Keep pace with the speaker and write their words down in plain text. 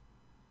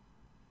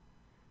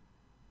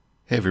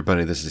Hey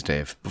everybody, this is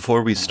Dave.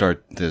 Before we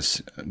start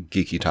this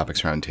Geeky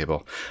Topics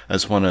Roundtable, I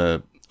just want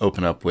to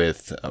open up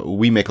with,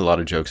 we make a lot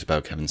of jokes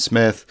about Kevin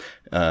Smith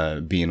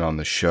being on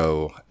the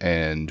show,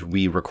 and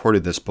we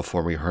recorded this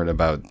before we heard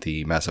about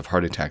the massive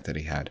heart attack that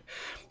he had.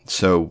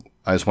 So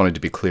I just wanted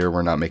to be clear,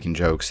 we're not making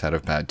jokes out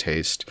of bad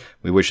taste.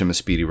 We wish him a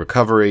speedy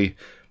recovery.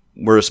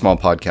 We're a small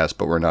podcast,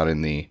 but we're not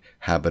in the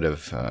habit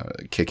of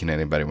kicking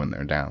anybody when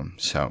they're down.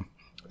 So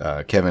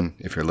Kevin,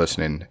 if you're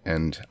listening,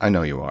 and I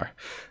know you are,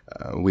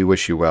 we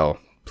wish you well.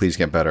 Please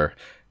get better.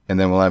 And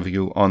then we'll have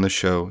you on the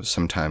show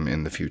sometime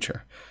in the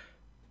future,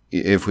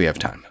 if we have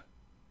time.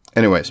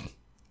 Anyways,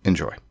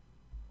 enjoy.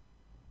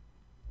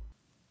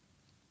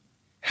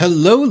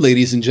 Hello,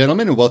 ladies and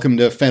gentlemen, and welcome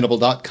to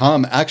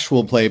Fanable.com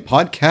Actual Play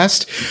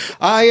Podcast.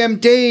 I am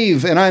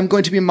Dave, and I'm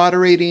going to be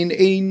moderating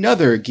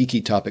another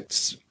Geeky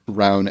Topics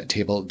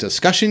Roundtable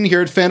discussion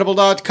here at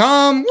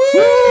Fanable.com. Woo!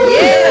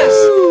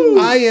 Yes!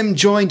 I am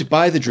joined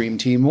by the Dream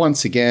Team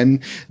once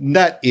again.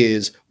 That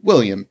is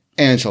William,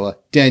 Angela,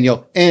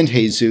 Daniel, and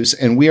Jesus,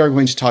 and we are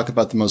going to talk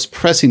about the most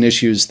pressing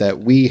issues that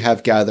we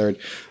have gathered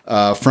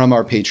from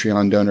our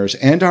Patreon donors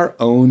and our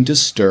own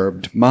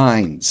disturbed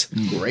minds.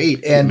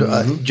 Great.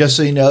 And just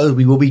so you know,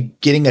 we will be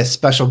getting a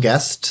special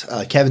guest,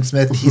 Kevin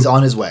Smith. He's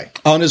on his way.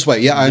 On his way.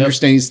 Yeah, I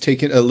understand he's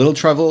taken a little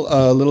trouble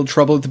at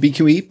the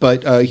BQE,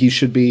 but he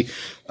should be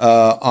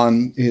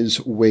on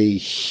his way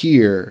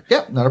here.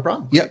 Yep, not a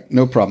problem. Yep,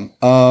 no problem.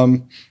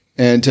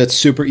 And it's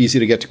super easy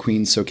to get to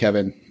Queens, so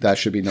Kevin, that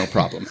should be no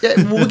problem. Yeah,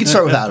 well, we can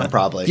start without him,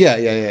 probably.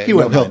 Yeah. He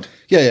won't mind.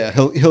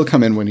 He'll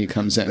come in when he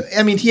comes in.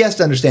 I mean, he has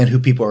to understand who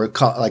people are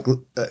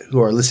who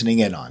are listening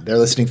in on. They're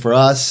listening for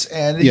us,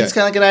 and he's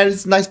kind of like a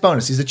nice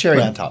bonus. He's a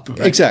cherry on top.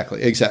 Right?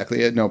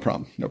 Exactly. No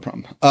problem.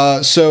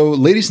 So,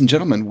 ladies and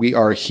gentlemen, we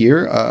are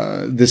here.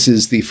 This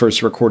is the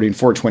first recording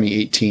for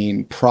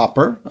 2018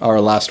 proper.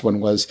 Our last one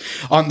was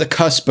on the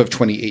cusp of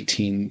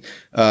 2018,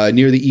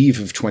 near the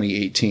eve of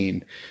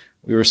 2018.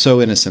 We were so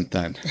innocent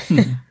then.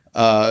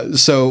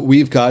 So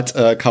we've got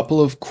a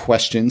couple of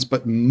questions,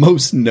 but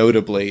most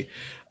notably,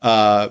 it's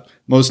a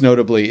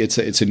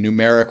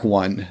numeric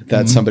one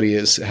that somebody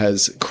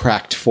has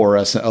cracked for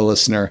us. A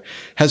listener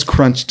has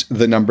crunched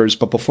the numbers.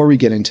 But before we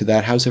get into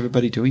that, how's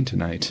everybody doing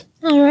tonight?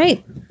 All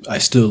right. I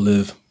still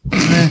live.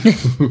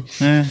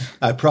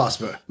 I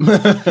prosper.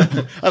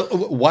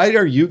 Why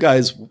are you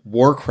guys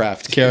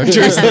Warcraft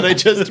characters that I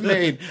just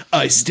made?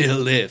 I still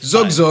live.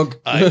 Zug zug.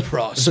 I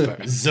prosper.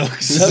 Zug,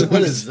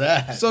 what is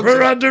that?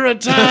 We're under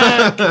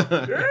attack.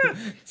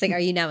 It's like,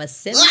 are you now a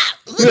sim? I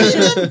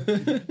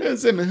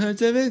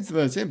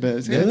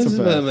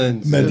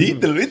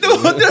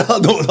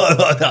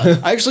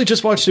actually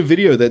just watched a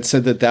video that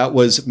said that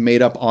was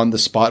made up on the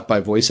spot by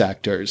voice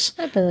actors.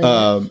 I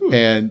believe it.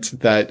 And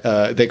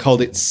that they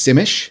called it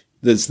Simish.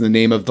 That's the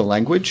name of the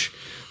language.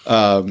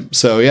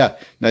 So yeah,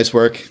 nice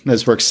work,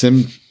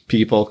 Sim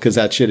people, because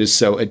that shit is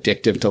so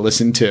addictive to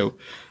listen to.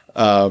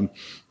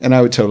 And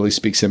I would totally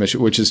speak Simish,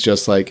 which is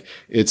just like,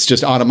 it's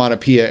just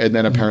onomatopoeia, and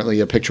then apparently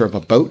a picture of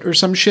a boat or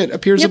some shit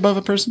appears above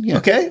a person. Yeah.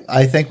 Okay,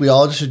 I think we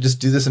all should just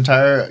do this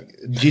entire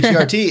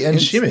GTRT and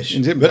Shimish.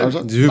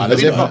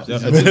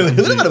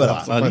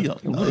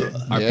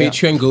 Our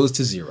Patreon goes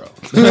to 0.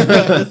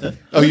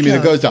 Oh, you mean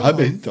it goes to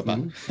hubby?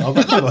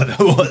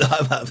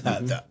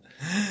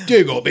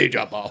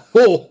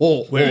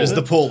 Where is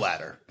the pool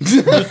ladder?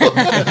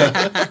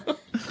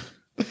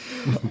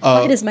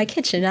 Why does my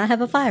kitchen not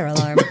have a fire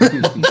alarm?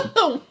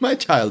 Oh, my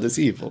child is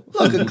evil.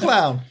 Look, a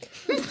clown.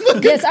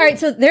 Yes, all right.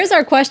 So there's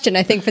our question,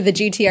 I think, for the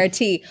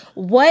GTRT.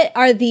 What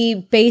are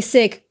the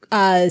basic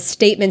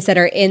statements that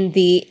are in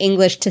the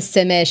English to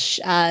Simish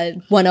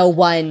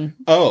 101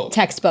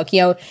 textbook?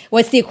 You know,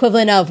 what's the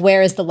equivalent of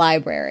where is the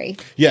library?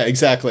 Yeah,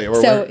 exactly.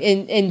 Or so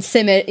in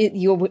Simish,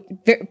 you're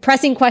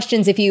pressing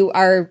questions if you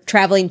are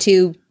traveling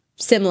to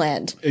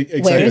Simland.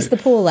 Exactly. Where is the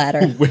pool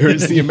ladder? Where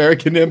is the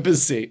American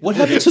embassy? What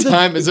happened to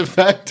time is a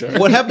factor?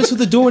 What happens to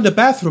the door in the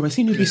bathroom? I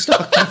seem to be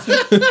stuck.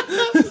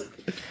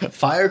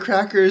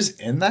 Firecrackers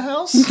in the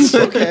house?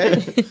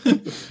 Okay.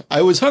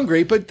 I was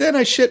hungry, but then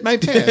I shit my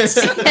pants.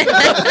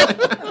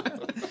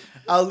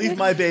 I'll leave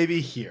my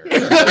baby here. I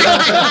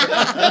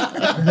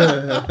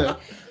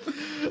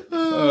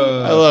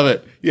love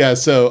it. Yeah.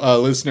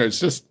 So, listeners,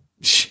 just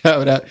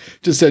shout out,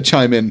 just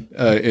chime in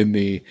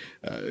the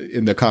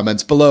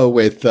comments below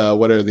with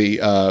what are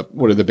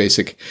the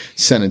basic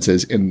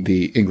sentences in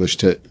the English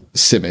to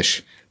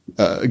Simish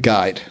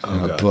guide.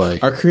 Oh boy!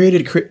 Our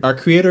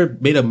creator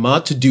made a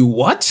mod to do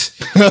what?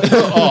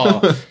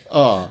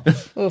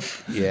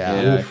 Oof.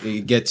 Yeah,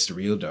 it gets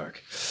real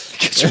dark.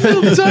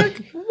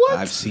 What?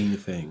 I've seen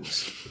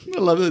things. I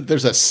love it.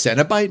 There's a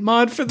Cenobite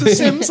mod for The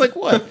Sims. Like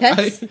what?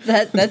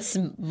 That's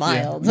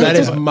mild. That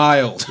is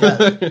mild.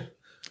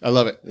 I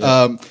love it.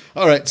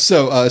 All right.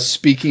 So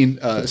speaking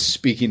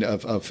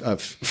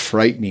of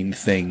frightening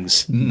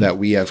things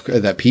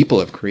that people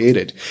have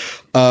created,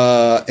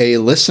 a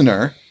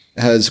listener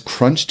has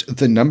crunched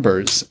the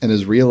numbers and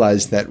has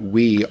realized that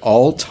we,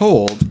 all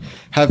told,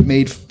 have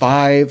made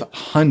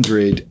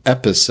 500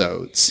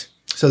 episodes.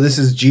 So this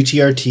is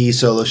GTRT,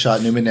 Solo Shot,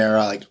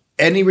 Numenera, like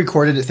any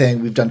recorded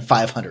thing, we've done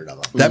 500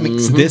 of them. That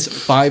makes this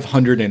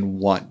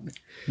 501.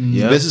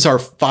 Yeah. This is our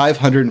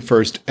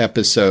 501st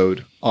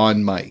episode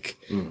on mic.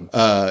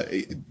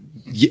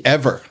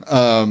 Ever.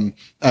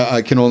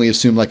 I can only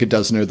assume like a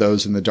dozen of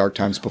those in the dark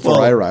times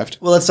before I arrived.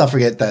 Well, let's not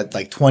forget that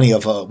like 20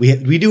 of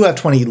we do have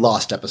 20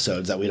 lost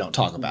episodes that we don't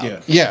talk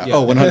about. Yeah.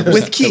 Oh, 100%.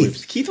 With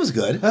Keith. Keith was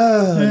good.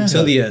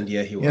 Until the end,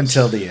 yeah, he was.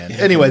 Until the end.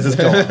 Anyways, let's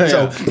go on.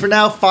 So for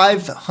now,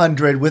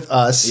 500 with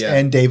us,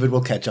 and David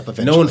will catch up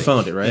eventually. No one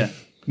found it, right?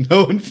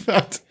 No, in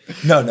fact.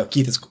 No,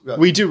 Keith is.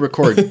 We do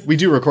record. We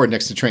do record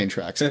next to train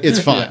tracks. It's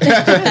fine.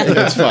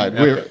 It's fine.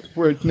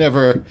 We're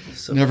never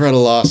at a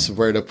loss of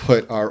where to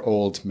put our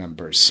old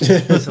members.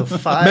 So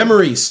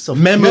Memories. So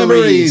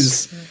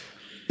Memories.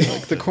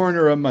 Like the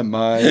corner of my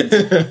mind.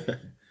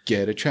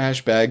 Get a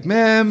trash bag.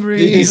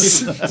 Memories.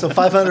 So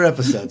 500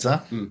 episodes,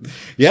 huh?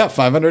 Yeah,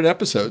 500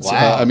 episodes.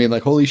 Wow. I mean,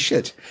 like, holy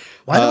shit.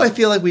 Why do I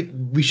feel like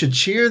we should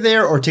cheer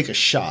there or take a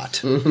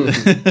shot?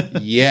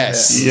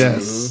 Yes.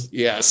 Yes.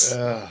 Yes.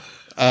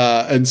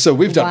 And so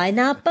we've done. Why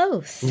not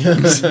both?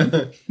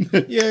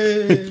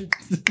 Yay.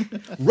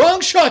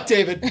 Wrong shot,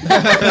 David.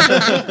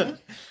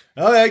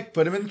 All right,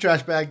 put him in the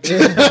trash bag.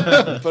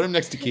 Put him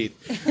next to Keith.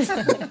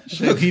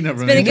 He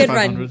never been a made good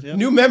 500, yeah.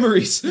 New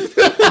memories.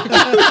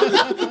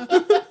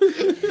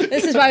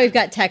 This is why we've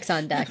got Tex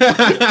on deck.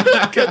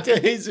 Got to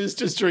Jesus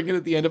just drinking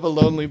at the end of a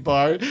lonely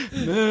bar.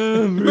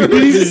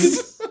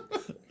 Memories.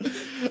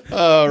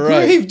 All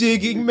right. Grave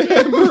digging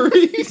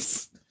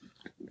memories.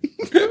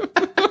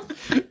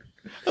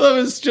 Well,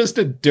 it was just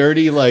a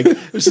dirty,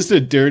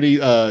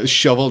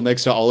 shovel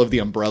next to all of the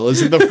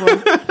umbrellas in the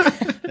front.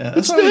 Yeah,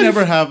 that's why we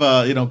never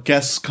have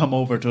guests come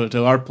over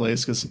to our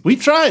place, because we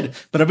tried,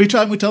 but every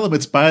time we tell them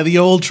it's by the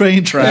old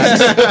train tracks,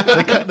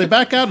 they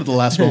back out at the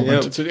last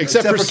moment.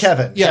 Except for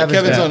Kevin. Yeah,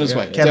 Kevin's on his yeah.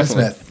 way. Kevin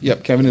Definitely. Smith.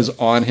 Yep, Kevin is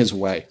on his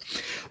way.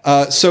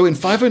 So in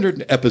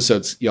 500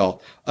 episodes,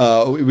 y'all,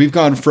 we've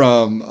gone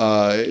from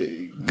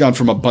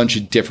a bunch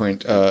of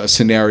different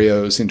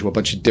scenarios into a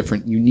bunch of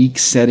different unique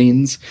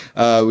settings.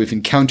 We've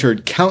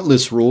encountered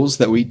countless rules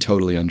that we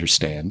totally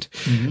understand,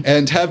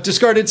 and have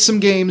discarded some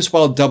games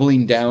while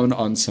doubling down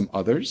on some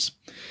others.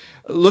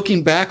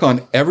 Looking back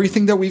on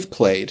everything that we've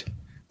played,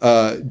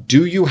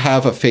 do you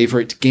have a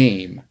favorite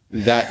game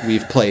that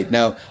we've played?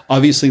 Now,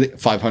 obviously,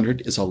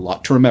 500 is a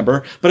lot to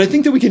remember, but I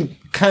think that we can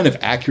kind of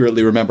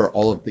accurately remember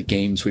all of the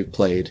games we've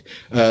played,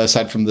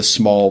 aside from the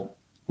small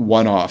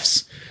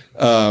one-offs.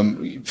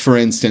 For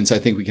instance, I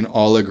think we can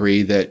all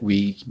agree that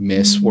we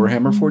miss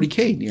Warhammer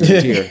 40K near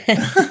and dear.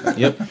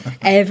 Yep.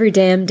 Every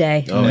damn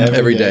day. Oh,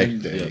 Every day.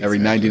 Every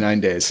 99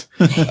 days.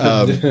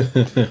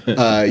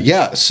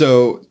 Yeah.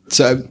 So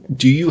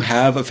do you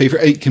have a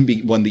favorite? It can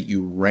be one that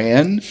you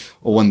ran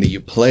or one that you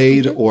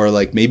played, or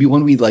like maybe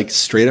one we like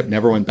straight up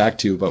never went back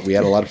to, but we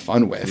had a lot of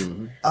fun with.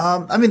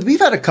 I mean, we've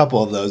had a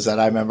couple of those that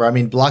I remember. I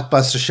mean,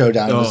 Blockbuster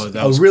Showdown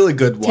was a really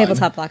good one.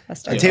 Tabletop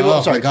Blockbuster.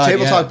 Tabletop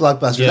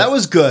Blockbuster. Yeah. That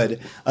was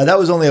good. That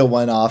was only a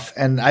one-off,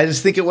 and I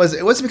just think it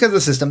wasn't because of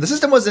the system.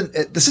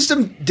 The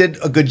system did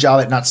a good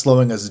job at not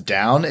slowing us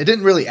down. It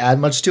didn't really add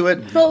much to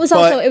it. Well, it was a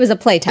playtest. It was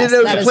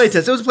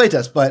a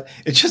playtest, but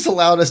it just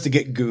allowed us to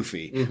get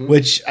goofy,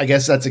 which I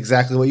guess that's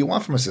exactly what you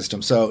want from a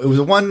system. So it was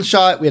a one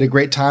shot. We had a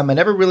great time. I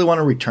never really want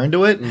to return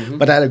to it,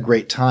 but I had a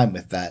great time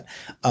with that.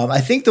 I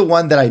think the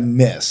one that I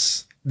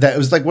miss, that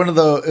was like one of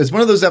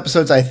those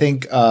episodes, I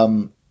think,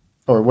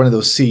 or one of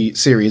those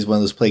series, one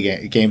of those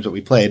games that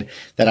we played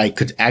that I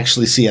could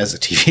actually see as a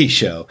TV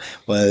show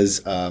was,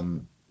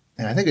 and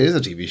I think it is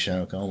a TV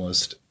show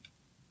almost.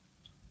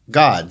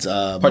 Gods.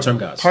 Part-time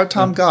Gods.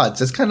 Part-time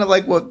Gods. It's kind of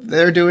like what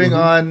they're doing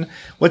on,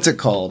 what's it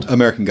called?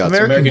 American Gods.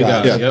 American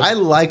Gods. Yeah. Yep. I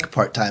like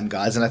Part-time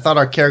Gods, and I thought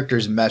our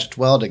characters meshed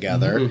well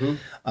together.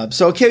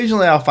 So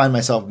occasionally I'll find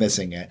myself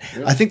missing it.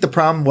 Yep. I think the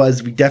problem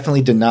was we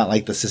definitely did not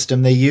like the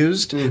system they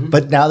used,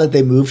 but now that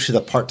they moved to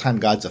the Part-time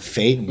Gods of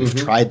Fate, and we've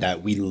tried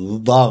that, we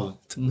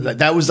loved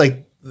that. Was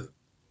like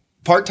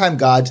Part-time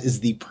Gods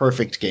is the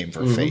perfect game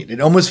for Fate. It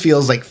almost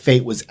feels like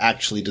Fate was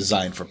actually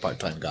designed for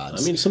Part-time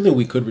Gods. I mean, something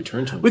we could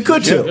return to. We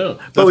could too,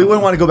 Yeah, but we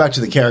wouldn't want to go back to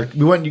the character.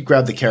 We wouldn't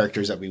grab the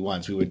characters that we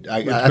want. We would.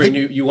 I think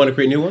you want to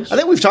create new ones? I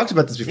think we've talked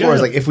about this before.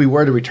 It's like if we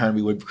were to return,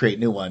 we would create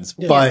new ones.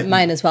 But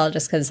Mine as well,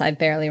 just because I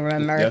barely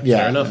remember.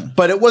 Fair enough.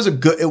 But it was a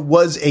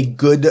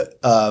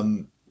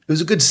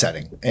good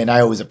setting, and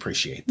I always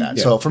appreciate that.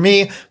 So for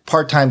me,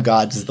 Part-time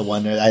Gods is the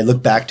one that I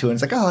look back to, and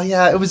it's like, oh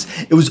yeah, it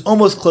was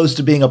almost close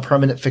to being a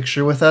permanent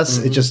fixture with us.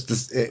 It just,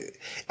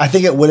 I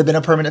think it would have been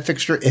a permanent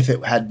fixture if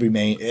it had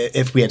remained,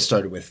 if we had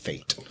started with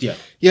Fate. Yeah.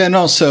 Yeah, and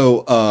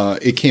also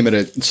it came at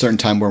a certain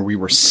time where we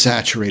were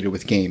saturated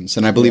with games,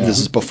 and I believe this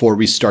is before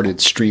we started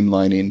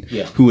streamlining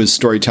who was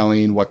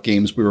storytelling, what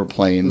games we were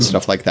playing,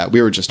 stuff like that.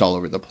 We were just all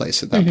over the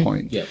place at that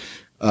point. Yeah.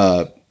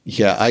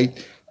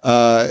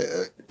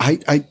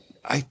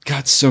 I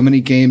got so many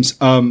games.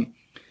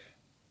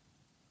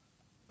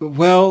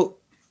 Well,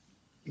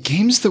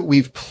 games that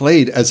we've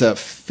played as a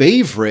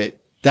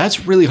favorite,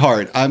 that's really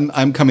hard.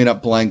 I'm coming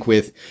up blank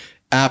with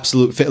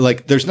absolute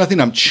like there's nothing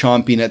I'm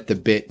chomping at the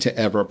bit to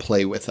ever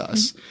play with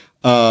us.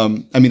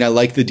 I mean, I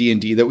like the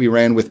D&D that we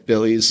ran with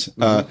Billy's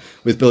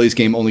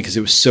game only because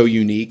it was so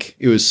unique.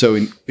 It was so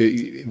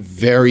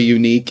very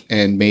unique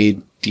and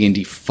made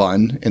D&D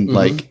fun and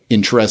like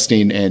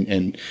interesting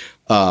and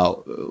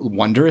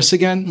wondrous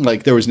again.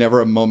 Like there was never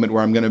a moment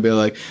where I'm going to be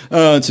like,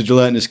 oh, it's a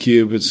gelatinous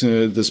cube. It's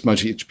this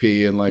much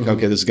HP. And like,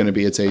 okay, this is going to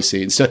be its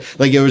AC and stuff.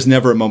 Like it was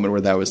never a moment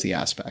where that was the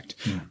aspect.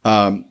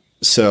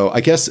 So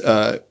I guess,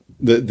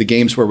 the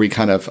games where we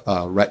kind of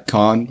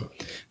retcon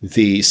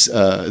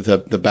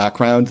the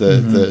background,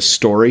 the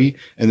story,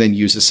 and then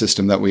use a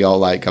system that we all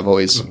like. I've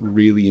always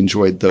really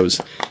enjoyed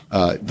those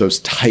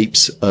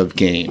types of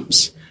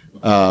games,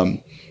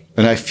 and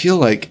I feel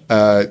like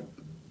God,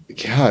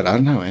 I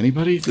don't know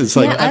anybody. It's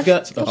like Yeah, I've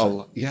got.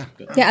 Yeah,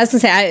 I was gonna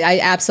say I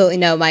absolutely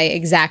know my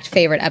exact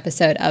favorite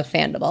episode of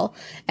Fandible,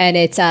 and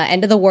it's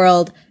End of the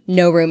World,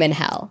 No Room in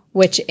Hell,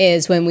 which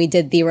is when we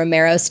did the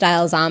Romero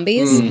style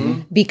zombies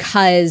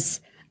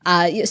because.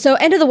 So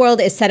End of the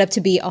World is set up to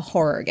be a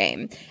horror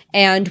game.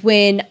 And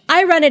when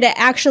I run it,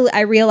 I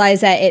realize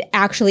that it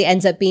actually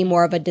ends up being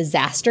more of a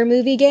disaster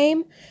movie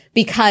game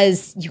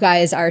because you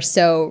guys are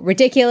so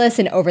ridiculous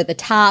and over the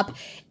top.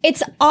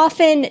 It's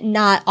often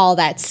not all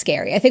that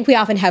scary. I think we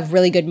often have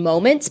really good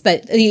moments,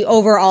 but the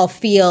overall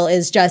feel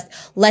is just,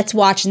 let's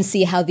watch and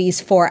see how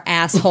these 4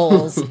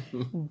 assholes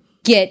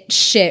get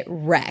shit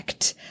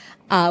wrecked.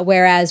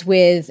 Whereas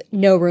with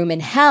No Room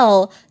in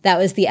Hell, that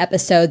was the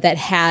episode that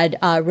had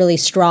a really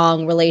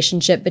strong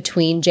relationship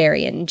between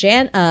Jerry and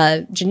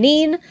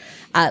Janine.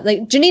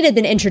 Like Janine had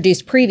been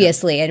introduced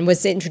previously and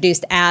was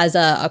introduced as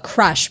a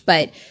crush,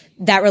 but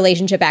that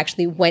relationship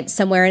actually went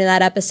somewhere in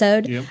that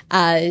episode.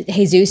 Yep.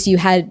 Jesus, you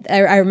had,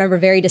 I remember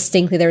very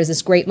distinctly, there was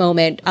this great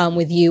moment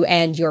with you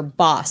and your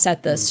boss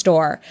at the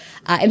store.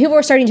 And people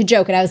were starting to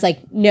joke, and I was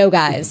like, no,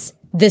 guys.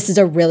 This is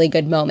a really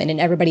good moment, and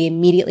everybody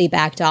immediately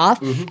backed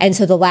off. And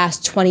so the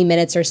last 20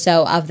 minutes or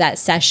so of that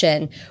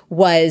session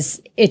was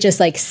it just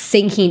like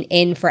sinking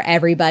in for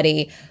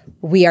everybody.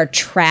 We are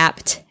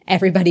trapped.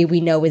 Everybody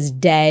we know is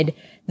dead.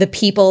 The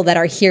people that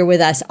are here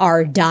with us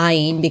are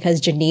dying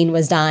because Janine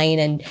was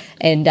dying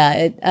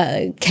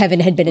and Kevin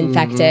had been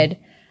infected.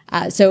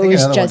 So it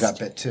was another just one got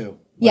bit too.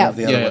 Yeah. One of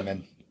the other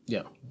women.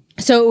 Yeah.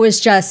 So it was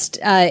just,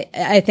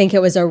 I think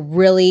it was a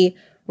really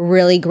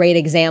great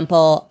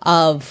example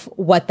of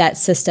what that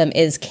system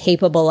is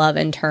capable of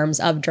in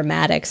terms of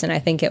dramatics. And I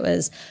think it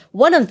was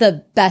one of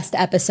the best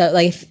episodes,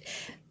 like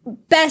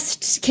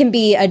best can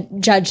be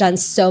judged on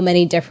so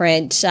many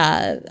different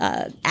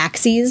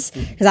axes.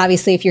 Because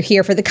obviously if you're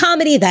here for the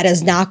comedy, that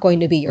is not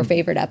going to be your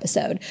favorite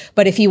episode.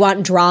 But if you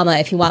want drama,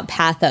 if you want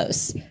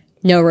pathos,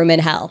 No Room in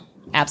Hell.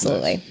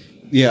 Absolutely.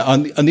 Yeah,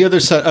 on the other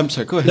side, I'm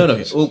sorry, go ahead.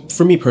 No. Well,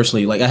 for me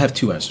personally, like I have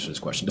 2 answers to this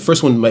question. The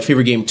first one, my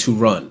favorite game to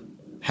run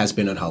has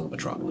been on Hollow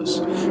Metropolis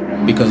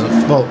because of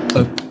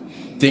a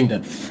thing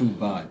that flew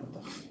by.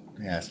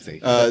 Yeah, see.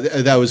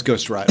 That was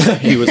Ghost Rider.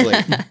 He was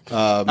late.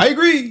 I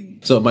agree.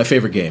 So my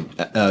favorite game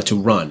to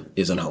run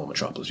is on Hollow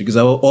Metropolis because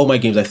all my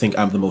games, I think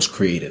I'm the most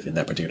creative in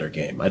that particular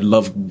game. I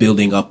love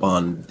building up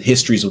on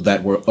histories of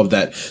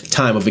that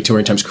time of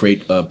Victorian times,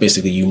 create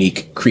basically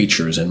unique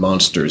creatures and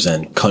monsters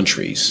and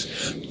countries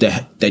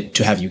that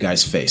to have you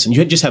guys face, and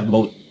you just have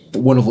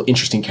wonderful,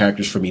 interesting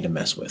characters for me to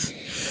mess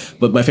with.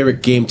 But my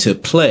favorite game to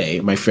play,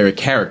 my favorite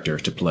character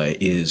to play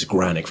is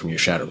Granick from your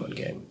Shadowrun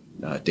game,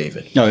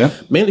 David. Oh, yeah?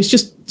 Mainly, it's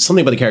just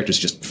something about the character is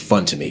just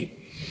fun to me.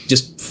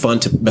 Just fun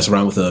to mess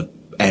around with a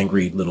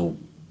angry little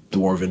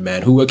dwarven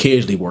man who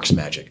occasionally works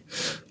magic.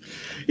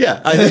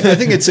 Yeah, I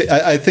think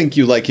I think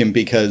you like him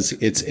because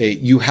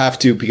you have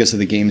to, because of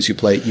the games you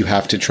play, you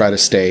have to try to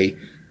stay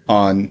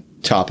on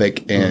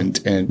topic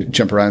and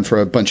jump around for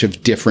a bunch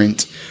of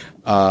different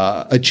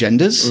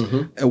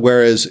agendas,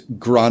 whereas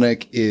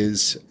Granick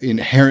is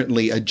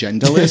inherently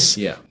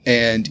agendaless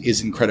and is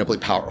incredibly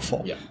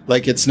powerful. Yeah.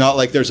 Like, it's not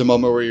like there's a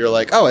moment where you're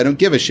like, oh, I don't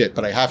give a shit,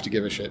 but I have to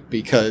give a shit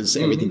because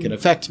everything can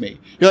affect me.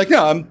 You're like,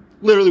 no, I'm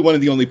literally one of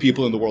the only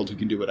people in the world who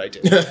can do what I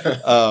do.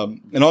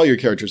 And all your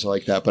characters are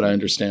like that, but I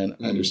understand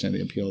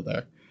the appeal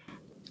there.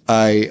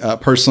 I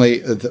personally,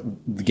 the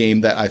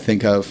game that I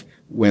think of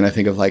when I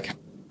think of like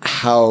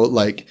how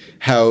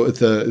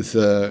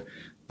the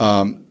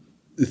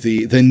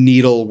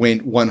needle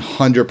went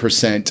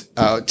 100%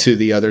 out to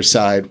the other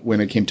side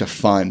when it came to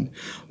fun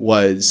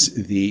was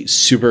the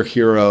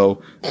superhero.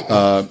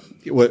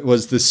 What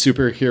was the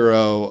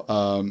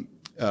superhero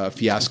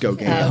fiasco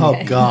game?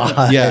 Oh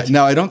God! Yeah.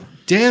 No, I don't.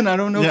 Dan, I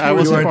don't know. Yeah, I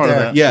wasn't part of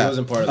that. Yeah, I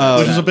wasn't part of that.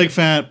 Which is a big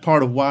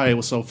part of why it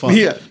was so fun.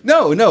 Yeah.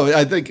 No.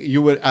 I think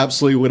you would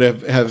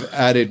have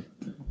added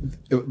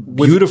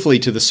beautifully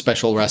to the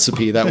special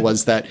recipe that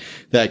was that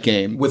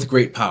game With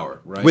great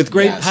power, right? with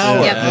great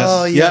power. Yep.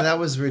 Oh yeah, Yeah. that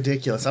was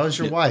ridiculous. I was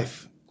your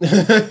wife. I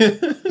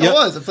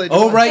was. I played.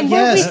 Your wife. right, And were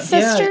we yes.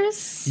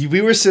 sisters?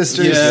 We were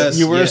sisters. Yes,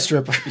 You were yeah. a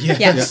stripper.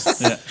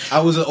 Yes. I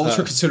was an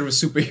ultra conservative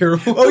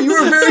superhero. Oh, you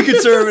were very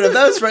conservative.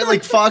 That's right.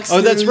 Like Fox.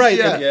 Oh, that's News. right.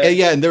 Yeah. And,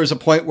 and there was a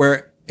point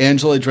where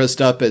Angela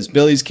dressed up as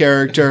Billy's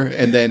character,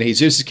 and then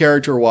Jesus'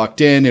 character walked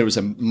in. It was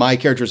my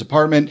character's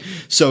apartment,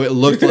 so it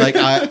looked like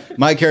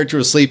my character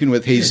was sleeping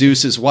with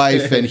Jesus'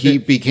 wife, and he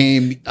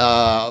became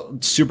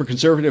super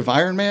conservative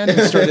Iron Man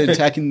and started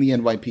attacking the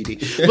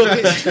NYPD. Look,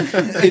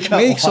 it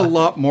makes a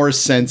lot more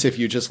sense if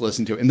you just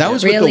listen to it. And that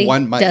was really? with the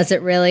one mic. Does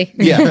it really?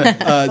 Yeah,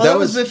 that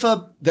was with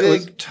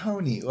Big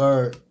Tony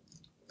or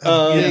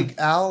Big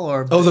Al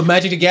or the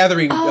Magic the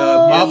Gathering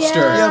mobster.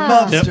 yeah,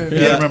 mobster. Yep.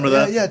 Yeah, I remember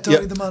that. Yeah,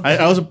 Tony the mobster.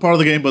 I was a part of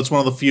the game, but it's one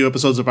of the few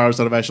episodes of ours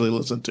that I've actually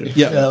listened to.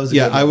 Yeah, that was a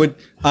good one.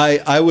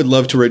 I would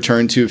love to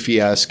return to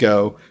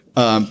Fiasco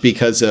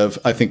because of,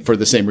 I think, for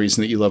the same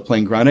reason that you love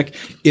playing Gronic.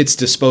 It's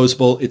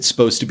disposable. It's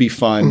supposed to be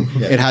fun.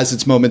 It has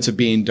its moments of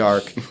being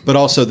dark, but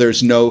also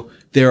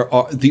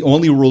the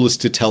only rule is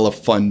to tell a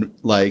fun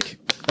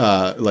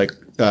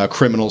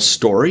criminal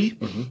story.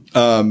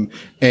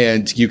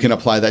 And you can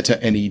apply that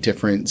to any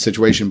different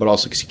situation, but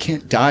also because you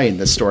can't die in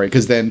this story.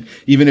 Because then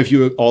even if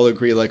you all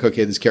agree, like,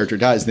 okay, this character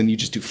dies, then you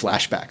just do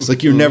flashbacks.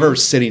 Like, you're never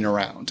sitting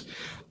around.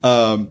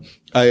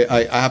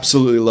 I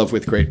absolutely love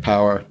With Great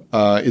Power.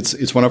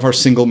 It's one of our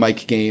single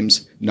mic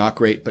games. Not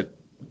great, but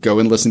go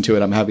and listen to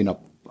it. I'm having a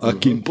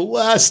fucking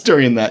blast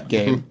during that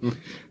game.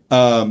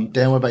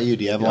 Dan, what about you?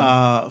 Do you have one?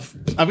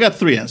 I've got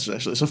 3 answers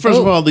actually. So first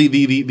of all, the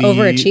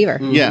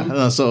overachiever.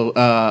 Yeah.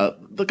 So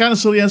the kind of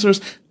silly answers.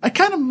 I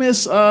kind of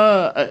miss.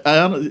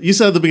 You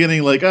said at the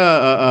beginning like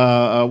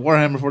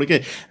Warhammer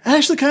 40K. I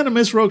actually kind of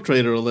miss Rogue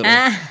Trader a little.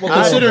 Well,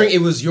 considering it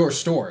was your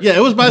story. Yeah,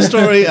 it was my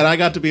story, and I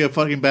got to be a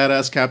fucking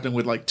badass captain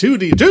with like two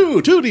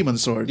demon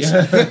swords,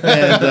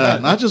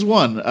 and not just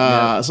one.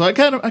 So I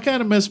kind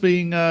of miss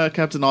being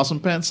Captain Awesome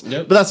Pants.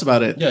 But that's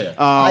about it. Yeah.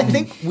 I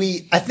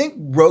think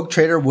Rogue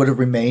Trader would have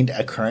remained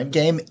a current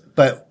game,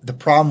 but the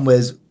problem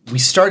was we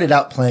started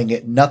out playing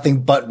it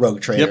nothing but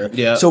Rogue Trader. Yep.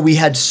 Yeah. So we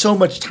had so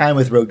much time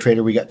with Rogue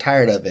Trader, we got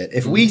tired of it.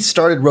 If we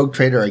started Rogue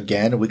Trader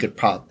again, we could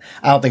I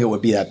don't think it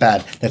would be that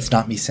bad. That's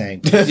not me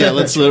saying. Yeah,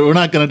 we're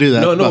not going to do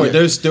that. No.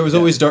 There was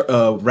always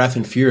Wrath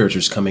and Fury, which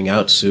is coming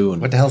out soon.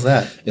 What the hell's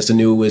that? It's the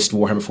newest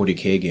Warhammer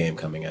 40K game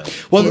coming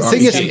out. Well, the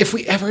thing is, if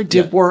we ever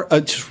did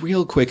just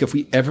real quick, if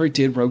we ever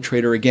did Rogue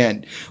Trader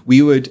again, we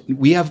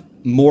have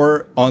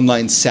more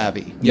online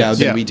savvy now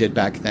than we did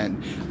back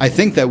then. I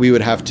think that we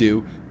would have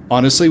to.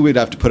 Honestly, we'd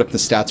have to put up the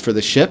stats for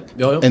the ship,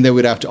 and then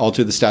we'd have to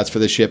alter the stats for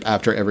the ship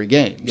after every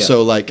game. Yeah.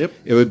 So, it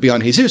would be on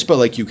Jesus,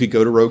 but you could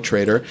go to Rogue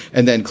Trader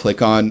and then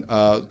click on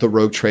the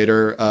Rogue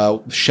Trader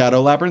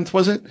Shadow Labyrinth,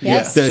 was it?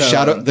 Yes. The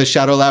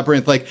Shadow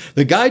Labyrinth,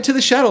 the guide to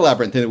the Shadow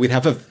Labyrinth, and we'd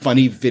have a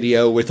funny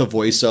video with a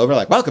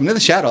voiceover, welcome to the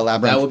Shadow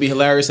Labyrinth. That would be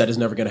hilarious. That is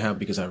never going to happen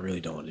because I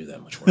really don't want to do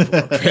that much work for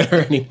Rogue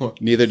Trader anymore.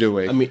 Neither do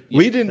we. I mean,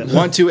 we didn't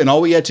want to, and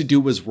all we had to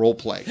do was role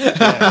play.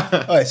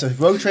 All right, so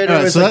Rogue Trader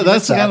is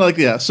that's kind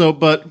of So,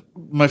 but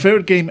my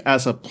favorite game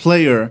as a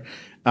player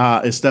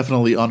is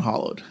definitely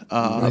Unhallowed.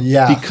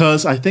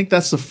 Because I think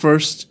that's the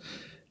first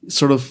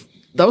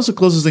that was the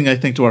closest thing I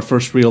think to our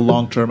first real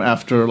long term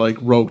after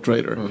Rogue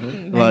Trader.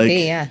 And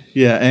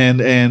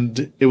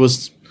it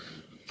was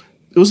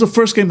the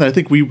first game that I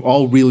think we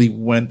all really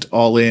went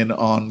all in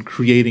on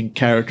creating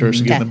characters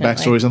and giving them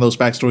backstories, and those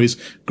backstories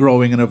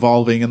growing and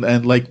evolving, and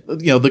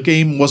the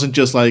game wasn't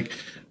just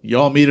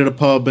y'all meet at a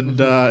pub and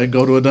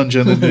go to a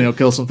dungeon and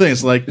kill some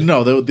things.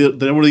 No,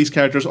 there were these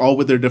characters all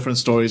with their different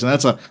stories, and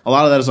that's a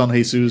lot of that is on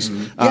Jesus.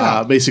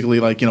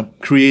 Basically,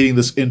 creating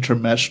this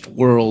intermeshed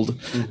world,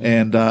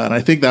 and I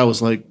think that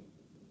was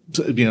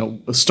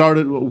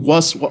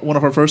was one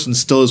of our first and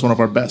still is one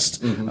of our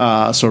best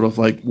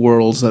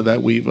worlds that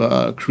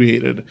we've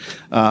created.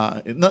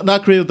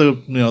 Not created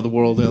the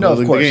world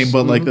the game,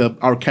 but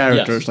our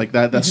characters,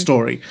 that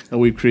story that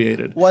we've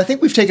created. Well, I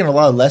think we've taken a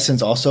lot of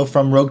lessons also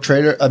from Rogue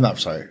Trader.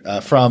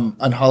 From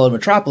Unhallowed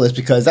Metropolis,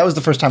 because that was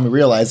the first time we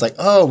realized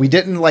we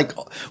didn't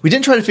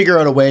try to figure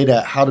out a way to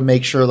how to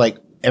make sure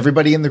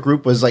everybody in the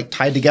group was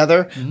tied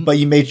together, but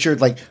you made sure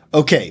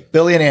okay,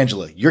 Billy and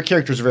Angela, your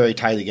characters are very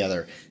tied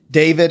together.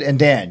 David and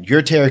Dan,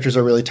 your characters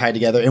are really tied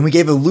together. And we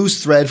gave a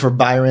loose thread for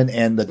Byron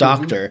and the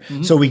Doctor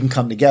so we can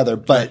come together.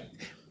 But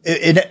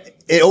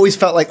it always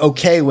felt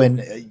okay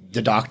when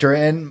the Doctor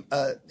and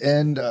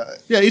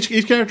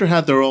each character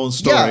had their own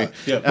story.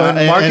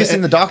 When Marcus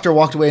and the Doctor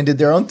walked away and did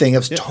their own thing,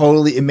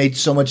 it made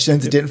so much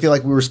sense. It didn't feel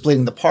like we were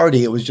splitting the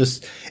party. It was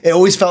just, it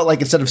always felt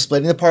like instead of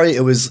splitting the party,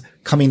 it was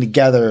coming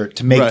together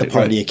to make the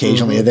party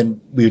occasionally. And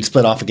then we would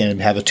split off again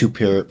and have a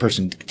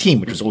 2-person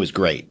team, which was always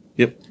great.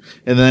 Yep.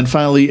 And then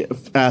finally,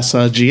 as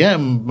a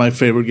GM, my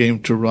favorite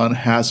game to run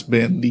has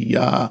been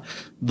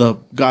the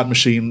God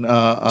Machine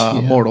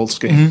Mortals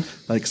game.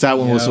 That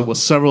one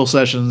was several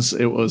sessions.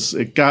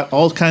 It got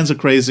all kinds of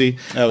crazy.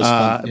 That was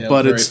fun.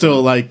 But it's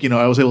still I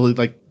was able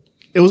to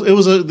it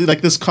was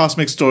this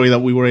cosmic story that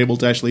we were able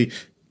to actually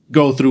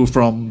go through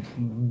from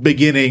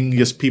beginning,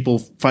 just people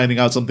finding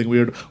out something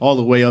weird, all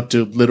the way up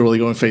to literally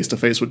going face to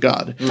face with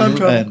God. And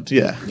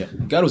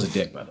God was a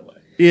dick, by the way.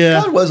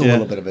 Yeah, God was a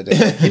little bit of a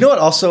dick. You know what?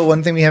 Also,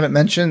 one thing we haven't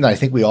mentioned that I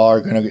think we all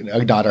are going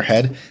to nod our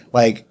head.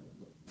 I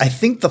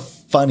think the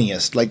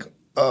funniest,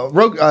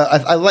 Rogue,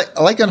 I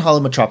like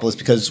Unhallowed Metropolis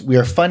because we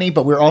are funny,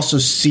 but we're also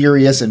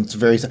serious, and it's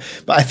very.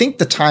 But I think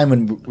the time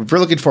when we're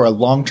looking for a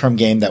long-term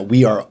game that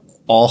we are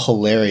all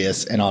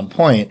hilarious and on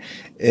point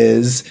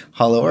is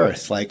Hollow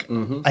Earth. Like,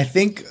 I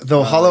think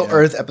the Hollow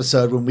Earth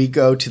episode when we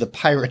go to the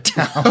pirate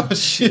town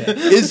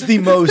is the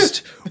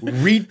most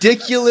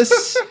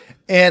ridiculous.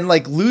 And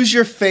like lose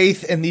your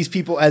faith in these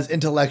people as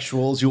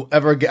intellectuals you'll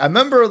ever get. I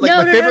remember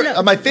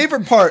like my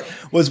favorite part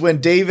was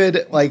when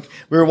David, like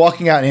we were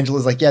walking out and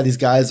Angela's like, yeah, these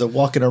guys are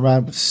walking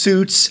around with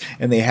suits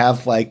and they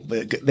have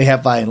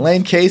Lion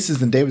Lane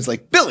cases, and David's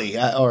like, Billy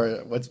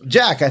or what's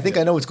Jack, I think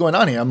I know what's going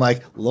on here. I'm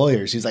like,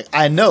 lawyers. He's like,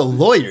 I know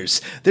lawyers.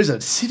 There's a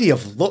city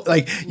of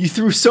like you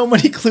threw so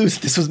many clues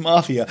this was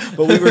mafia,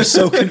 but we were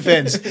so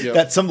convinced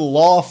that some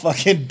law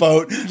fucking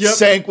boat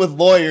sank with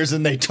lawyers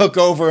and they took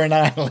over an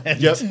island.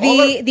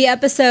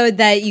 The episode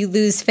that you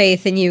lose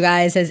faith in you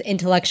guys as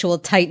intellectual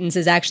titans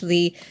is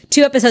actually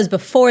 2 episodes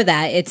before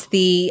that. It's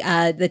the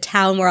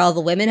town where all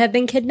the women have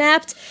been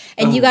kidnapped,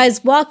 and you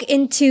guys walk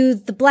into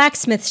the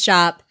blacksmith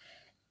shop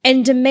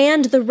and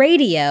demand the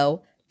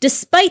radio,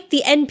 despite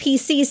the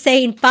NPC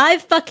saying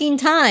 5 fucking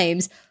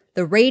times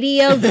the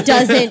radio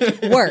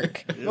doesn't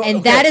work.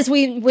 And that is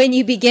when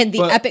you begin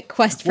the epic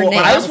quest for names.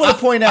 I just want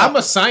to point out, I'm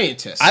a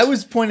scientist. I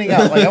was pointing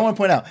out, I want to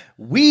point out,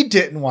 we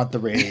didn't want the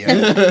radio.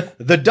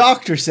 The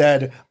doctor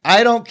said,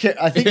 I don't care.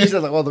 I think he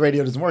said, like, well, the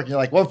radio doesn't work. And you're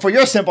like, well, for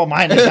your simple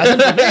mind, it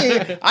doesn't. For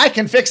me, I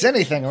can fix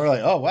anything. And we're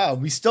like, oh, wow.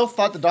 We still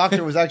thought the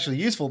doctor was actually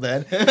useful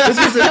then. This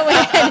was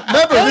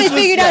we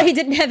figured out he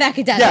didn't have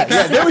academics.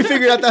 Yeah, then we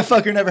figured out that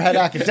fucker never had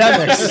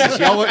academics.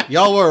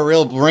 y'all were a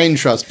real brain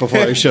trust before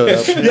I showed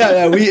up.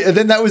 And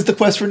then that was the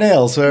quest for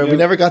nails, where we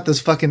never got those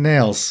fucking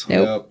nails.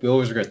 Nope. We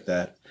always regret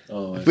that.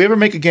 If we ever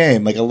make a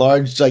game, like a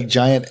large, like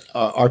giant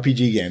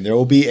RPG game, there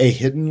will be a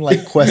hidden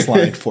like quest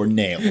line for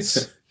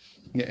nails.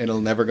 Yeah,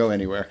 it'll never go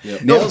anywhere.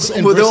 Yep. Nails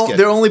and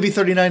there'll only be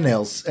 39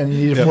 nails, and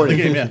you need 40.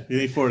 You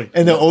need 40.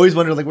 And they'll always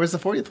wonder, like, where's the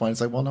 40th one?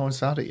 It's like, well, no one's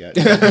found it yet.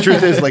 The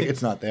truth is, like,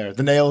 it's not there.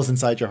 The nail is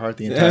inside your heart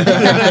the entire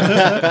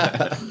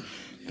time.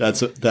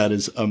 That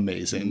is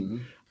amazing. Mm-hmm.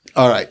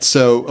 All right,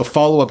 so a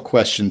follow-up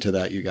question to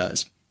that, you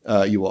guys,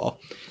 you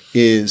all,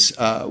 is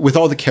with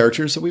all the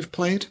characters that we've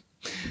played,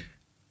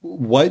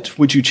 what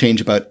would you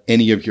change about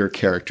any of your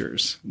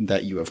characters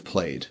that you have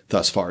played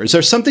thus far? Is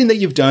there something that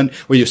you've done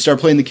where you start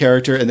playing the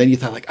character and then you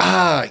thought like,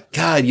 God,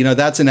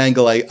 that's an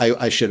angle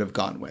I should have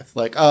gone with.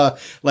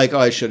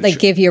 I should have.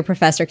 Give your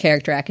professor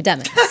character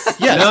academics.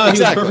 Yeah, no, exactly. He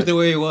was perfect the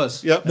way he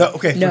was. Yep. No,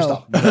 okay, first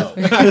off, no.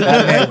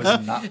 That man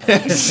was not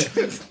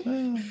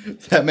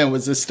perfect. That man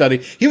was a study.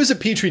 He was a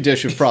petri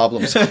dish of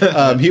problems.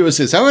 He was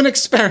his own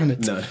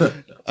experiment.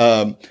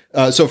 No.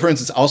 So for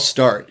instance, I'll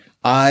start.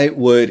 I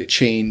would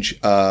change,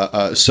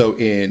 so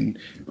in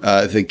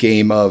the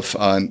game of,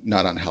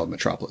 not Unhallowed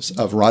Metropolis,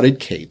 of Rotted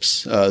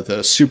Capes,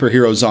 the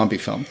superhero zombie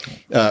film,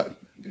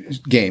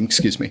 game,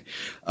 excuse me.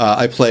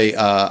 I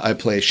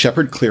play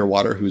Shepard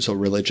Clearwater, who's a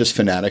religious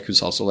fanatic,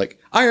 who's also like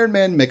Iron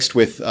Man mixed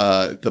with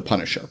the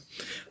Punisher.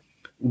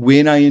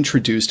 When I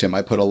introduced him,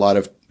 I put a lot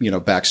of,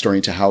 backstory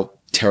into how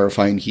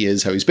terrifying he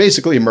is, how he's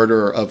basically a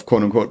murderer of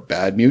quote unquote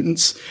bad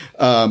mutants,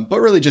 but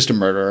really just a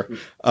murderer.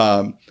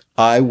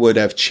 I would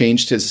have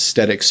changed his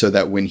aesthetic so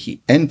that when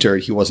he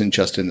entered, he wasn't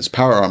just in his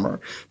power armor,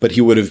 but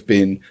he would have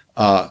been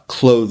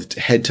clothed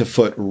head to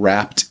foot,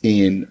 wrapped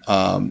in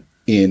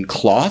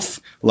cloth,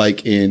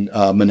 like in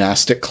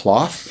monastic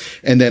cloth,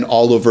 and then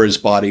all over his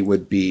body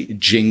would be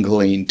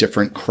jingling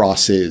different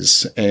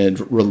crosses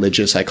and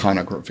religious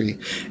iconography,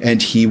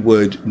 and he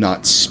would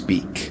not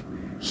speak.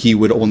 He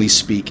would only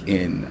speak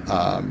in,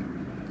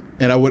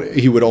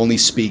 he would only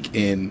speak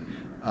in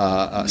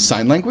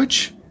sign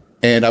language,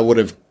 and I would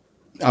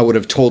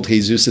have told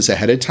Jesus this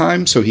ahead of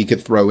time so he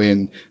could throw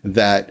in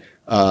that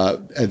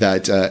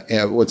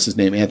what's his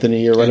name,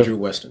 Anthony or whatever?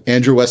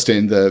 Andrew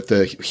Weston,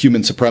 the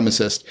human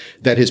supremacist,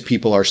 that his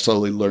people are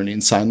slowly learning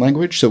sign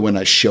language. So when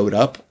I showed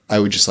up, I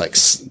would just like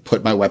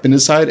put my weapon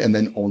aside and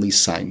then only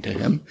sign to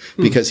him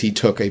because he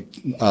took a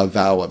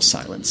vow of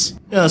silence.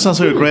 Yeah, that sounds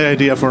like a great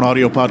idea for an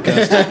audio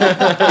podcast.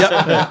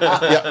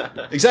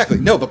 Yep, exactly.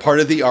 No, but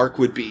part of the arc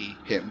would be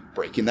him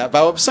breaking that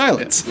vow of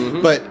silence.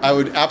 Mm-hmm. But I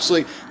would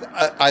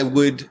I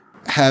would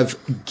have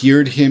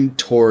geared him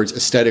towards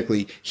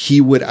aesthetically,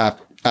 he would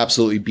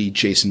absolutely be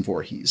Jason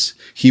Voorhees.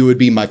 He would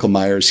be Michael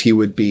Myers. He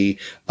would be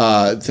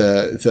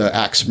the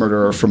axe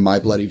murderer from My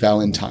Bloody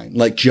Valentine.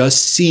 Like,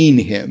 just seeing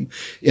him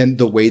and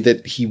the way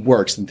that he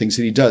works and things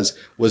that he does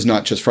was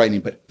not just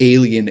frightening, but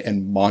alien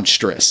and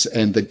monstrous,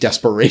 and the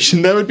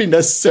desperation that would be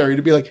necessary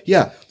to be like,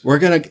 yeah, we're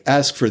going to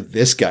ask for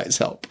this guy's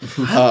help.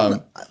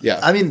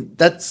 Yeah. I mean,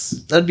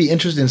 that'd be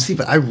interesting to see,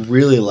 but I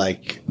really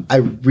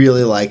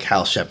like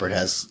how Shepard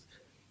has,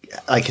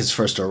 like, his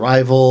first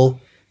arrival,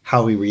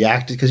 how he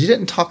reacted, because you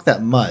didn't talk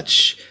that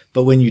much,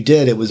 but when you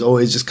did, it was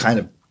always just kind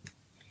of,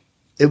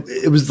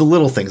 it was the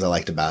little things I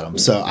liked about him.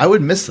 So I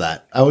would miss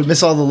that. I would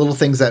miss all the little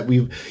things that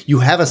you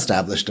have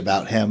established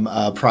about him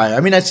prior. I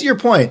mean, I see your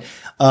point.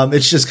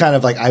 It's just kind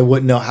of like I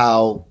wouldn't know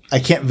how. I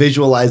can't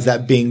visualize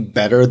that being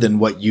better than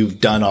what you've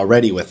done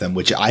already with him,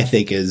 which I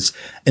think is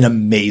an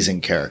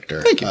amazing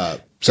character. Thank you.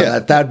 So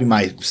that would be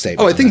my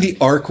statement. I think the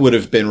arc would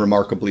have been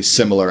remarkably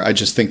similar. I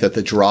just think that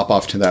the drop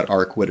off to that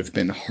arc would have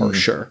been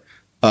harsher.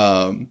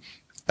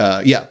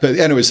 Yeah, but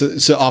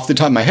anyways, so off the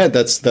top of my head,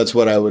 that's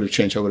what I would have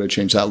changed. I would have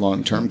changed that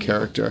long term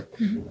character.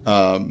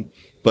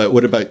 But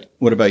what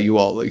about you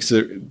all? Like,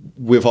 so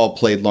we've all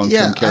played long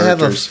term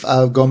characters.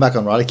 I have going back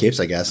on Roddy Capes,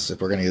 I guess,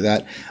 if we're going to do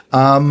that.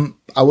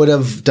 I would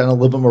have done a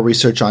little bit more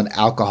research on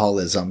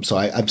alcoholism. So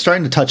I'm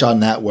starting to touch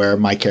on that, where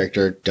my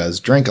character does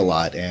drink a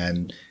lot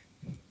and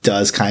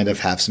does kind of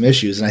have some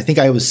issues. And I think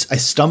I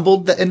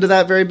stumbled into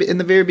that in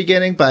the very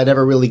beginning, but I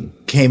never really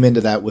came into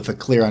that with a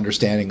clear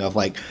understanding of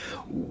like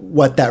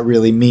what that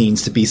really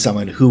means to be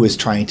someone who is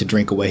trying to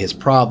drink away his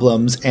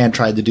problems and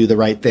tried to do the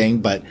right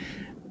thing. But,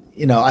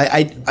 you know,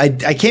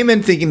 I came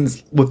in thinking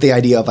with the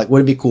idea of like,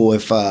 would it be cool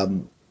if,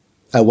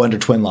 Wonder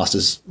Twin lost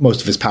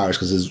most of his powers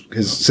because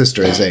his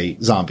sister is a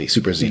zombie,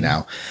 Super Z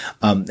now.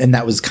 And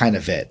that was kind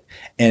of it.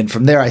 And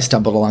from there I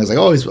stumbled along. I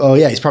was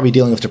like, he's probably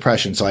dealing with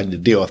depression, so I need to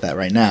deal with that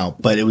right now.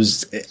 But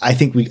I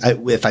think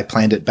if I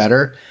planned it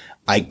better,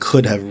 I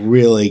could have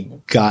really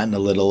gotten a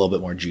little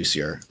bit more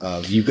juicier.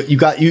 You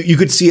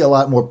could see a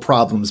lot more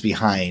problems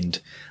behind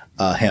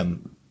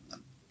him.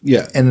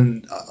 Yeah.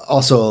 And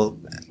also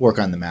work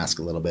on the mask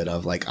a little bit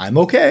of like, I'm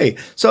okay.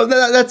 So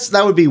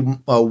that would be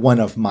one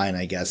of mine,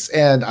 I guess.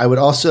 And I would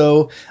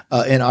also,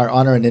 in our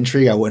honor and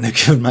intrigue, I wouldn't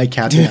have given my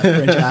captain a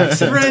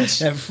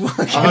French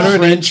accent. Honor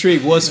and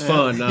intrigue was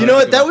fun. You know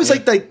what? That was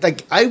like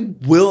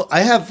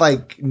I have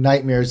like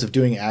nightmares of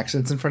doing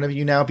accents in front of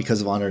you now because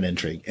of honor and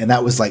intrigue. And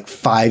that was like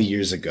 5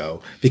 years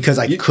ago because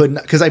I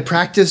couldn't, because I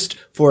practiced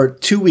for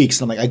 2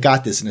 weeks and I'm like, I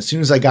got this. And as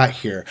soon as I got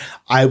here,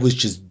 I was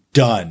just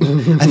done.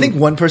 I think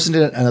one person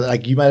did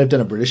like you might have done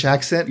a British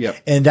accent,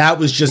 and that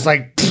was just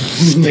like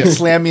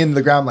slam me into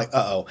the ground. Like,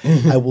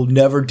 I will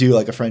never do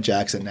like a French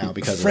accent now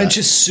because French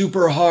is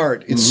super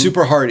hard. It's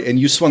super hard, and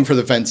you swung for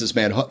the fences,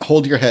 man.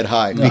 Hold your head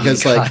high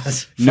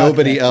because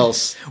nobody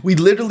else. We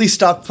literally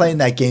stopped playing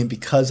that game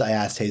because I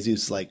asked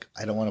Jesus, like,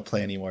 I don't want to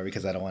play anymore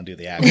because I don't want to do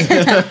the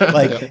accent.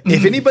 Like,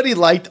 if anybody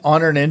liked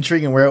Honor and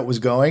Intrigue and where it was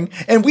going,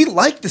 and we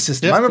liked the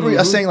system. I remember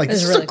us saying like,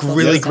 this is a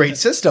really great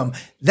system.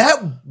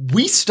 That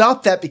we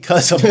stopped that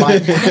because of my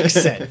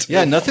accent.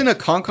 Yeah, nothing a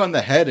conk on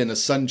the head and a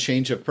sudden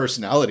change of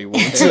personality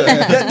won't.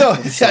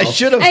 I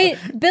should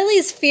have.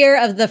 Billy's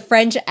fear of the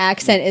French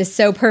accent is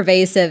so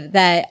pervasive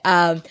that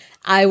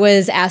I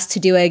was asked to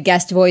do a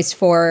guest voice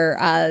for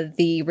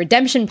the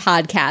Redemption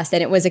podcast,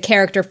 and it was a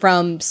character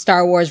from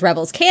Star Wars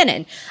Rebels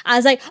canon. I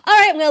was like, all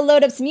right, I'm going to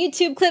load up some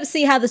YouTube clips,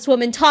 see how this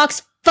woman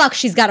talks. Fuck,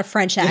 she's got a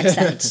French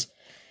accent.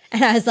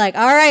 And I was like,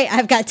 all right,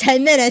 I've got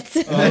 10 minutes.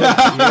 And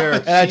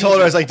I told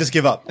her, I was like, just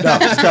give up. No,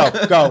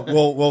 just go.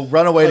 We'll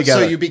run away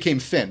together. So you became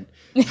Finn.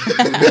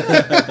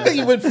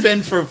 You went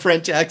Finn for a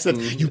French accent.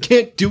 You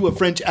can't do a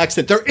French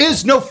accent. There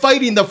is no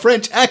fighting the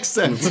French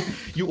accent.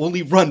 You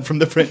only run from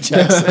the French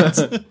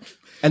accent.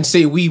 And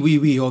say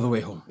oui all the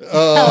way home.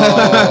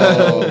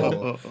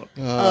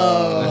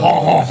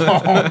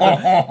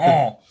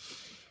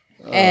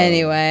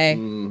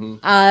 Anyway,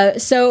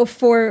 so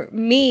for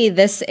me,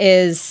 this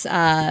is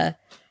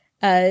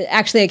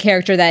actually a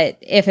character that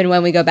if and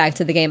when we go back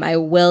to the game, I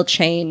will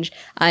change.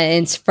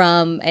 And it's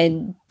from,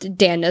 and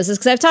Dan knows this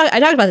because I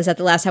talked about this at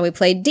the last time we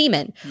played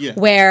Demon,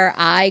 where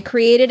I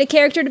created a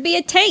character to be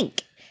a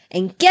tank.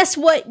 And guess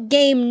what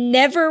game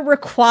never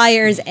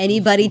requires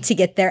anybody to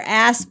get their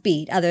ass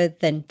beat other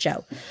than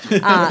Joe?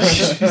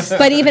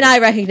 But even I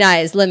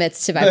recognize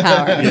limits to my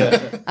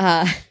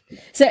power.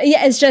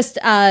 It's just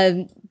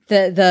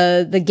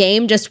the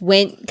game just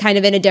went kind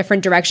of in a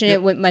different direction.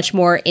 It went much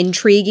more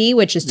intriguey,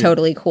 which is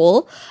totally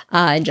cool,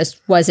 and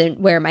just wasn't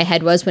where my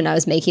head was when I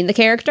was making the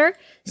character.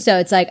 So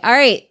it's like, all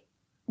right,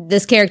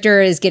 this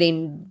character is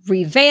getting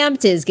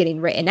revamped, is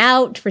getting written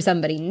out for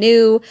somebody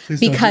new.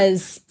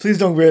 Please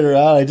don't write her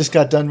out. I just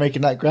got done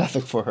making that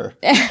graphic for her.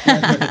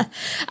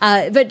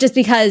 But just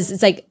because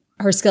it's like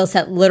her skill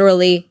set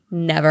literally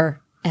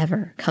never,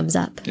 ever comes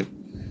up.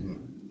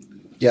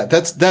 Yeah,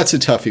 that's a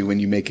toughie when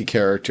you make a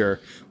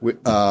character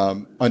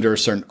under a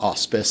certain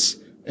auspice.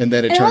 And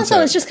then it turns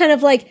out it's just kind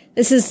of like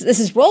this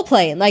is role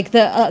playing. Like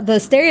the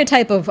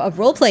stereotype of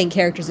role playing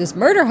characters is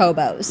murder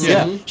hobos.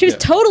 Yeah, she was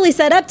totally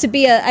set up to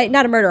be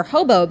not a murder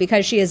hobo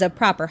because she is a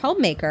proper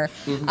homemaker.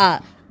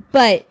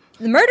 But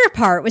the murder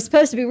part was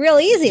supposed to be real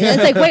easy. And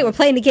it's like, wait, we're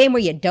playing a game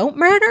where you don't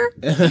murder?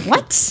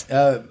 What?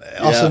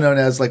 Also known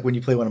as like when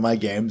you play one of my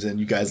games and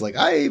you guys like,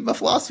 I'm a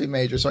philosophy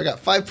major, so I got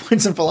 5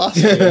 points in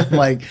philosophy. I'm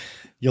like,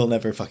 you'll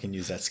never fucking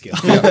use that skill.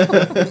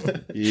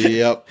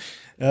 Yep.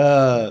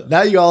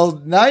 Now y'all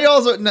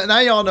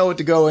know what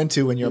to go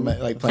into when you're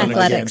like playing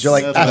Athletics. games. You're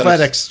like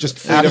athletics,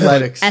 just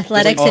athletics.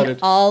 Athletics and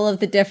all of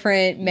the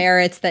different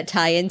merits that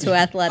tie into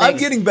athletics. I'm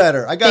getting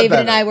better. I got David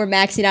better. and I were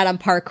maxing out on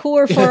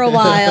parkour for a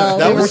while.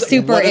 We were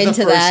super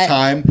into that.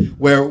 Time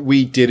where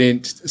we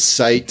didn't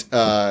cite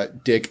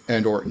dick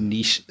and or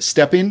niche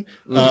stepping.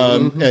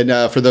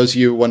 And for those of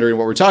you wondering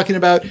what we're talking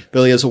about,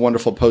 Billy has a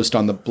wonderful post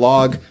on the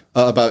blog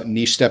about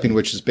niche stepping,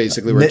 which is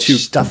basically where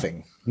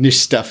niche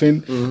stuffing,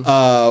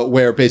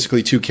 where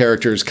basically two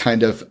characters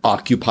kind of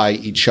occupy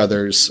each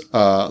other's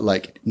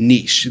like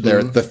niche.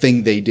 They're the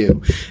thing they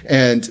do.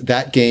 And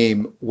that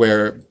game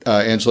where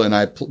Angela and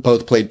I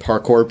both played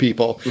parkour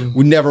people,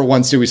 we never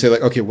once did we say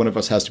like, okay, one of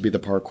us has to be the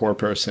parkour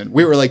person.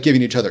 We were like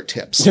giving each other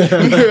tips. We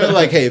were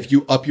like, hey, if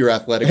you up your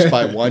athletics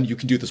by 1, you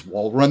can do this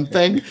wall run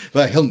thing.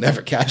 Like he'll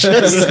never catch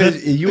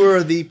us. You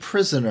were the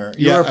prisoner.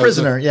 You were a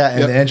prisoner.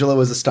 And Angela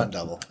was a stunt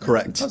double.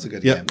 Correct. That was a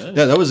good game.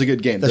 Yeah, that was a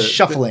good game. The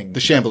shuffling. The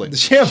shambling. The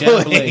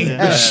shambling.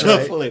 The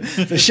shuffling.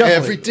 The shuffling.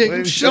 Every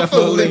day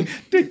shuffling.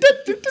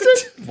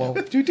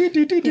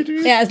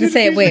 Yeah, I was gonna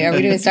say, wait, are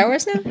we doing Star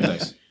Wars now?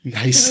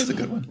 Nice. That's a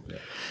good one.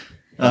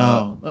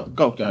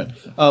 Go ahead.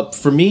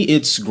 For me,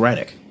 it's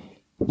Granick.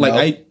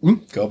 Like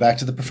Go back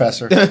to the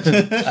professor.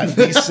 At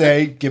least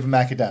say, give him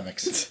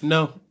academics.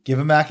 No. Give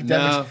him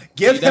academics. No.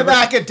 Give him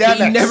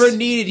academics. He never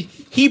needed.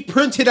 He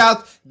printed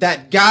out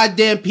that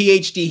goddamn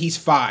PhD. He's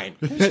fine.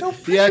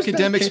 The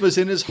academics was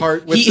in his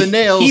heart with the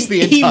nails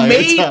the he entire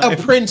made time. a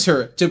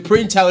printer to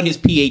print out his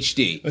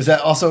PhD. Was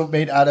that also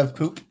made out of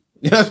poop?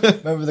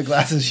 Remember the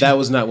glasses? That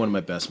was not one of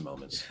my best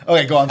moments.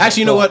 Okay, go on.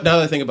 Actually, you know what? Now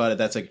that I think about it,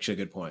 that's actually a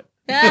good point.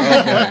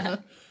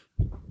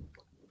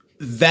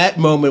 That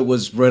moment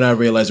was when I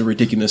realized the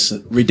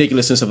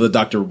ridiculousness of the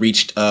Doctor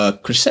reached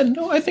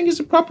crescendo, I think is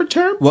the proper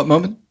term. What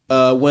moment?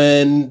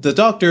 When the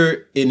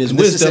Doctor, in his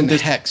wisdom...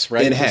 This is in Hex,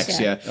 right? In Hex,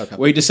 yeah. Okay.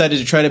 Where he decided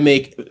to try to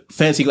make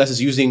fancy glasses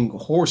using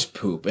horse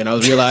poop. And I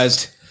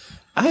realized...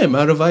 I am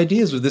out of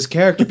ideas with this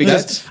character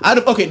because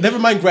never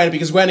mind Granick,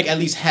 because Granick at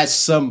least has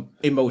some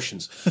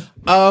emotions.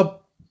 The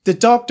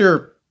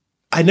Doctor,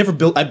 I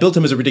built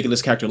him as a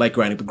ridiculous character like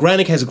Granick, but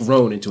Granick has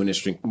grown into an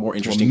more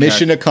interesting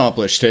mission character.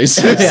 accomplished,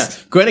 Ace. Yeah,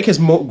 Granick has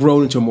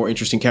grown into a more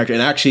interesting character,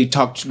 and I actually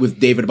talked with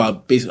David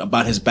about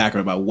his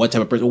background, about what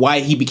type of person,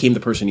 why he became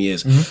the person he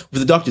is. With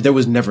the Doctor, there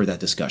was never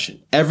that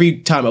discussion. Every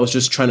time I was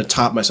just trying to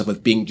top myself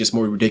with being just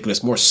more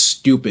ridiculous, more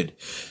stupid.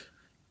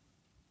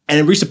 And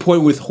it reached a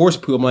point with horse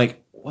poo, I'm like,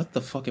 what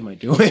the fuck am I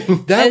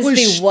doing? That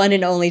was the one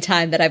and only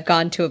time that I've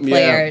gone to a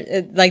player.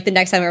 Yeah. Like the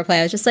next time we were playing,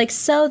 I was just like,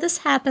 so this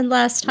happened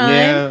last time.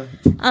 Yeah.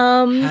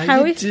 How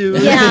are we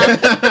doing? Yeah.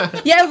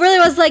 Yeah, it really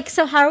was like,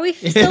 so how are we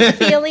still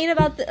feeling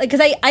about this? Because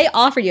I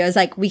offered you, I was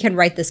like, we can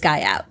write this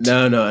guy out.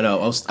 No.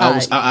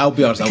 I'll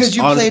be honest. Because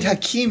you played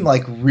Hakeem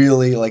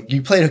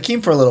you played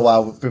Hakeem for a little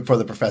while before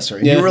the professor.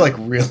 And you were like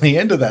really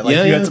into that. Like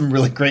you had some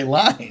really great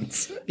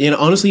lines. And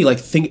honestly,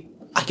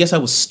 I guess I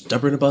was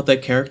stubborn about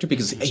that character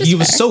because he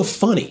was so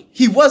funny.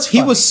 He was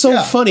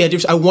so funny.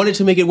 I wanted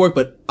to make it work,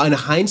 but in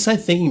hindsight,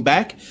 thinking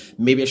back,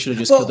 maybe I should have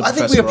just killed the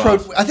professor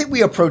off. I think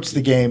we approached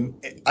the game.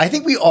 I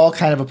think we all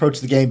kind of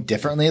approached the game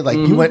differently. Like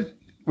you went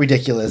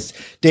ridiculous.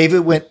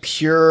 David went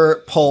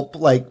pure pulp,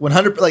 like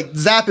 100. Like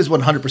Zap is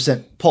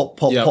 100% pulp.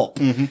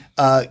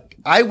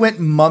 I went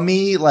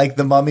mummy, like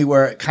the Mummy,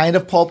 where kind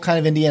of pulp, kind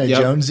of Indiana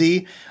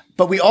Jonesy.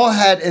 But we all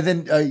had, and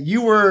then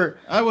you were...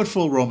 I went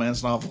full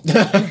romance novel.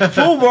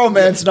 Full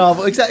romance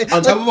novel, exactly.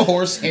 On top of a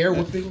horse, hair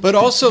whipping. But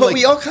also, but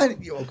we all kind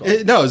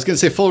of... No, I was going to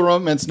say full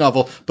romance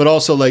novel, but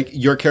also, like,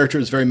 your character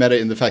is very meta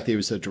in the fact that he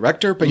was a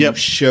director, but you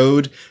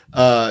showed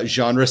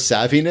genre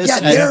savviness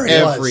at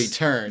every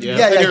turn.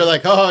 Yeah. And you're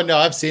like, oh, no,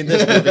 I've seen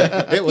this movie.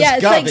 It was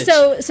garbage.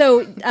 Like,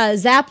 so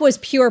Zap was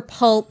pure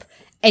pulp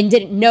and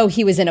didn't know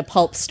he was in a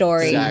pulp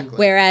story,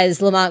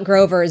 whereas Lamont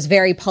Grover is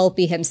very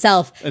pulpy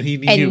himself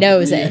and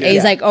knows it. And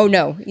he's like, oh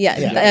no,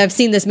 I've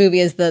seen this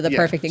movie as the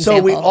perfect example.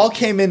 So we all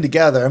came in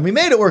together, and we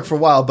made it work for a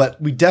while, but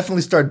we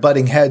definitely started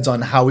butting heads on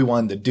how we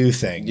wanted to do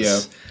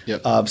things. Yeah.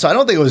 So I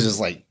don't think it was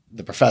just like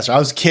the professor. I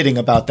was kidding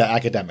about the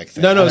academic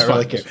thing. No, it's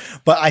really fine.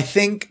 But I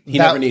think he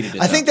never needed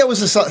it. I think that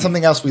was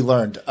something else we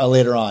learned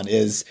later on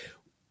is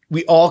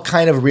we all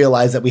kind of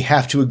realized that we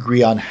have to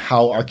agree on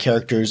how our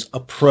characters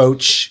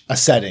approach a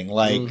setting.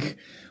 Like,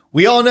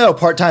 we all know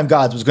Part-Time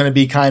Gods was going to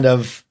be kind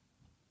of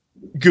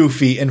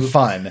goofy and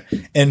fun.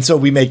 And so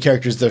we made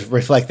characters that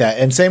reflect that.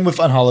 And same with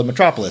Unhallowed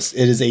Metropolis.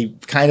 It is a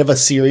kind of a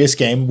serious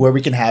game where we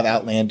can have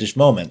outlandish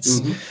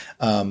moments.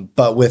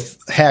 But with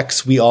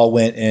Hex, we all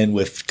went in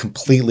with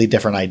completely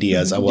different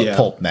ideas of what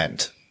pulp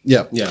meant.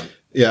 Yeah.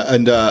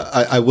 And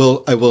I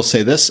will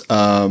say this: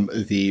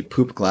 the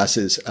poop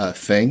glasses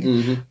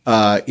thing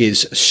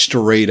is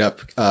straight up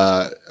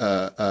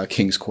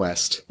King's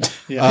Quest.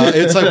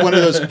 It's like one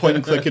of those point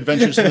and click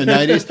adventures from the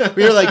 90s.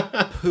 We were like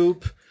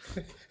poop,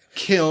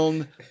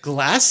 kiln,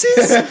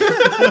 glasses. How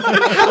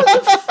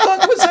the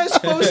fuck was I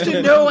supposed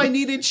to know I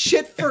needed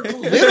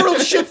literal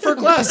shit for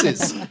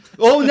glasses?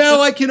 Oh, now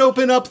I can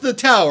open up the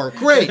tower.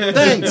 Great,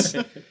 thanks.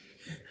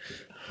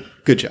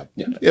 Good job.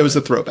 Yeah. It was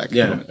a throwback.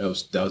 Yeah, that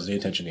was the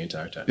intention the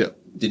entire time. Yeah.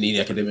 Didn't need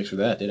academics for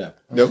that, did I?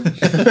 Nope.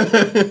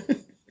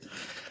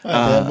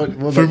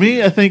 For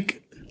me, I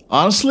think,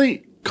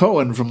 honestly,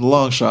 Cohen from The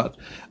Long Shot,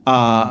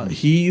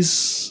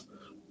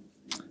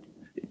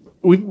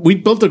 we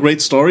built a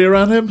great story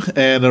around him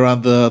and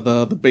around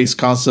the base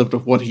concept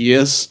of what he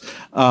is.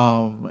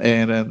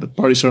 And the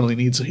party certainly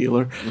needs a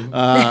healer.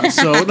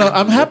 So no,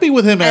 I'm happy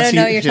with him. I don't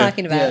know what you're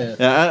talking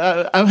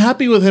about. I'm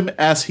happy with him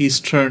as he's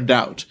turned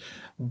out.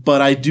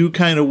 But I do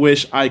kind of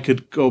wish I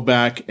could go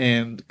back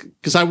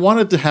because I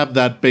wanted to have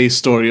that base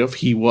story of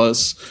he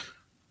was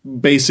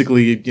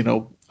basically,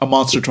 a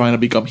monster trying to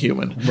become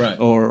human, right?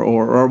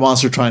 Or a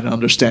monster trying to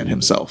understand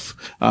himself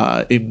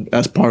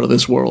as part of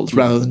this world,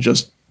 rather than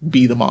just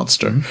be the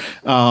monster.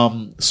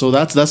 So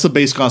that's the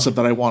base concept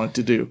that I wanted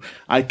to do.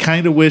 I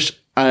kind of wish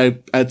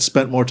I'd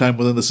spent more time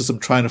within the system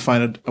trying to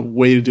find a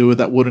way to do it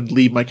that wouldn't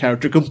leave my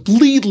character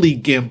completely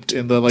gimped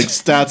in the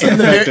stats and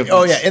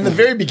effectiveness. In the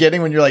very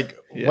beginning when you're like,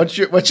 what's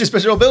your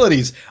special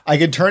abilities? I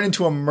could turn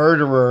into a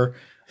murderer.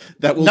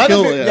 That will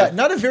kill.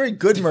 Not a very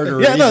good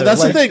murderer. Yeah, no,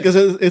 that's the thing. Because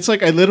it's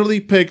like I literally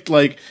picked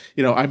I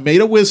made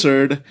a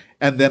wizard,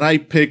 and then I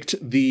picked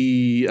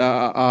the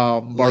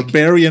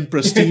barbarian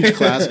prestige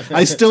class.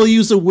 I still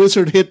use the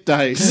wizard hit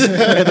dice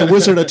and the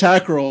wizard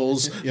attack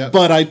rolls,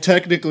 but I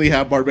technically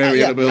have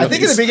barbarian abilities. I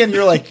think in the beginning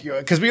you're like,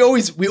 because we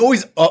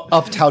always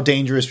upped how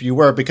dangerous you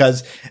were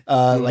because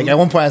like at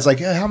one point I was like,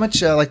 how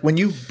much when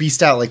you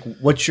beast out, like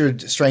what's your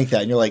strength at?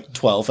 And you're like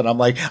 12, and I'm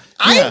like,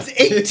 I'm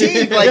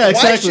 18. Like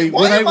exactly.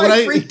 Why am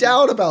I freaked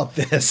out about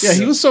this? Yeah,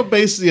 he was so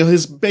basic.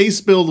 His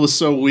base build was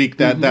so weak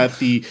that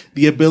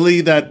the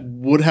ability that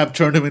would have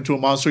turned him into a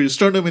monster, you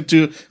turned him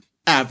into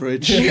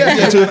average,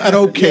 into an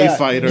okay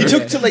fighter.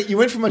 You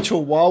went from a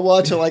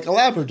Chihuahua to like a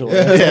Labrador.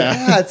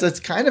 It's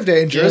kind of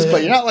dangerous,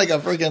 but you're not like a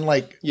freaking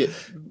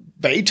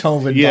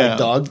Beethoven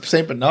dog,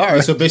 Saint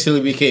Bernard. So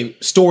basically, became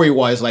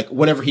story-wise like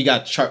whenever he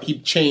got he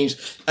changed,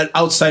 an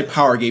outside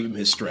power gave him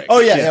his strength. Oh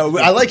yeah.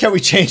 I like how we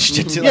changed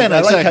it to.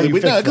 I like how you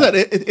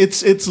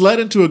it's led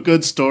into a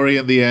good story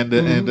in the end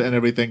and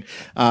everything.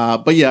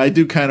 But yeah, I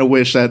do kind of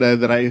wish that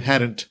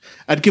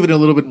I'd given it a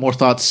little bit more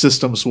thought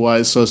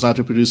systems-wise, so as not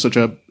to produce such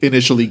a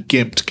initially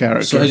gimped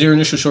character. So has your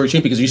initial story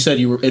changed? Because you said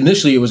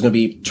initially it was going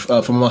to be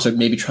from a monster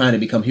maybe trying to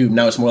become human.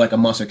 Now it's more like a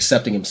monster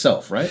accepting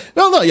himself, right?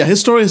 No, his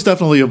story has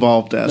definitely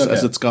evolved as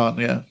it's gone.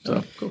 Yeah.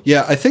 So. Cool.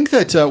 Yeah, I think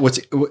that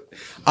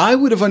I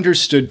would have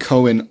understood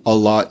Cohen a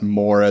lot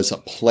more as a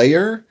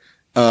player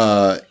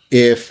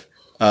if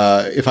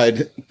I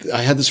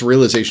had this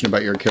realization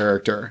about your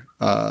character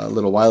a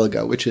little while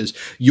ago, which is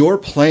you're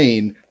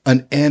playing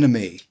an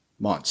anime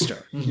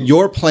monster.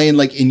 You're playing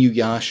like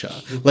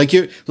Inuyasha, like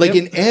you're like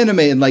in anime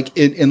and like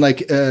in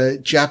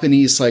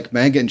Japanese like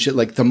manga and shit.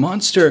 Like the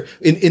monster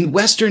in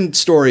Western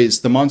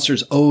stories, the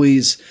monster's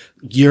always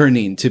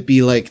yearning to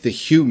be like the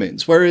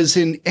humans, whereas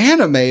in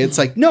anime, it's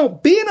like no,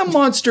 being a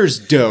monster's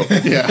dope.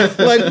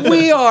 Like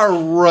we are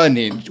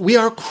running, we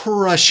are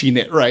crushing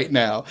it right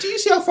now. Do you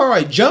see how far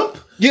I jump?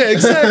 Yeah,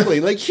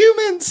 exactly. Like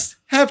humans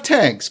have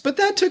tanks, but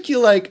that took you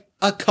like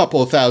a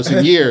couple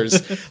thousand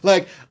years.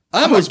 Like.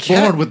 I was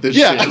born with this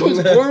shit. I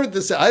was born with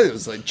this. I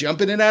was like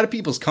jumping in and out of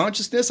people's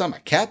consciousness. I'm a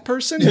cat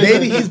person.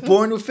 Maybe he's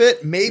born with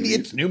it. Maybe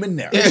it's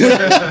Numenera.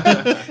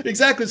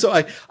 Exactly.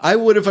 So I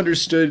would have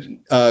understood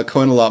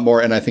Cohen a lot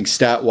more. And I think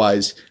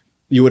stat-wise,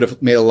 you would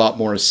have made a lot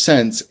more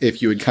sense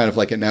if you had kind of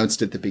like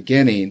announced at the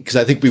beginning. Because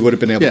I think we would have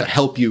been able to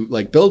help you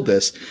like build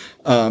this.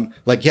 I'm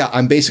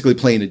basically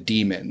playing a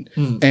demon,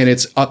 and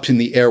it's up in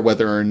the air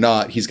whether or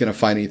not he's going to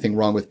find anything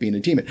wrong with being a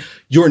demon.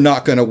 You're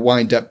not going to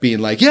wind up being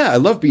like, I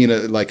love being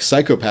a like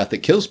psychopath that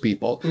kills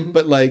people,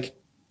 but like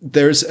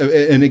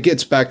and it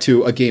gets back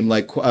to a game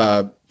like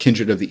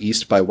Kindred of the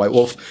East by White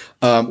Wolf,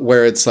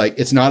 where it's like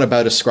it's not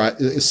about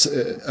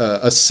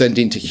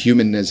ascending to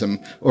humanism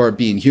or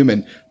being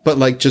human, but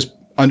like just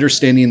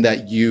understanding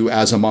that you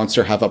as a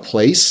monster have a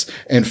place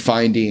and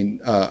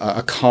finding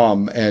a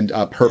calm and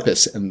a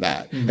purpose in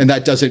that. And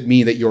that doesn't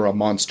mean that you're a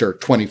monster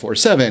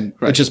 24/7.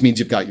 Right. It just means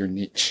you've got your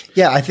niche.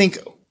 Yeah. I think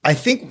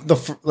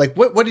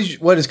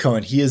what is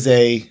Cohen? He's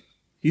a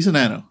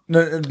nano.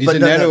 He's a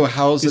nano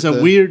housed. He's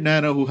a weird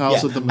nano who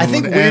houses at the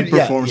moon and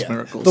performs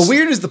miracles. The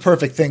weird is the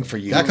perfect thing for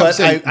you. That comes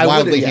in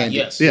wildly handy.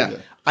 Yes. Yeah.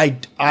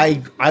 I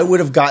would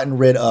have gotten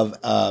rid of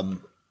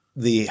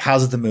the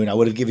House at the Moon. I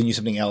would have given you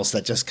something else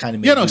that just kind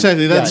of made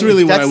exactly. That's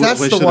really what I would.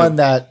 That's the one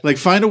that like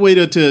find a way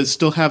to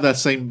still have that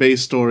same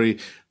base story,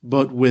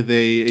 but with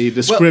a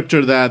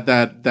descriptor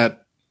that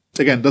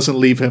again doesn't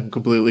leave him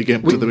completely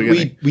gimped at the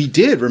beginning. We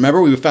did.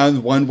 Remember, we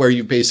found one where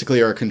you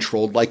basically are a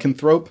controlled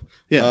lycanthrope.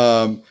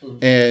 Yeah.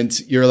 And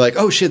you're like,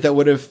 oh shit, that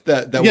would have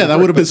that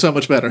would have been so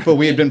much better. But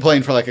we had been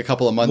playing for like a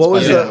couple of months. What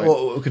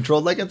was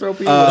controlled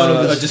lycanthropy?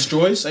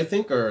 Destroys, I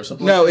think, or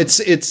something. No, it's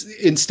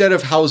instead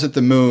of House at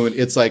the Moon,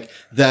 it's like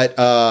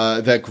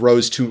that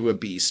grows to a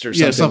beast or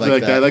something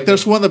like that. Like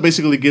there's one that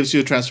basically gives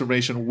you a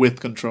transformation with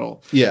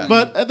control. Yeah.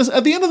 But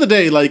at the end of the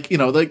day, like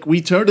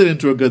we turned it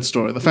into a good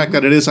story. The fact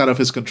that it is out of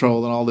his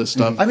control and all this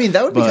stuff. I mean,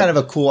 that would be kind of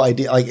a cool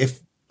idea. Like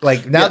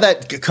Like now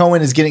that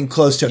Cohen is getting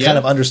close to kind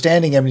of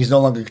understanding him, and he's no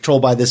longer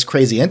controlled by this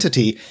crazy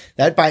entity.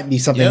 That might be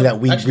something that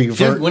we revert.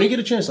 Jim, when you get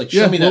a chance,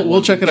 show me that.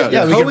 We'll check it out.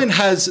 Yeah, Cohen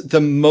has the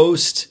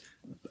most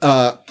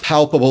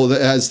palpable,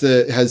 has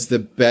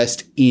the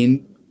best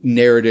in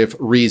narrative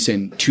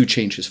reason to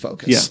change his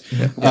focus.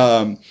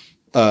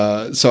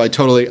 So I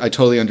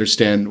totally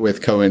understand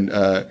with Cohen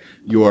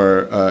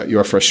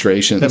your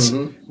frustrations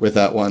with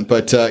that one.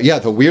 But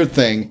the weird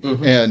thing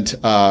and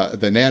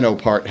the nano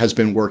part has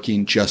been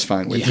working just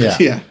fine with me.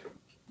 Yeah.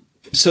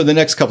 So the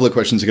next couple of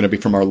questions are going to be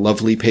from our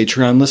lovely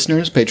Patreon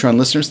listeners. Patreon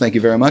listeners, thank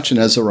you very much. And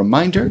as a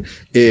reminder,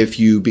 if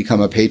you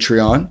become a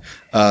Patreon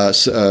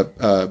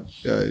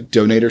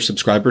donator,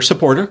 subscriber,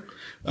 supporter,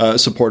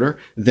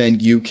 then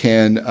you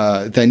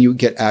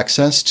get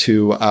access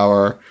to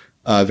our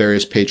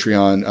various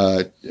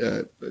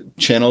Patreon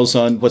channels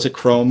on, what's it,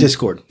 Chrome?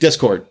 Discord.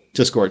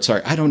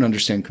 Sorry, I don't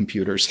understand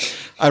computers.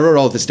 I wrote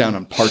all this down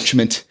on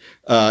parchment.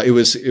 It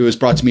was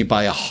brought to me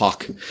by a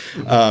hawk.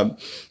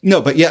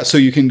 So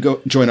you can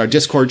go join our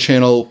Discord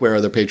channel where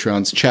other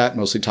Patreons chat,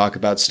 mostly talk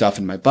about stuff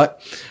in my butt.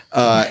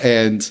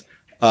 And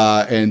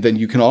then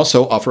you can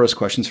also offer us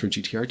questions for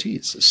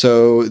GTRTs.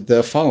 So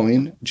the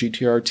following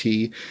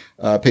GTRT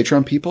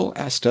Patreon people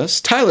asked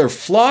us, Tyler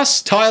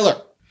Foss,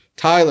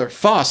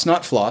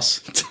 not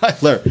floss.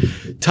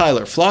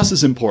 Tyler, floss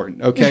is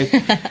important, okay?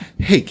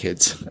 Hey,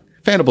 kids.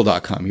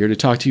 Fandible.com here to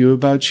talk to you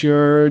about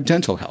your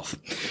dental health.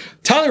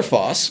 Tyler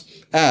Foss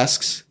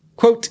asks,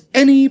 quote,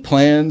 any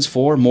plans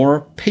for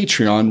more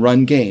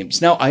Patreon-run games?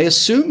 Now, I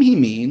assume he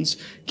means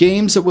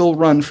games that will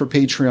run for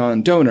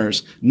Patreon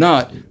donors,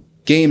 not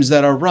games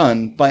that are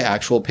run by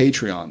actual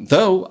Patreon.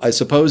 Though, I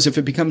suppose if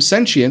it becomes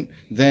sentient,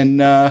 then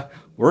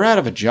we're out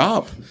of a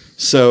job.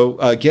 So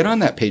get on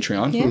that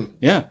Patreon.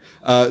 Yeah.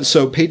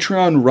 So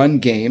Patreon run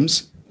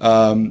games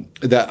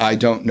that I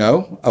don't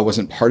know. I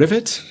wasn't part of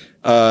it.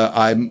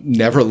 I'm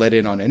never let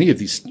in on any of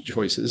these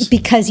choices.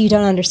 Because you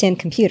don't understand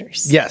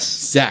computers. Yes.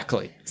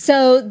 Exactly.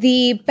 So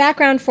the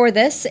background for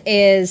this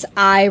is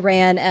I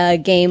ran a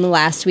game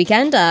last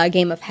weekend, a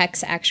game of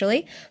Hex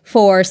actually,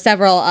 for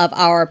several of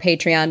our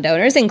Patreon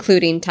donors,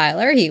 including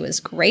Tyler. He was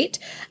great.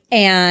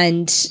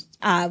 And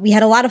we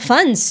had a lot of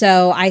fun.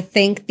 So I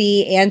think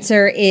the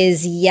answer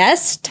is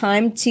yes,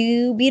 time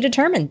to be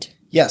determined.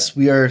 Yes,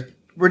 we're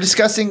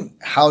discussing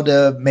how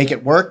to make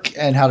it work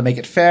and how to make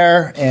it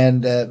fair,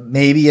 and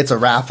maybe it's a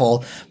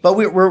raffle, but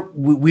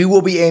we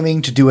will be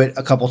aiming to do it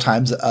a couple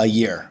times a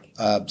year.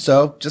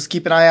 So just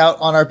keep an eye out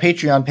on our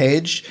Patreon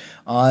page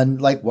on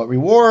like what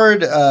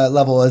reward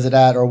level is it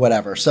at or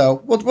whatever.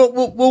 So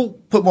we'll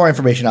put more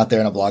information out there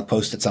in a blog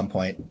post at some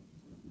point,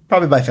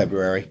 probably by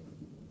February.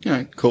 All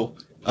right, cool.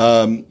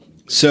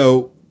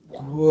 So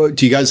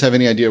do you guys have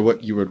any idea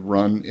what you would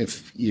run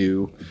if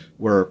you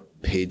were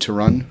paid to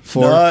run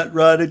for? Not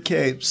Rotted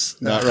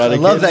Capes. Not Rotted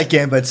I love Capes? that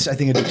game, but I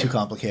think it'd be too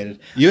complicated.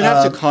 You'd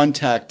have to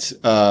contact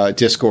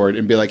Discord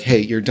and be like, hey,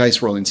 your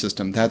dice rolling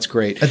system, that's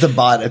great. It's a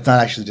bot. It's not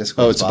actually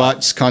Discord. Oh, it's a bot.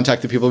 Just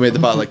contact the people who made the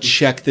bot. Like,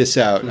 check this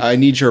out. I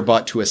need your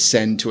bot to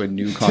ascend to a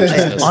new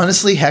consciousness.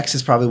 Honestly, Hex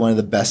is probably one of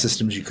the best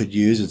systems you could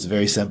use. It's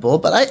very simple,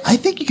 but I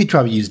think you could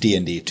probably use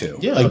D&D too.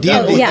 Yeah, like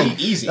that D&D, would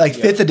be easy. like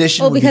 5th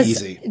edition would be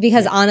easy.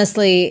 Because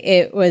honestly,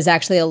 it was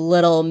actually a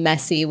little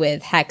messy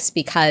with Hex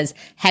because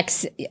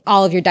Hex,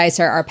 all of your dice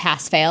are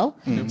pass-fail.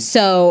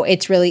 So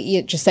it's really,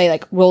 you just say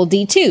like roll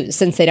D2s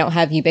since they don't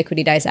have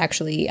Ubiquity dice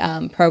actually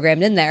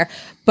programmed in there.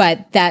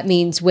 But that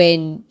means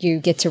when you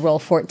get to roll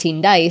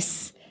 14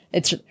 dice,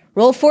 it's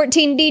roll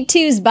 14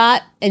 D2s,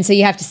 bot. And so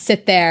you have to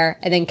sit there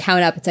and then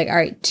count up. It's like, all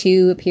right,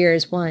 2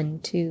 appears,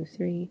 1, 2,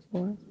 3,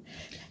 4.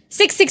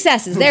 6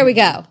 successes. There we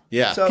go.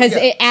 Yeah. Because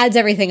it adds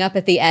everything up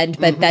at the end,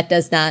 but that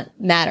does not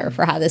matter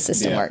for how the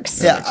system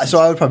works. Yeah, so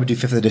I would probably do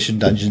 5th edition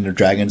Dungeons or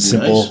Dragons,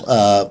 simple.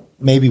 Nice.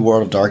 Maybe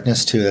World of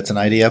Darkness too. That's an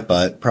idea,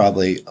 but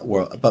probably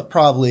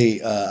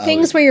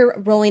Things where you're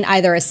rolling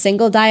either a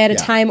single die at a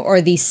time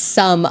or the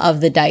sum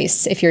of the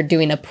dice if you're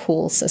doing a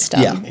pool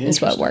system is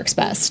what works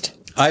best.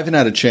 I haven't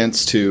had a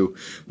chance to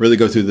really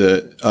go through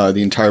the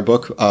entire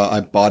book.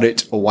 I bought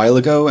it a while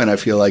ago, and I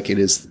feel like it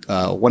is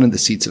one of the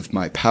seats of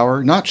my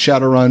power. Not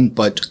Shadowrun,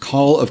 but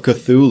Call of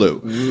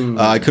Cthulhu.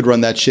 I could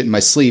run that shit in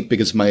my sleep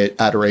because of my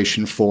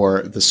adoration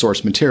for the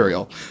source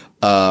material.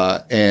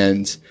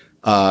 It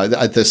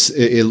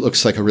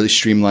looks like a really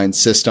streamlined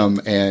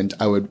system, and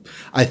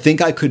I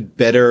think I could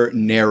better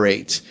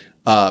narrate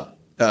turn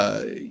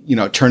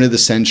of the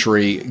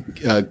century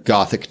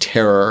Gothic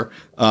terror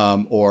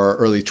or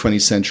early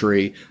 20th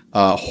century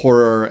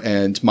horror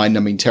and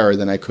mind-numbing terror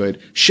than I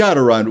could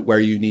Shadowrun, where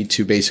you need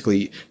to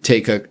basically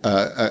take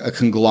a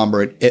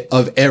conglomerate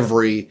of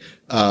every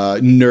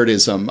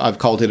nerdism. I've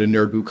called it a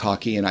nerd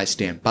bukkake, and I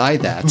stand by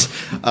that.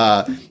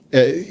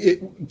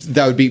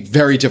 That would be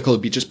very difficult.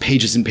 It'd be just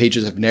pages and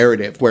pages of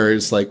narrative.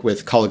 Whereas, like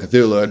with Call of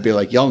Cthulhu, it'd be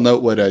like, y'all know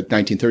what a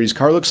 1930s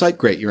car looks like?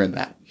 Great, you're in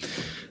that.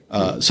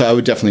 So I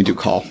would definitely do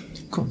Call.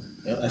 Cool.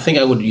 I think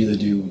I would either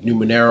do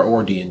Numenera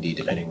or D&D,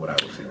 depending what I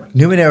would feel like.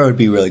 Numenera would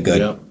be really good.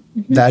 Yeah.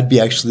 That'd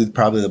be actually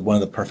probably one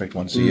of the perfect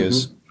ones to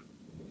use.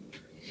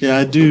 Yeah,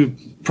 I do.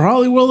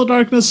 Probably World of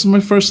Darkness is my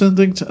first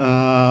instinct,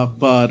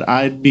 but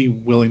I'd be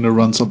willing to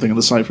run something in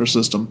the Cypher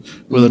system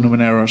with a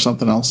Numenera or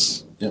something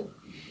else.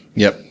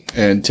 Yep.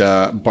 And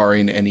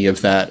barring any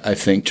of that, I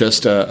think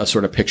just a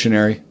sort of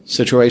Pictionary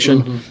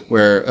situation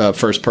where a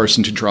first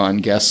person to draw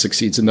and guess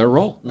succeeds in their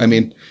role. I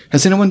mean,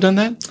 has anyone done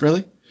that?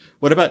 Really?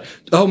 What about,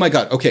 oh my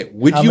God, okay,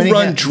 would you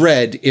run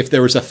Dread if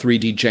there was a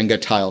 3D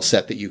Jenga tile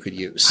set that you could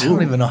use? I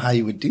don't even know how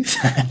you would do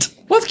that.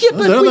 Well, yeah,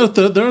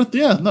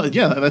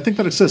 but I think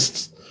that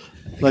exists.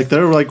 Like,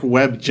 they're like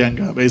web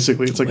Jenga,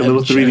 basically. It's like a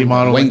little 3D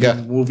model. Wenga. You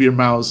can move your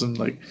mouse and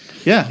like,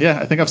 yeah,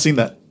 I think I've seen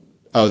that.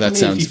 Oh, that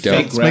sounds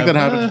dope. Let's make that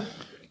happen.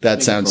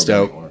 That sounds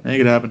dope. Make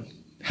it happen.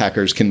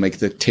 Hackers can make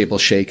the table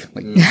shake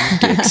like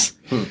dicks.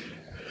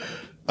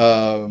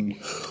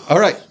 All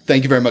right.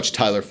 Thank you very much,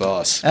 Tyler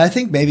Voss. And I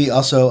think maybe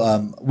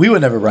also, we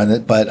would never run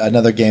it, but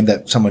another game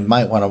that someone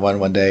might want to run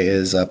one day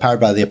is Powered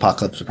by the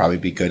Apocalypse would probably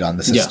be good on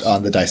the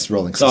on the dice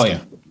rolling system. Oh,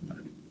 yeah.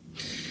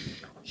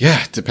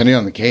 Yeah, depending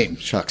on the game.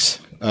 Shucks.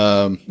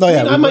 I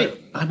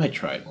might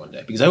try it one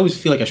day because I always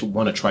feel like I should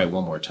want to try it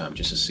one more time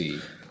just to see.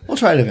 We'll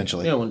try it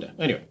eventually. Yeah, one day.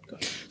 Anyway, go.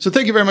 So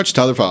thank you very much,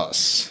 Tyler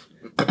Voss.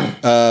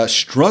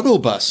 Struggle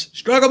Bus.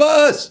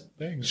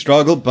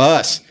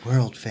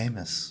 World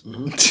famous.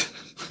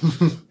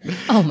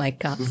 Oh my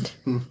God.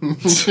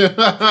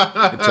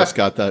 I just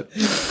got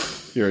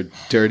that. You're a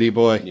dirty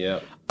boy. Yeah.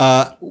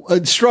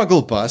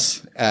 Struggle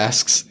Bus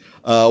asks,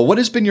 what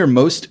has been your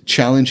most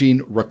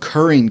challenging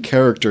recurring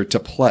character to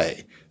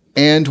play?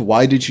 And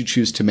why did you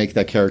choose to make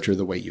that character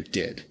the way you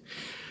did?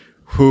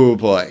 Oh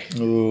boy.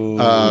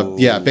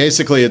 Yeah,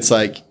 basically it's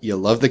like you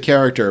love the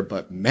character,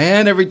 but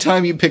man, every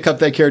time you pick up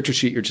that character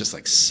sheet, you're just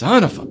like,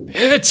 son of a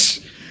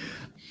bitch.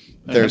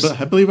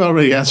 I believe I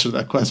already answered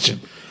that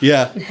question.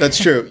 Yeah,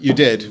 that's true. You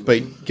did,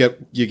 but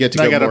you get to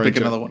go I gotta more pick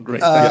into another one.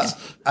 Great.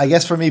 I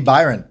guess for me,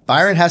 Byron.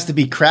 Byron has to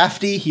be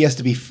crafty. He has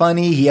to be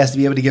funny. He has to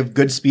be able to give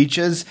good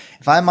speeches.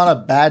 If I'm on a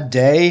bad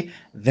day,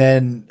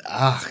 then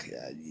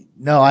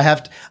no, I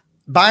have to.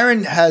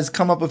 Byron has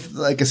come up with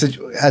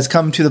has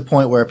come to the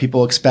point where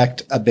people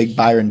expect a big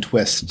Byron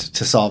twist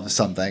to solve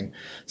something.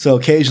 So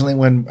occasionally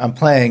when I'm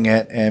playing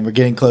it and we're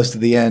getting close to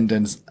the end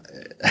and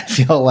I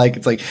feel like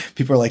it's like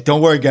people are like,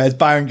 "Don't worry, guys,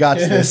 Byron got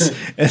this,"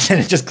 and then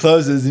it just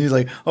closes, and he's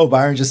like, "Oh,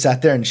 Byron just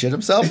sat there and shit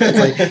himself." It's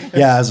like,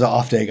 yeah, it's an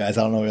off day, guys.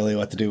 I don't know really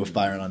what to do with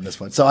Byron on this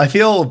one. So I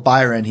feel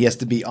Byron, he has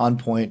to be on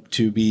point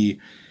to be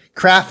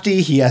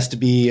crafty. He has to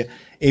be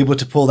able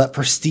to pull that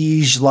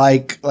prestige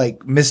like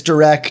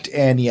misdirect,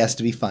 and he has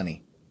to be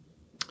funny.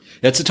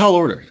 It's a tall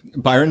order.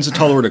 Byron's a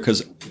tall order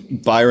because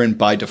Byron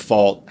by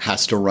default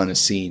has to run a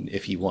scene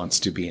if he wants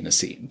to be in a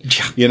scene.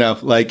 You know,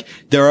 like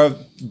there have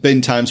been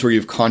times where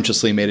you've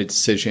consciously made a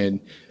decision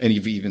and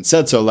you've even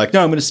said so, like,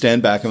 no, I'm going to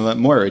stand back and let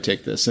Moira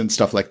take this and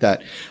stuff like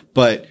that.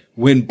 But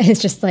when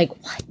it's just like,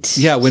 what?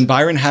 Yeah, when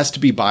Byron has to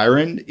be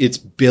Byron, it's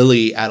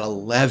Billy at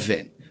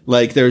 11.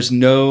 Like there's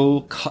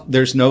no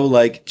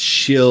like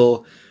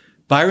chill.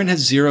 Byron has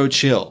zero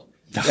chill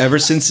ever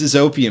since his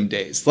opium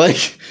days.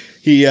 Like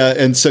he,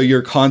 and so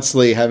you're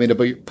constantly having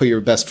to put your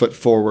best foot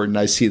forward. And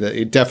I see that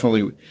it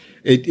definitely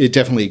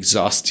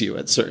exhausts you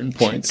at certain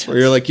points where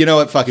you're like, you know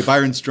what? Fuck it.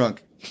 Byron's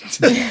drunk.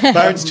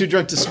 Byron's too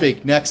drunk to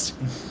speak. Next,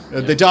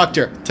 the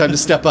doctor, time to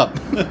step up.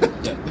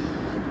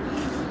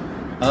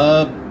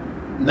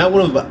 Not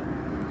one of the.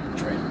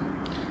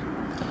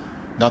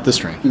 Not this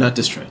train. Not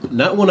this train.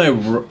 Not when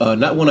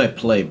I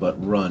play,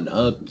 but run.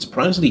 It's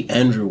surprisingly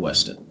Andrew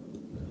Weston.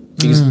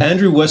 Because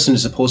Andrew Weston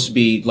is supposed to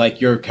be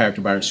like your character,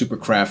 Byron, super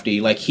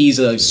crafty. Like he's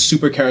a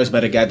super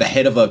charismatic guy, the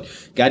head of a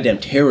goddamn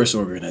terrorist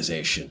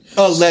organization.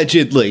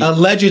 Allegedly, part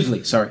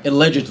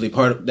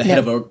of the head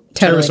of a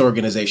terrorist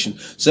organization.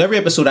 So every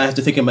episode, I have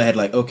to think in my head,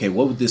 like, okay,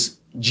 what would this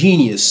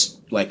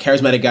genius, like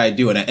charismatic guy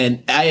do?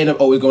 And I end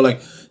up always going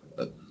like,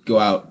 go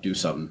out, do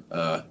something.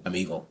 I'm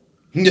evil.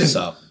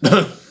 So,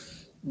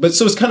 but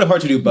so it's kind of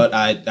hard to do. But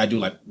I do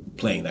like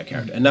playing that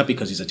character, and not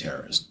because he's a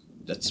terrorist.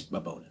 That's a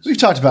bonus. We've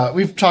talked about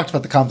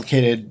the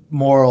complicated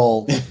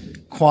moral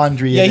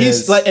quandary. Yeah,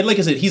 he's like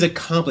I said, he's a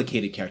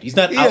complicated character. He's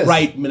not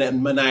outright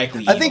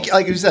maniacally evil. I think,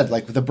 like you said,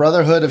 like the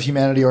Brotherhood of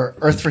Humanity or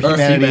Earth for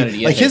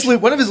Humanity. Like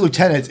one of his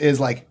lieutenants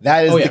is like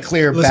that is the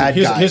clear bad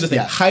guy. Here's the thing: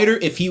 Hyder,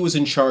 if he was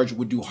in charge,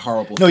 would do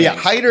horrible. No, things. yeah,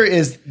 Hyder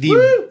is the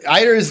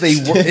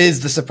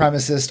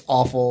supremacist,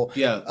 awful.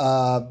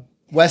 Yeah.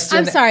 Weston.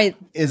 I'm sorry.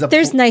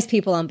 There's nice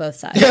people on both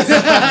sides.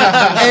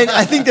 And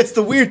I think that's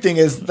the weird thing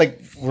is like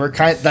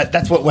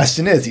that's what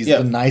Weston is. He's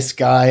the nice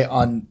guy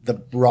on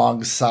the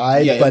wrong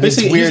side. Yeah, but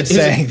it's weird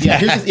saying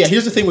that.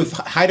 Here's the thing with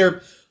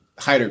Hyder.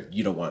 Hyder,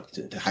 you don't want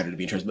Hyder to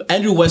be in charge. But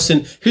Andrew Weston,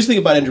 here's the thing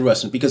about Andrew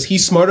Weston, because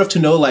he's smart enough to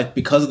know, like,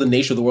 because of the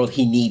nature of the world,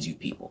 he needs you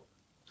people.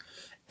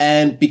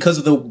 And because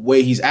of the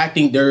way he's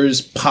acting,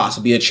 there's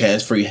possibly a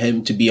chance for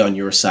him to be on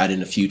your side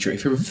in the future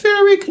if you're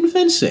very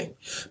convincing.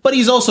 But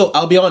he's also,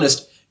 I'll be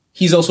honest,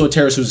 he's also a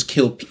terrorist who's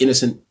killed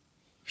innocent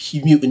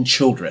mutant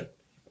children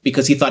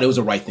because he thought it was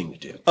the right thing to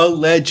do.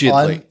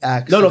 Allegedly.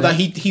 No,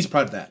 he's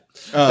proud of that.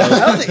 I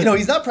don't think,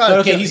 he's not proud of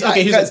Okay,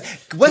 killing. Because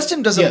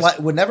Weston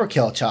would never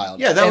kill a child.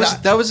 Yeah,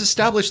 that was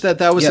established that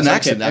was an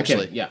accident,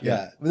 actually.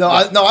 Yeah. No,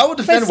 I would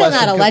defend But still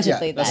Weston. not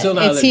allegedly,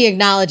 then. He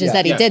acknowledges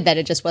that he did that,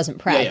 it just wasn't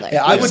proudly.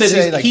 Yeah, I would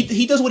say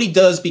he does what he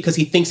does because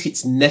he thinks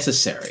it's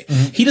necessary.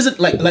 Mm-hmm. He doesn't,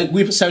 like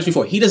we've established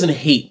before, he doesn't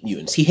hate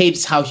mutants. He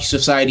hates how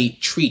society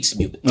treats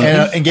mutants.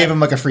 And gave him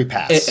like a free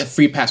pass. A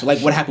free pass. Like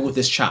what happened with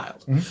this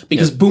child. Mm-hmm.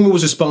 Because Boomer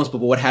was responsible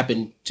for what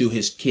happened to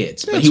his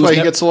kids. But That's why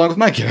he gets along with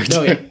my character.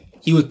 No,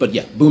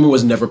 yeah. Boomer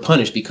was never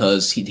punished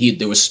because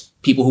there was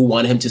people who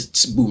wanted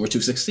Boomer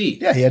to succeed.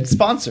 Yeah, he had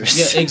sponsors.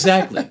 Yeah,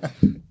 exactly.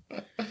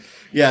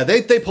 Yeah,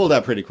 they pulled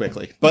out pretty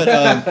quickly.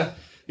 But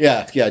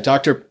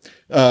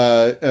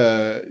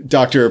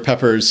Dr.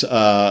 Pepper's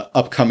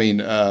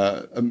upcoming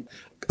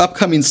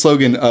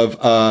slogan of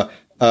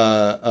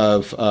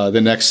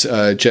the next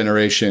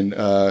generation,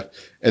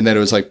 and then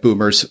it was like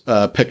Boomer's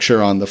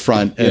picture on the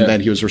front, and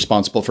then he was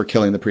responsible for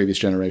killing the previous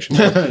generation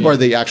or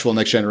the actual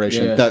next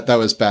generation. Yeah. That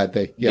was bad.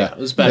 It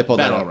was bad. They pulled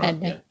bad that all out.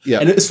 around. Yeah. Yeah.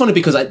 And it's funny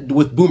because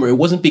with Boomer, it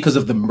wasn't because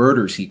of the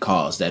murders he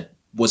caused that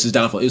was his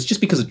downfall. It was just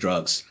because of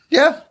drugs.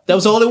 Yeah. That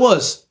was all it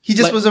was. He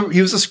just was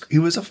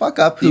a fuck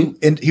up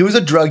and he was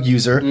a drug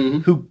user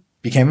who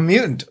became a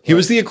mutant. He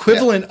was the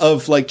equivalent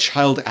of like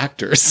child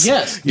actors.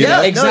 Yes. You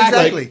know?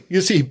 Exactly. Like, you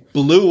see,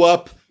 blew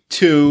up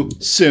too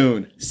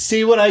soon.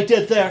 See what I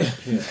did there?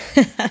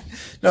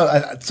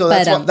 That's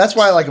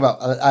why I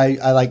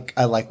like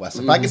I like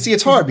Weston. But I can see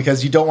it's hard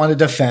because you don't want to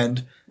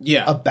defend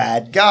a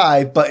bad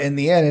guy, but in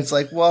the end, it's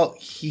like, well,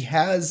 he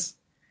has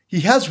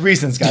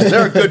reasons, guys.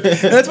 There are good,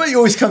 and that's what it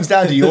always comes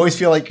down to. You always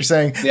feel like you're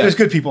saying there's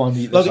good people on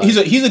the Look,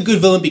 he's a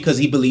good villain because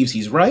he believes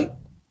he's right.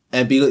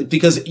 And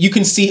because you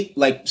can see,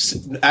 like,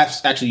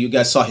 actually, you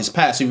guys saw his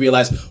past, you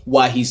realize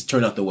why he's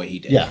turned out the way he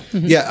did. Yeah.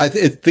 Mm-hmm. Yeah, I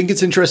think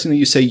it's interesting that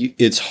you say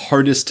it's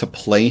hardest to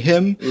play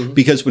him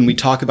because when we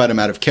talk about him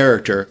out of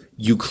character,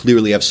 you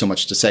clearly have so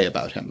much to say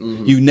about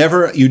him. You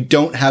never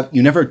don't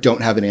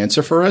have an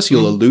answer for us.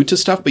 You'll allude to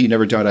stuff, but you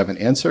never don't have an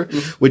answer,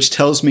 which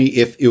tells me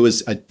if it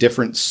was a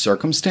different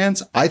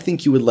circumstance, I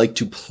think you would like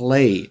to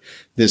play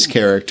this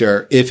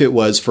character if it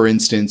was, for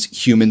instance,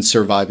 humans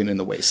surviving in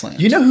the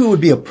wasteland. You know who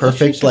would be a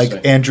perfect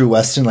like Andrew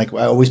Weston? Like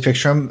I always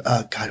picture him.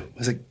 God,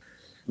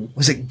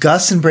 was it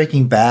Gus in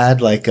Breaking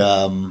Bad? Like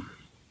the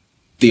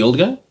old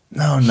guy?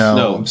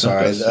 No, I'm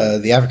sorry.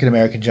 The African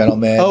American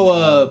gentleman.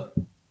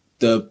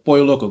 The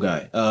Pollo Loco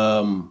guy.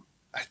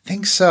 I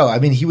think so. I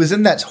mean, he was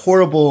in that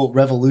horrible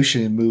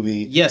Revolution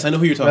movie. Yes, I know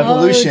who you're talking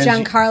Revolution.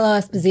 about. Giancarlo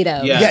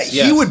Esposito.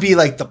 He would be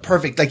like the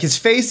perfect, like his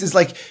face is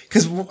like,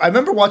 because I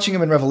remember watching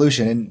him in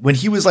Revolution, and when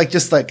he was like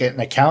just like an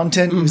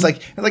accountant, he was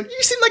like,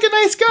 you seem like a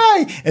nice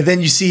guy, and then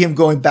you see him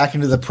going back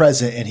into the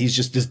present, and he's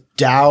just this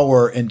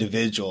dour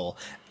individual.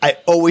 I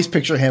always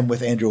picture him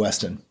with Andrew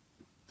Weston.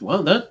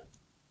 Well,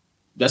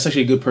 that's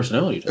actually a good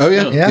personality. Oh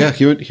yeah.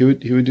 He would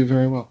do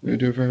very well. He would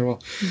do very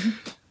well.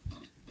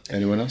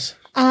 Anyone else?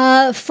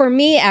 For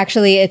me,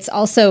 actually, it's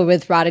also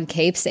with Rotted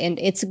Capes, and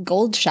it's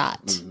Gold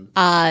Shot.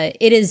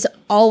 It is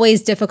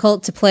always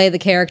difficult to play the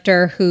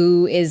character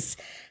who is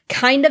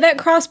kind of at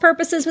cross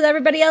purposes with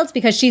everybody else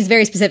because she's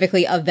very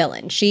specifically a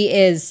villain. She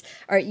is,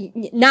 or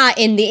not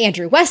in the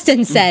Andrew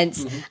Weston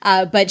sense,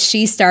 but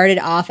she started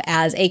off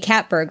as a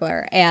cat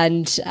burglar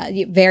and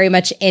very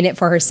much in it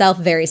for herself,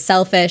 very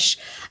selfish.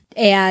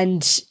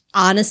 And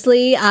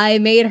honestly, I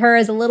made her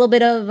as a little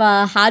bit of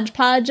a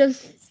hodgepodge of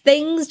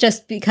things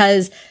just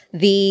because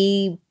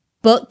the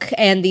book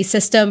and the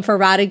system for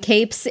Rotted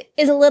Capes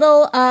is a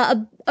little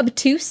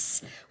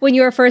obtuse when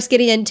you were first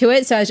getting into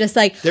it. So I was just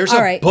like, there's all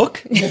a right.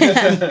 book?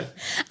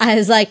 I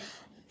was like,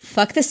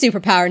 fuck the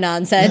superpower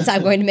nonsense.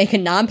 I'm going to make a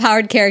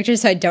non-powered character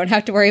so I don't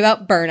have to worry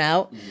about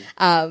burnout,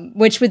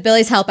 which with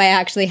Billy's help, I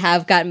actually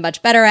have gotten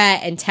much better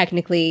at. And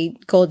technically,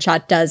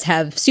 Goldshot does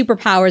have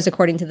superpowers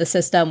according to the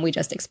system. We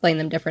just explain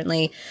them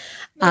differently.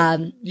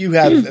 You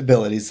have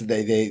abilities.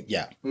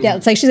 Yeah,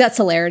 it's like she's got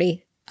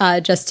celerity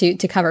just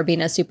to cover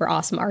being a super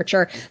awesome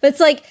archer. But it's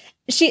like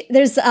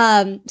there's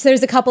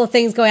a couple of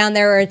things going on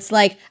there where it's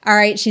like, all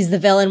right, she's the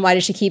villain. Why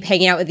does she keep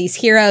hanging out with these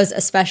heroes?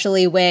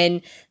 Especially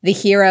when the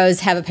heroes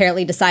have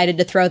apparently decided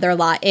to throw their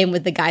lot in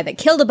with the guy that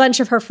killed a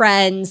bunch of her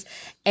friends,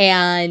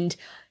 and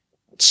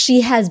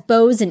she has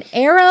bows and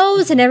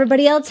arrows and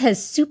everybody else has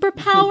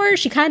superpowers.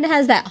 She kind of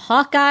has that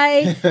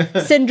Hawkeye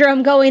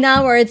syndrome going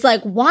on where it's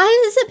like,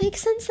 why does it make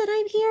sense that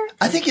I'm here?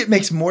 I think it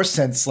makes more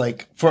sense,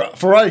 like, for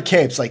Rotted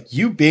Capes, like,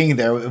 you being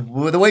there,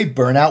 the way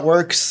burnout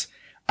works,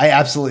 I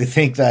absolutely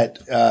think that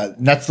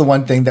that's the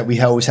one thing that we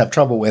always have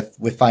trouble with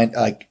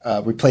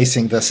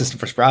replacing the system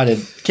for Rotted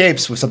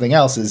Capes with something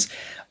else is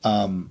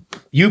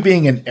you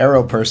being an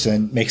arrow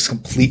person makes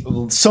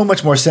so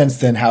much more sense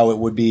than how it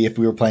would be if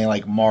we were playing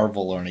like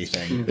Marvel or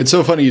anything. It's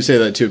so funny you say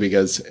that too,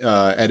 because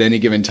at any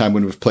given time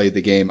when we've played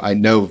the game, I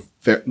know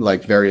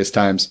like various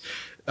times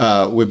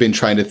we've been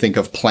trying to think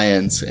of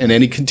plans, and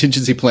any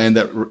contingency plan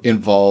that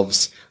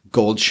involves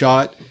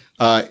Goldshot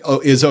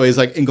is always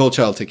like, in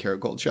Goldshot, I'll take care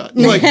of Goldshot.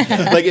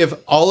 Like if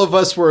all of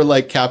us were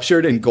like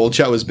captured and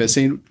Goldshot was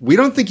missing, we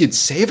don't think you'd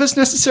save us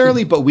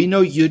necessarily, but we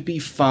know you'd be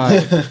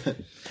fine.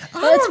 I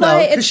don't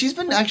know, because she's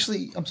been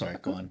actually. I'm sorry,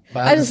 go on.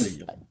 I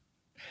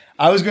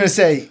was going to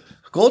say,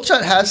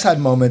 Goldshot has had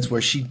moments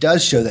where she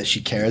does show that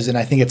she cares, and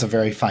I think it's a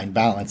very fine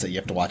balance that you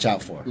have to watch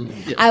out for.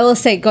 Yeah. I will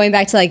say, going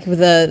back to like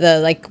the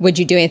like, would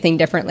you do anything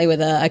differently with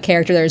a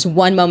character? There's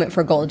one moment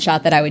for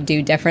Goldshot that I would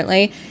do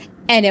differently.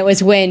 And it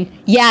was when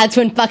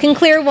fucking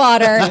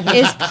Clearwater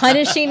is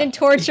punishing and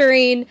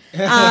torturing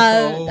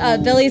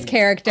Billy's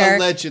character.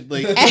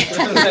 Allegedly.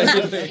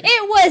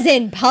 It was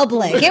in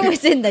public. It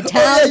was in the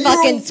town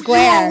fucking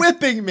square. You were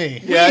whipping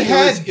me.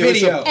 Yeah,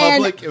 Video.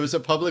 It was a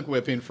public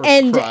whipping for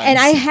crimes. And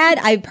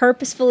I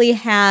purposefully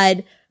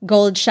had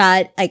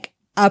Goldshot like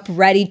up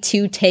ready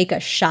to take a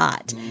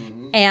shot.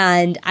 Mm-hmm.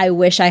 And I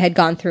wish I had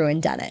gone through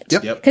and done it.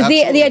 Yep. Because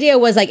the idea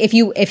was like if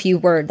you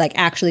were like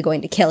actually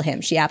going to kill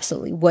him, she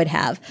absolutely would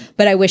have.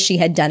 But I wish she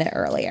had done it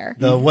earlier.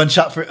 The one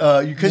shot for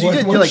because you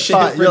did. You're like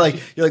 5. You're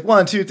like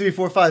 1, 2, 3,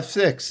 4, 5,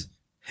 6.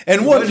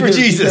 And one for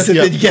Jesus, and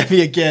then you get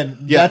me again.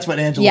 Yeah. That's what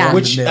Angela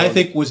which I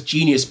think was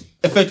genius,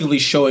 effectively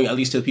showing, at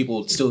least to the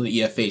people still in the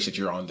EFH, that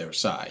you're on their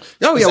side.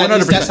 Oh, yeah,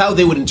 100%. That's how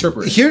they would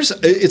interpret it.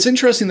 It's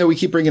interesting that we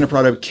keep bringing up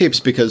Rotted Capes,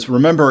 because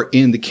remember,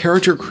 in the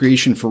character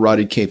creation for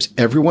Rotted Capes,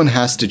 everyone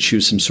has to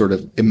choose some sort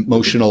of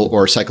emotional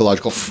or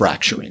psychological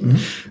fracturing.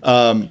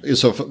 Mm-hmm.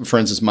 So, for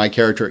instance, my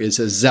character is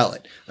a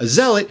zealot. A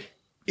zealot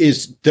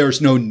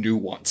there's no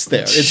nuance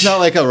there. It's not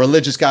like a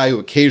religious guy who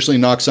occasionally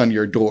knocks on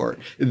your door.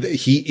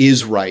 He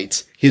is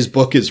right. His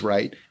book is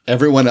right.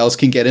 Everyone else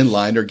can get in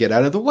line or get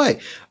out of the way.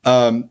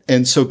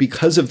 And so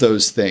because of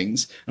those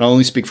things, and I'll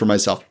only speak for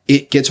myself,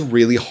 it gets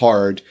really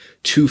hard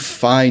to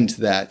find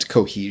that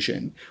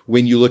cohesion.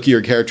 When you look at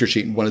your character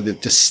sheet, and one of the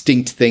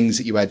distinct things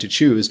that you had to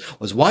choose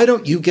was, why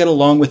don't you get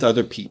along with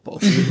other people?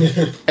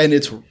 And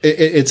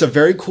it's a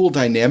very cool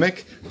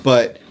dynamic,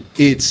 but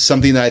it's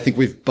something that I think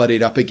we've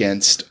butted up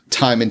against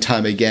time and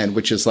time again,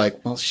 which is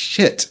like, well,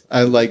 shit.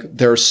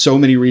 There are so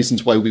many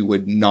reasons why we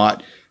would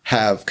not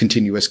have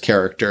continuous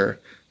characters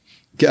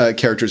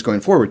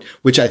going forward,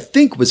 which I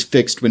think was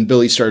fixed when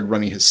Billy started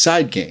running his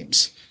side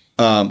games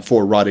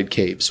for Rotted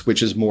Capes,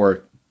 which is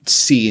more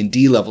C and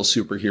D level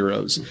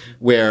superheroes,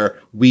 where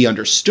we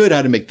understood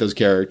how to make those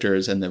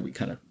characters, and then we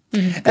kind of.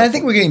 Mm-hmm. And I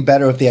think we're getting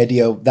better with the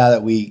idea now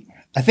that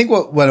I think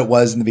what it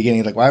was in the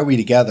beginning, like, why are we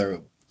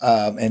together?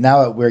 And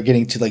now we're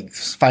getting to like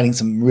fighting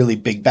some really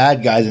big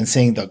bad guys and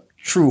seeing the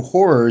true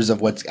horrors of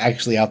what's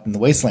actually out in the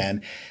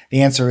wasteland.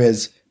 The answer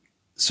is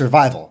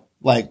survival.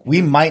 Like,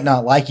 we might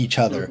not like each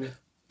other,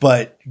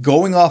 but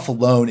going off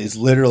alone is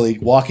literally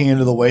walking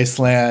into the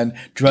wasteland,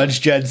 Drudge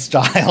Jed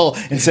style,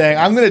 and saying,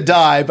 I'm going to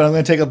die, but I'm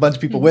going to take a bunch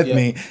of people with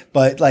me.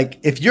 But like,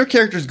 if your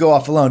characters go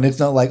off alone, it's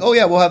not like, oh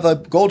yeah, we'll have a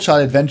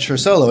Goldshot adventure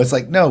solo. It's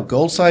like, no,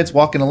 Goldshot's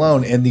walking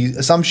alone, and the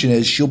assumption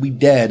is she'll be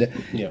dead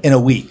in a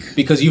week.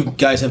 Because you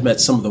guys have met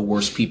some of the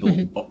worst people,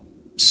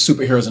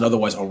 superheroes and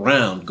otherwise,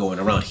 going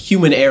around.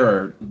 Human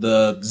Error,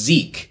 the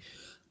Zeke.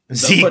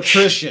 The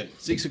Patrician.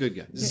 Zeke's a good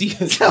guy. Zeke.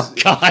 Oh,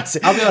 God.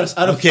 I'll be honest.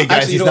 Okay,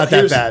 guys, he's not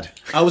that bad.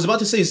 I was about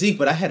to say Zeke,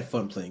 but I had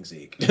fun playing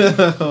Zeke.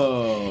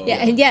 Yeah,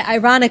 and yet,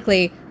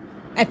 ironically,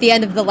 at the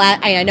end of the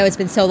last... I know it's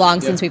been so long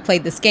since we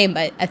played this game,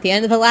 but at the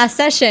end of the last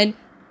session,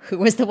 who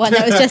was the one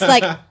that was just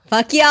like,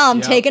 fuck y'all,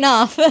 I'm taking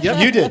off?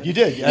 Yep, you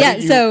did.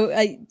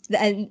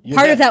 And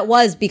part of that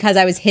was because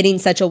I was hitting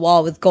such a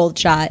wall with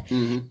Goldshot,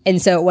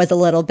 and so it was a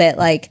little bit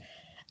like...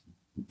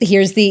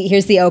 Here's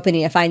the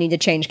opening. If I need to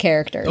change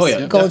characters,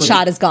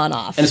 Goldshot has gone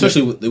off, and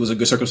especially it was a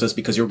good circumstance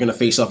because you were going to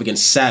face off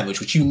against Savage,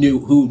 which you knew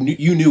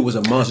was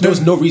a monster. There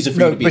was no reason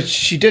for you to be. But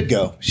she did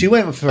go. She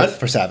went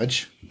for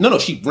Savage. No,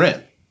 she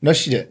ran. No,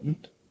 she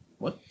didn't.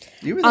 What?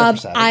 You were there for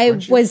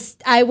Savage.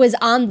 I was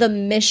on the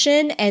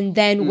mission, and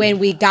then when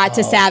we got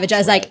to Savage, I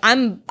was like,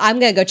 I'm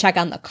gonna go check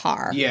on the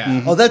car.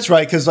 Yeah. Oh, that's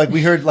right. Because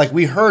we heard him.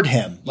 We heard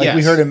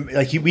him.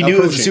 We knew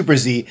it was a Super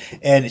Z,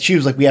 and she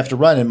was like, we have to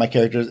run. And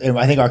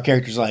I think our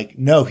character's like,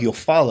 no, he'll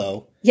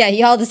follow. Yeah,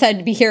 y'all decided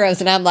to be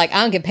heroes, and I'm like,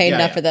 I don't get paid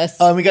enough for this.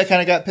 We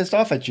got pissed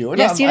off at you.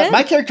 Yes, you did?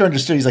 My character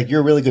understood. He's like, you're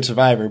a really good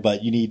survivor,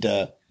 but you need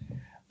to.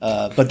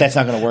 But that's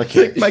not going to work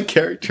here. Like my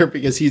character,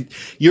 because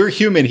you're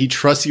human, he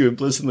trusts you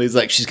implicitly. He's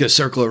like, she's going to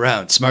circle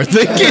around. Smart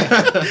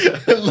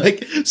thinking.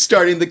 Like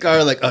starting the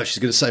car, like, oh, she's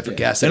going to siphon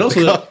gas. And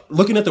also,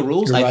 looking at the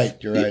rules,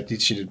 you're right.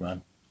 She did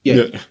run.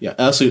 Yeah.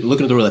 Also,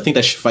 looking at the roll, I think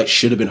that fight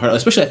should have been hard.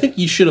 Especially, I think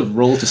you should have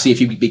rolled to see if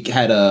you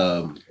had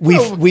a.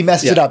 We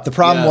messed it up. The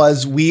problem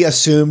was we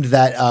assumed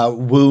that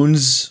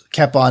wounds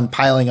kept on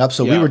piling up,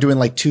 so we were doing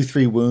like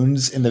 2-3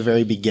 wounds in the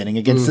very beginning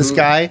against this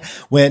guy.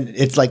 When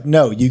it's like,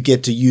 no, you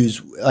get to use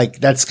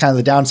that's kind of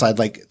the downside.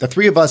 Like the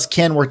three of us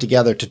can work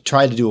together to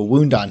try to do a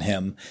wound on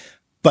him.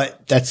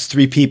 But that's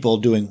 3 people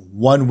doing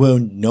 1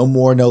 wound, no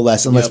more, no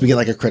less, unless we get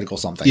like a critical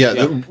something. Yeah,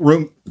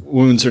 the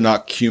wounds are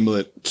not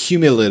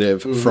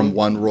cumulative from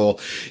one roll.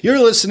 You're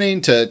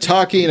listening to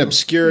Talking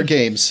Obscure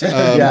Games.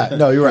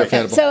 No, you're right.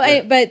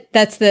 But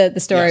that's the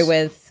story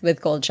with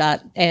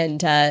Goldshot,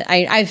 and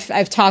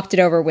I've talked it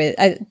over with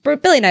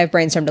Billy and I have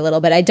brainstormed a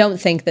little bit. I don't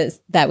think that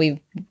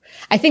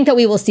I think that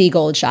we will see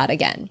Goldshot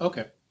again.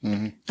 Okay.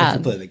 To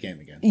play the game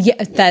again.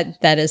 Yeah,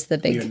 that is the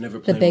big You're never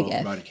the big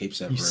Rotted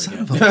Capes ever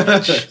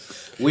again.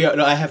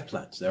 I have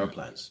plans. There are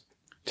plans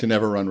to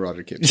never run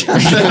Roderick Cape's.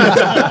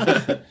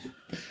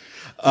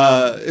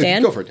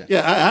 Dan? Go for it, Dan.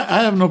 Yeah,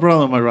 I have no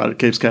problem with my Roderick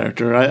Cape's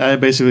character. I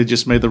basically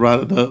just made the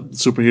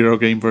superhero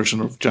game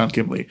version of John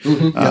Kimley.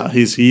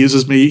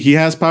 He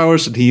has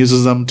powers and he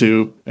uses them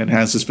to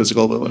enhance his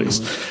physical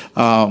abilities.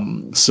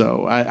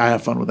 So I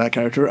have fun with that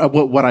character.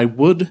 What I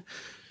would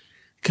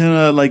kind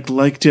of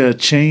like to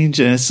change,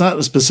 and it's not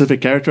a specific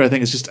character, I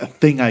think it's just a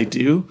thing I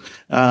do,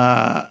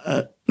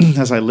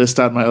 as I list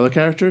out my other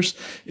characters,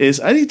 is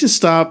I need to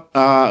stop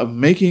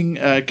making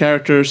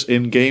characters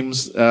in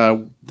games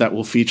that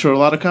will feature a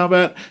lot of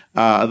combat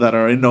that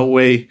are in no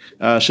way,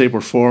 shape,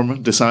 or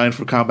form designed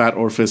for combat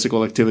or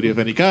physical activity of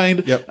any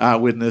kind. Yep.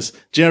 Witness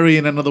Jerry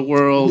in Another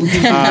World.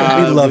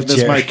 Witness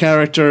Jerry. my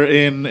character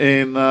in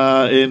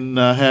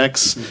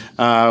Hex.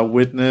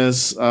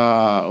 Witness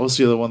what's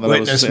the other one that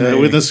Witness I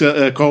was Witness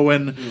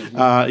Cohen.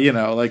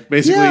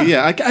 Basically,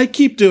 I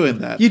keep doing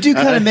that. You do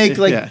kind of make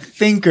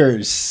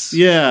thinkers.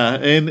 Yeah,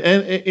 and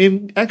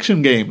in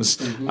action games.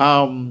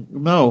 I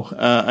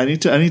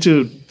need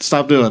to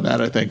stop doing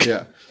that, I think.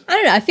 Yeah. I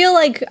don't know.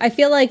 I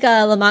feel like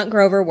Lamont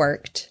Grover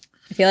worked.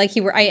 I feel like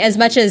as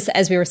much as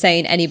we were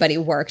saying, anybody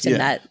worked in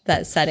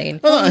that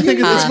setting. Well, I think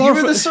it's more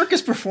You were the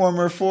circus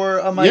performer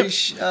for my.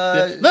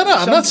 I'm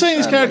not saying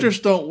these characters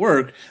don't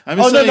work. I'm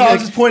just saying I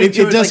was just pointing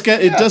to it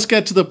does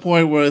get to the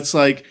point where it's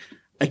like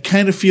I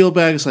kind of feel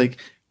bad. It's like,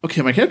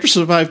 okay, my character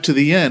survived to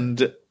the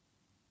end.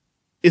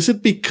 Is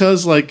it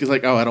because it's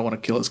like, oh, I don't want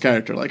to kill his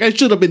character? Like, I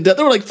should have been dead.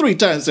 There were 3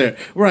 times there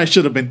where I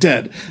should have been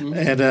dead,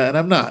 and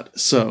I'm not.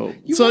 I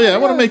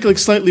want to make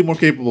slightly more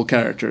capable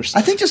characters.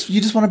 I think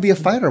you just want to be a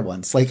fighter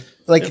once.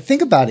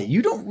 Think about it.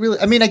 You don't really.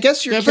 I mean, I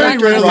guess your very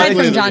character rarely aside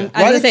from John,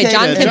 I was going to say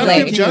John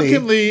Kimbley. John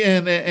Kimbley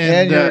and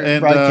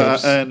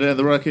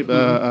the Rocky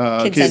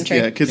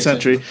Kid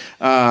Sentry.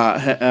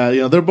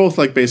 They're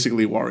both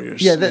basically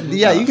warriors.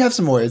 Yeah, you have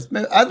some warriors.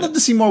 I'd love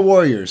to see more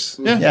warriors.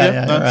 So I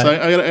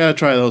gotta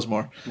try those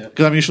more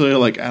because I'm usually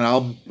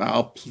and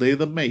I'll play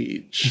the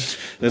mage.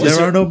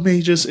 There are no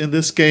mages in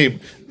this game.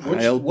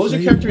 What was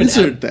your character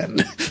wizard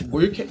then?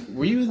 Were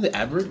you in the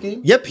Aberrant game?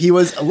 Yep, he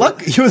was a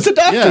luck. He was a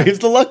doctor. Yeah. He was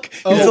the luck.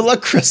 He was the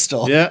luck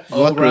crystal. Yeah,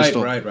 luck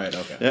crystal. Right.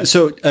 Okay. Yeah.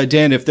 So,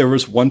 Dan, if there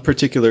was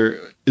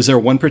is there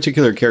one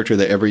particular character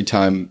that every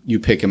time you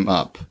pick him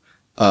up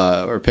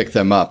or pick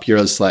them up, you're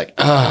just like,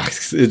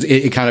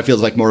 it kind of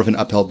feels like more of an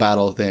uphill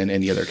battle than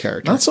any other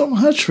character? Not so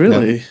much,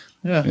 really.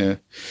 No. Yeah.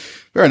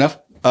 Fair enough.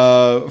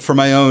 For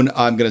my own,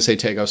 I'm going to say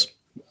Tagos.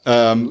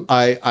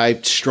 I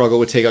struggle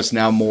with Tagos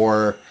now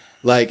more.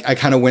 Like I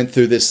kind of went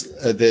through this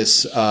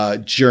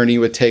journey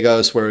with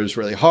Tagos where it was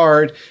really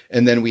hard,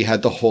 and then we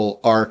had the whole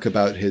arc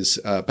about his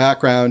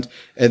background,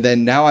 and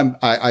then now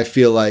I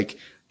feel like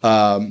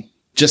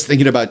just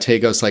thinking about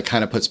Tagos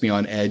kind of puts me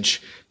on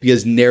edge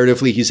because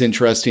narratively he's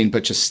interesting,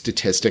 but just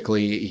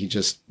statistically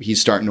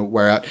he's starting to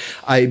wear out.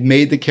 I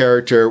made the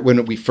character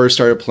when we first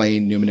started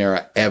playing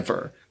Numenera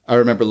ever. I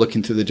remember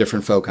looking through the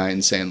different foci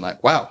and saying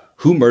wow,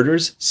 who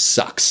murders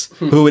sucks.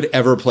 Who would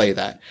ever play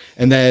that?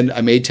 And then I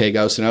made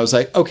Tagos and I was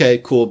like, okay,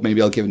 cool.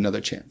 Maybe I'll give it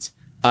another chance.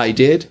 I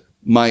did.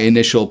 My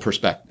initial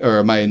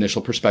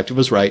perspective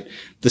was right.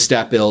 The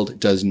stat build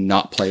does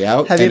not play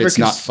out and it's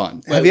not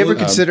fun. Have you ever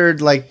considered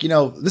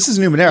this is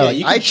Numenera.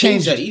 You can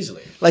change that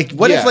easily.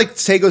 What if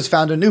Tagos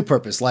found a new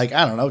purpose? I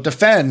don't know,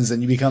 defends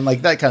and you become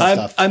that kind of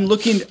stuff. I'm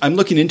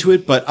looking into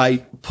it, but I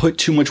put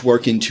too much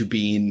work into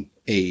being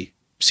a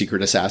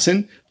secret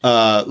assassin.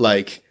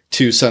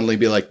 To suddenly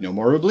be no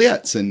more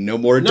oubliettes and no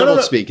more double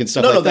speak and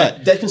stuff like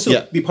that. That can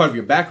still be part of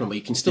your background, but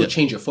you can still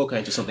change your foci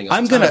into something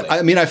else.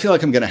 I feel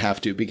like I'm going to have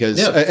to because,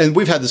 and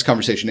we've had this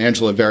conversation.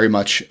 Angela very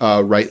much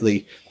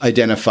rightly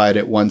identified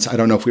it once. I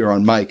don't know if we were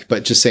on mic,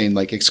 but just saying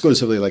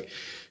exclusively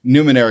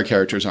Numenera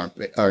characters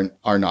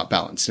are not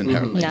balanced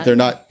inherently. No. They're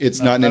not. It's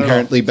not an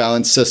inherently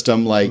balanced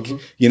system.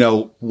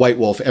 White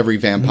Wolf. Every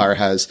vampire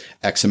has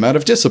X amount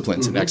of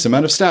disciplines and X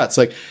amount of stats.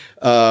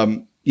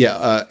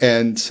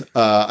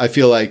 I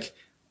feel like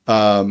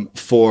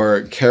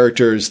for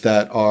characters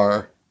that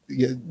are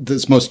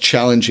this most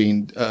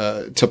challenging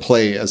to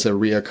play as a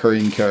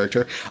reoccurring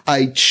character,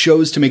 I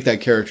chose to make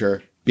that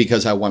character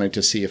because I wanted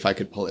to see if I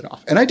could pull it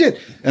off. And I did.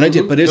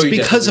 But it's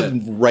because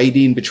of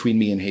writing between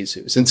me and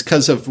Jesus. It's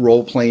because of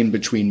role playing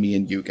between me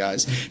and you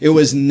guys. It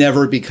was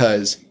never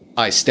because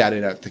I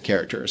statted out the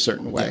character a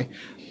certain way.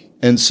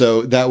 And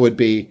so that would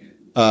be,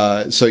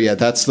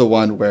 that's the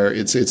one where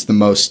it's the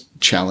most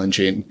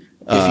challenging.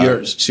 If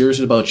you're serious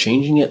about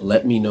changing it,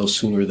 let me know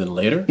sooner than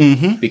later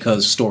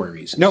because story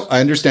reasons. No, I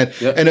understand.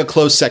 Yep. And a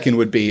close second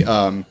would be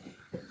I'm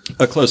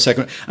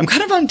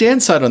kind of on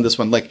Dan's side on this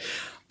one.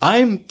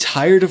 I'm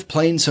tired of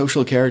playing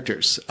social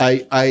characters.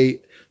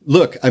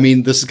 Look,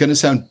 this is going to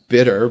sound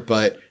bitter,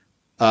 but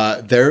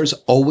there's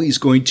always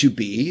going to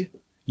be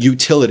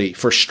utility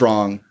for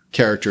strong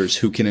characters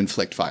who can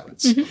inflict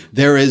violence.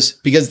 There is,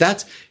 because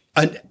that's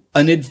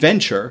An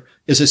adventure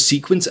is a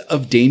sequence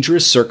of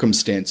dangerous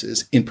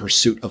circumstances in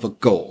pursuit of a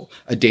goal.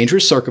 A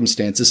dangerous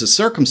circumstance is a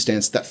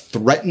circumstance that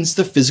threatens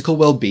the physical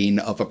well-being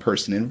of a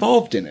person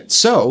involved in it.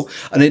 So,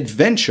 an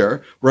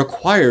adventure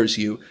requires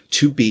you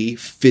to be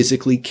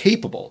physically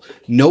capable.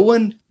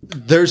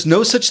 There's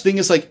no such thing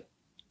as like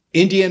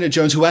Indiana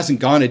Jones who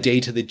hasn't gone a day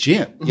to the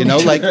gym,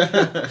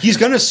 like he's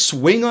going to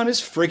swing on his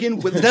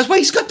friggin' whip. That's why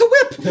he's got the whip.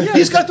 Yeah.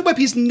 He's got the whip.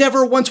 He's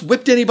never once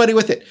whipped anybody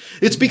with it.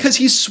 It's because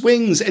he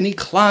swings and he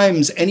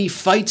climbs and he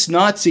fights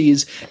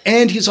Nazis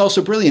and he's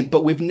also brilliant,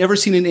 but we've never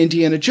seen an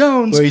Indiana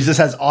Jones where he just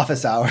has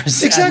office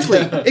hours.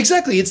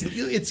 Exactly.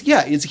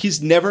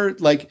 He's never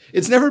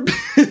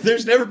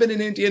there's never been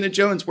an Indiana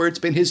Jones where it's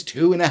been his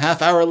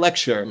 2.5 hour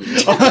lecture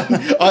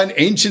on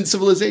ancient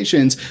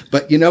civilizations.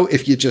 But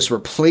if you just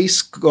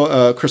replace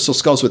Crystal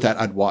Skulls with that,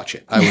 I'd watch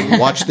it. I would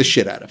watch the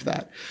shit out of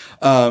that.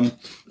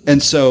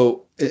 And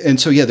so,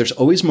 there's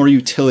always more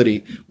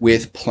utility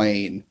with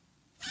playing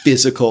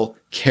physical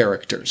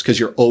characters because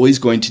you're always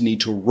going to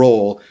need to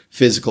roll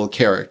physical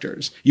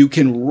characters. You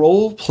can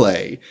role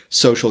play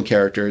social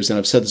characters. And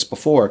I've said this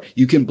before,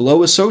 you can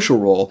blow a social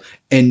roll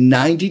and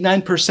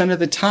 99% of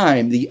the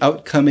time the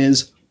outcome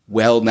is,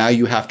 well, now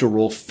you have to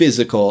roll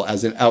physical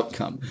as an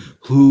outcome.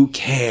 Who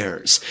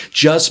cares?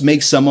 Just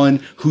make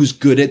someone who's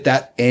good at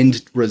that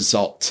end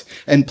result.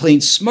 And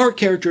playing smart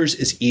characters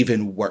is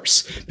even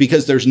worse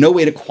because there's no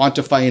way to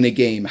quantify in a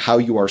game how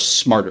you are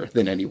smarter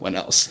than anyone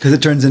else. Because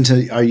it turns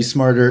into, are you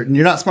smarter? And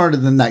you're not smarter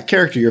than that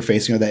character you're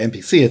facing or that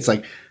NPC. It's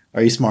like,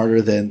 are you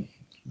smarter than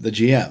the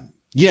GM?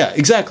 Yeah,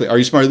 exactly. Are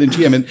you smarter than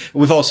GM? And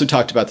we've also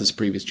talked about this in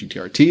previous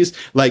GTRTs.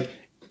 Like,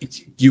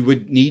 you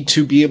would need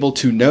to be able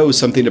to know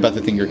something about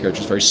the thing your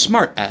character is very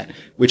smart at,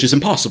 which is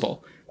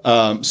impossible.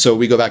 So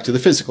we go back to the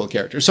physical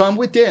character. So I'm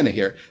with Dana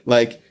here.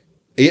 I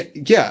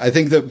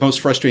think the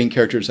most frustrating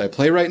characters I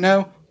play right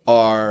now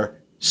are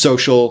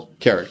social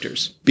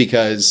characters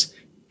because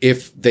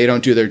if they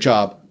don't do their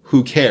job,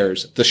 who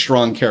cares? The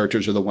strong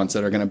characters are the ones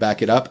that are going to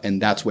back it up,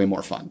 and that's way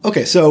more fun.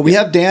 Okay, so we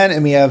have Dan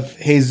and we have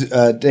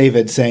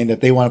David saying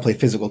that they want to play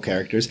physical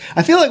characters.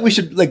 I feel like we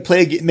should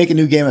make a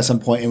new game at some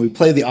point, and we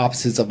play the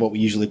opposites of what we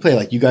usually play.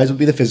 Like you guys would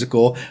be the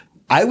physical.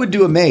 I would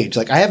do a mage.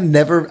 Like I have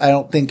never, I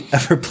don't think,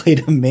 ever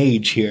played a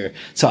mage here,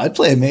 so I'd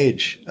play a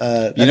mage.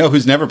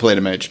 Who's never played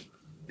a mage?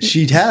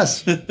 She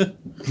has.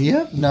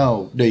 Yeah?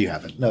 No, you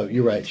haven't. No,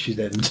 you're right. She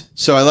didn't.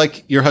 So I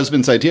like your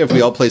husband's idea if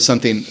we all play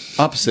something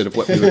opposite of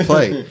what we would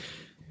play.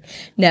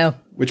 No.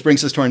 Which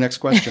brings us to our next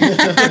question.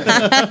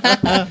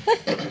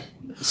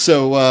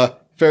 So,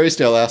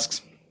 Ferrysdale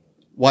asks,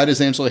 why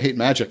does Angela hate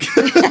magic?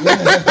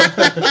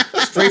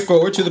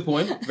 Straightforward, to the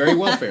point. Very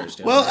well,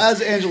 Ferrysdale. Well,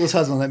 as Angela's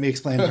husband, let me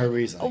explain her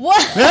reason. What?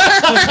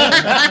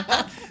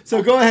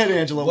 So go ahead,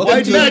 Angela.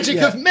 Why do magic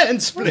of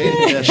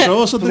mansplaining? Yeah,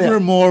 show us a little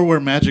bit more where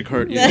magic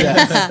hurt you.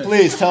 Yes.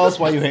 Please, tell us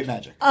why you hate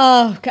magic.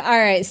 Oh, all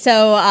right.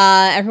 So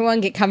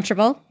everyone get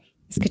comfortable.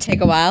 This could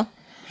take a while.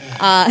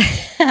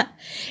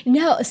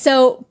 No,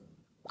 so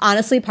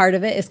honestly, part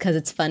of it is because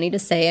it's funny to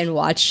say and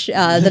watch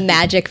the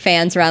Magic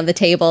fans around the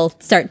table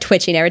start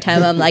twitching every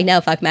time I'm like, no,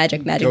 fuck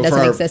Magic. Magic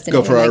doesn't exist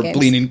anymore. Go for our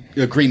bleeding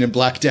green and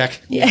black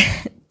deck. Yeah,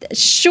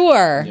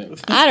 sure. Yeah.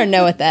 I don't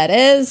know what that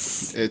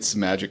is. It's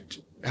Magic.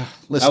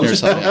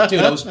 Listeners,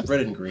 I was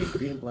red and green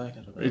and black.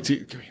 I don't know.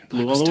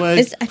 Blue all the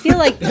way. I feel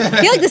like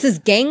this is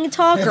gang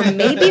talk or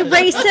maybe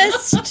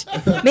racist,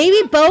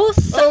 maybe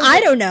both. Oh, I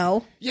don't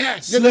know.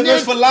 Yes,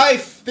 Slivers for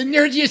life. The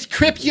nerdiest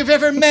crip you've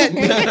ever met.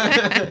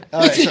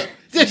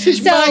 This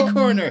is my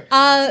corner.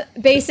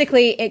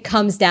 Basically, it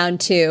comes down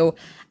to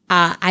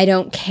I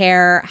don't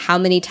care how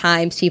many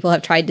times people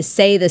have tried to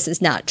say this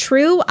is not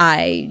true.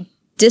 I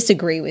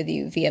disagree with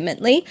you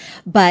vehemently,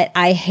 but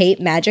I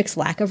hate Magic's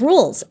lack of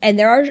rules. And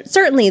there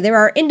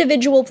are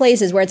individual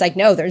places where it's like,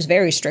 no, there's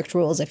very strict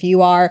rules. If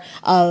you are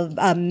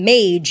a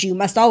mage, you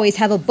must always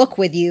have a book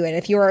with you. And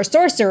if you're a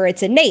sorcerer,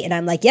 it's innate. And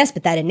I'm like, yes,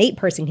 but that innate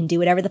person can do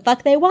whatever the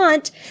fuck they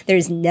want.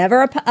 There's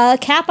never a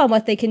cap on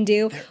what they can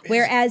do.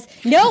 Whereas,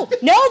 no,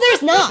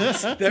 there's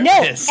not.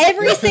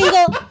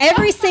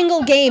 Every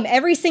single game,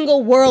 every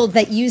single world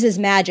that uses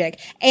magic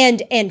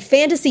and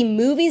fantasy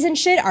movies and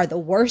shit are the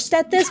worst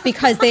at this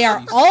because they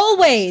are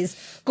always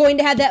going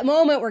to have that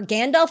moment where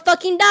Gandalf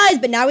fucking dies,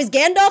 but now he's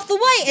Gandalf the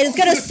White and is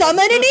going to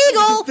summon an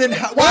eagle.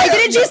 Why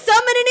didn't you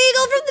summon an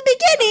eagle from the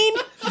beginning?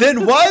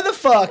 Then why the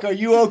fuck are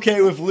you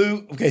okay with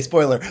Luke? Okay,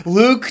 spoiler.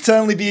 Luke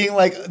suddenly being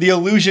like the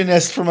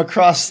illusionist from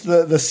across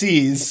the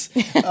seas.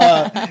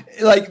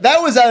 Like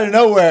that was out of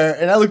nowhere.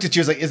 And I looked at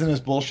you, I was like, isn't this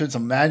bullshit?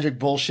 Some magic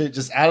bullshit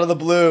just out of the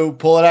blue,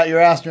 pull it out your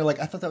ass. And you're like,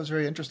 I thought that was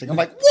very interesting. I'm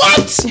like,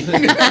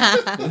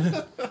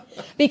 what?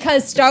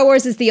 Because Star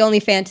Wars is the only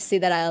fantasy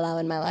that I allow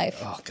in my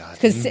life. Oh God.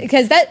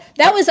 Because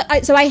that was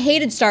so I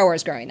hated Star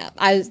Wars growing up.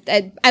 I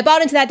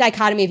bought into that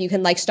dichotomy of you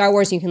can like Star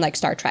Wars and you can like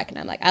Star Trek, and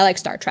I'm like, I like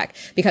Star Trek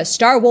because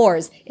Star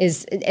Wars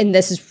is, and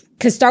this is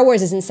because Star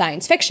Wars is in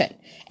science fiction,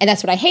 and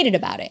that's what I hated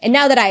about it. And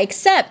now that I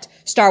accept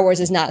Star Wars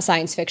is not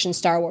science fiction,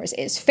 Star Wars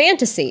is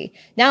fantasy,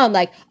 now I'm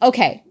like,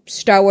 okay,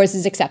 Star Wars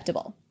is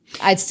acceptable.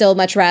 I'd still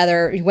much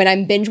rather, when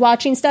I'm binge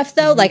watching stuff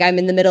though, like I'm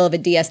in the middle of a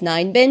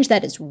DS9 binge,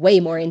 that is way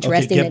more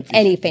interesting than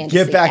any fantasy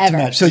Get back ever. to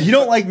Magic. So you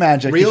don't like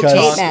Magic Real because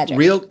talk. Magic.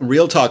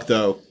 Real talk.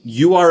 Though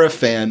you are a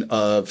fan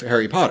of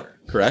Harry Potter,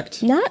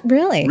 correct? Not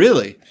really.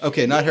 Really?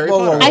 Okay, not Harry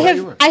Potter.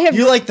 I have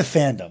you like the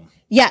fandom.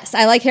 Yes,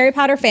 I like Harry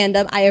Potter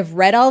fandom. I have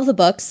read all of the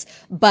books,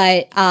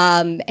 but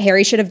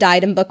Harry should have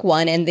died in book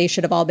 1, and they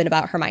should have all been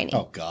about Hermione.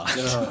 Oh God.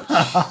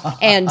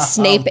 And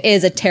Snape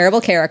is a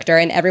terrible character,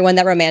 and everyone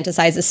that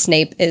romanticizes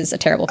Snape is a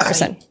terrible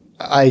person.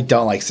 I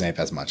don't like Snape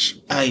as much.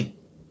 I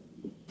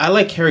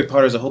like Harry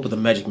Potter as a whole, but the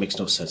magic makes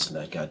no sense in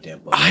that goddamn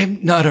book.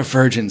 I'm not a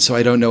virgin, so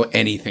I don't know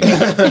anything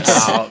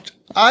about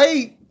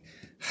I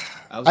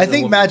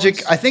think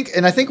Magic. I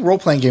think role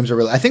playing games are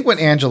really. I think what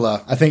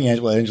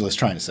Angela's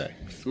trying to say.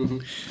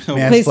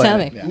 Please tell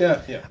me.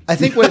 Yeah. I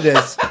think what it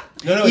is.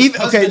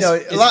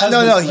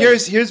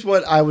 Here's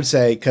what I would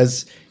say,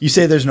 because you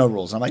say there's no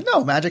rules. I'm like,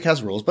 no, Magic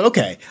has rules, but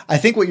okay. I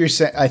think what you're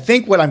saying. I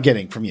think what I'm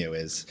getting from you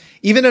is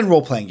even in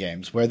role playing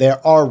games where there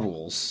are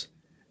rules,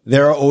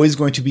 there are always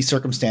going to be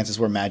circumstances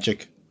where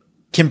Magic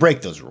can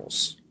break those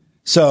rules.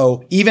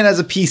 So even as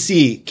a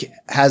PC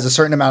has a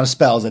certain amount of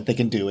spells that they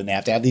can do, and they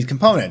have to have these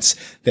components,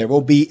 there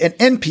will be an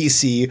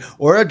NPC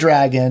or a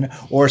dragon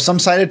or some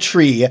side of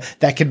tree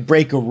that can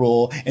break a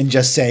rule and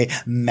just say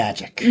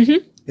magic.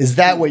 Mm-hmm. Is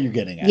that what you're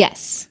getting at?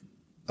 Yes.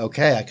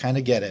 Okay, I kind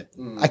of get it.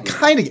 And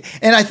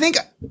I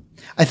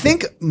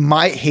think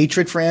my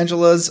hatred for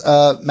Angela's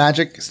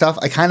Magic stuff,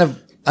 I kind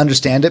of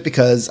understand it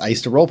because I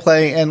used to role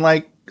play and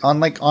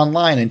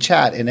online and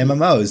chat in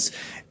MMOs,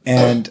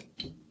 and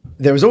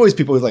there was always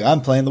people who were like,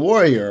 I'm playing the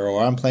warrior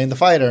or I'm playing the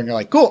fighter. And you're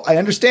like, cool, I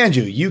understand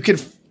you. You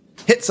could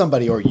hit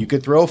somebody or you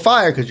could throw a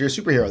fire because you're a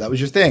superhero. That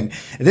was your thing.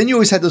 And then you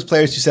always had those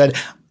players who said,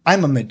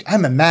 I'm a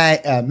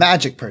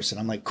magic person.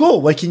 I'm like,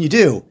 cool, what can you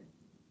do?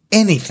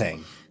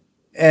 Anything.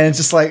 And it's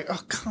just like, oh,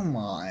 come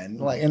on.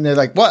 And they're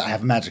like, what? I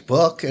have a magic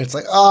book. And it's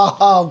like,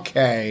 oh,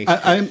 okay.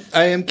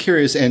 I am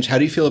curious, Ange, how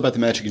do you feel about the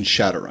Magic in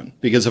Shadowrun?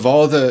 Because of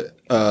all the,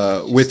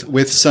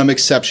 with some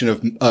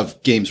exception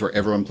of games where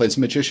everyone plays a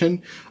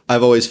magician,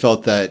 I've always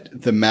felt that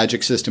the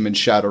Magic system in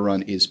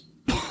Shadowrun is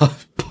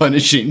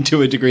punishing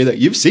to a degree that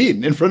you've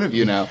seen in front of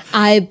you now.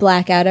 I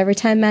black out every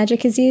time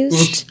Magic is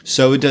used.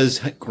 So does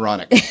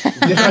Chronic.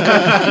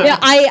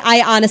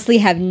 I honestly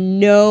have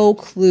no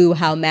clue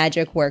how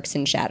Magic works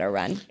in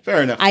Shadowrun.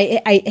 Fair enough.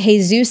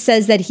 Jesus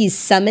says that he's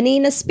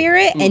summoning a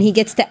spirit and he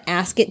gets to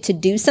ask it to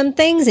do some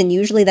things, and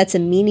usually that's a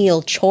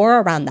menial chore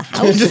around the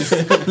house.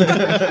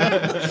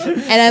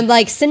 And I'm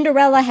like,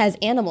 Cinderella has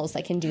animals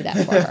that can do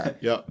that for her.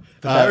 Yeah.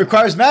 That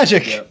requires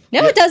magic. Yeah.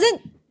 No, it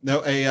doesn't.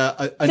 No,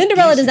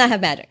 Cinderella does not have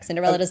magic.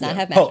 Cinderella does not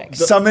have magic.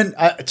 Summon.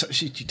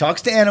 She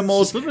talks to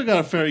animals. She's literally got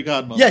a fairy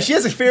godmother. Yeah, she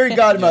has a fairy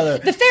godmother.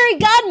 The fairy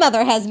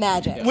godmother has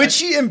magic. Which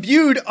she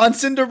imbued on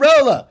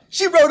Cinderella.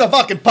 She rode a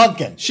fucking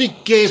pumpkin. She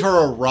gave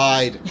her a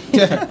ride.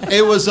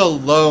 It was a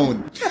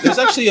loan. There's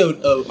actually a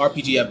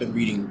RPG I've been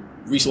reading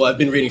recently. I've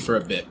been reading for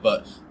a bit,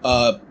 but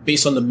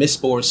based on the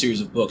Mistborn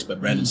series of books by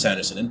Brandon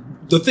Sanderson. And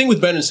the thing with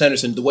Brandon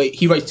Sanderson, the way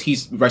he writes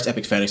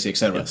epic fantasy,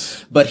 etc.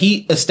 Yes. But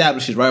he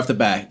establishes right off the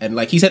bat, and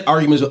like he's had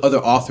arguments with other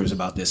authors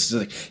about this. It's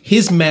like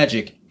his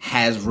magic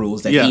has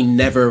rules that he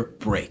never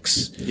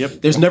breaks.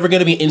 Yep. There's never going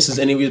to be an instance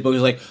in any of his books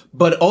like,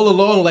 but all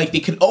along, like they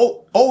could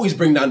always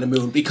bring down the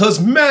moon because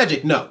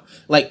magic. No,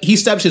 like he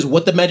establishes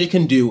what the magic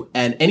can do,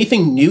 and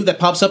anything new that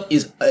pops up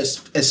is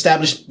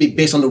established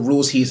based on the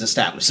rules he's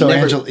established. So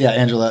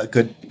Angela,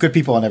 good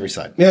people on every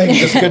side. Yeah,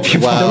 good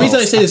people. Wow. The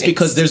reason I say this is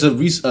because there's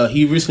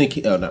he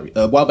recently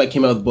a while back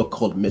came out with a book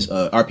called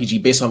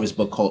RPG based on his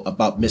book called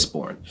about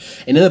Mistborn,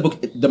 and in the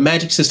book the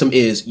magic system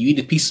is you eat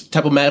a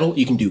type of metal,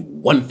 you can do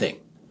one thing.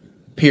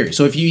 Period.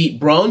 So if you eat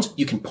bronze,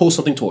 you can pull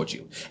something towards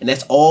you. And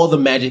that's all the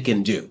magic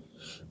can do.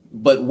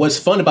 But what's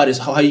fun about it is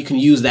how you can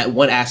use that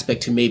one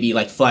aspect to maybe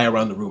like fly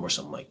around the room or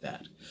something like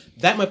that.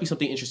 That might be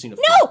something interesting to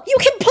No, you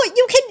can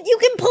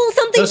pull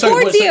something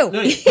towards you.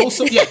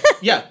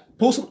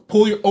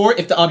 Pull your, or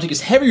if the object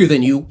is heavier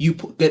than you,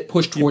 get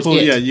pushed towards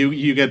it. Yeah,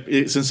 you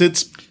get, since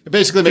it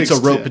basically makes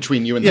a rope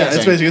between you and the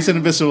thing. It's an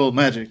invisible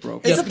magic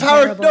rope. It's a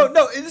power.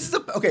 No, this is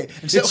okay.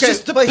 It's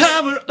just the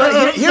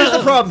power. Here's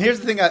the problem. Here's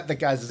the thing,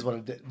 guys. This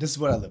is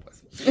what I live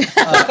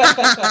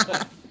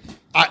with.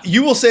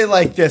 You will say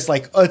like this,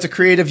 like, oh, it's a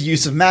creative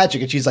use of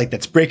magic, and she's like,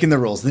 that's breaking the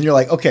rules. And then you're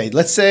like, okay,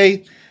 let's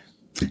say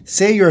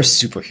you're a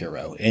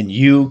superhero and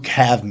you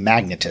have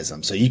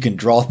magnetism, so you can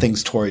draw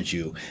things towards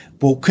you.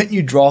 Well, couldn't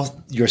you draw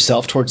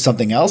yourself towards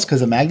something else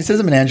because of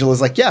magnetism? And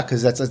Angela's like, yeah,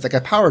 because that's like a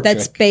power trick.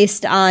 That's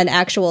based on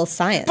actual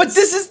science. But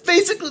this is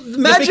basically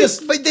magic.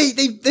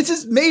 This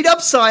is made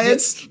up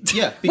science.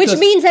 Yeah, which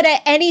means that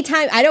at any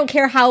time, I don't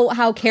care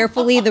how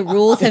carefully the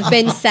rules have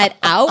been set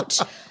out.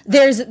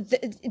 There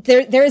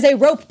is a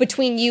rope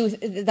between you.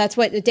 That's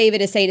what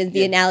David is saying is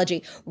the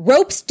analogy.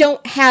 Ropes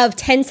don't have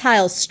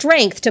tensile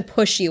strength to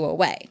push you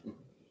away.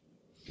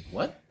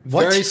 What?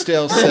 Fairy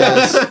Tale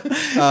says,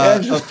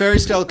 Fairy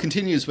Tale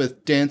continues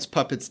with Dance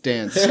Puppets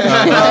Dance.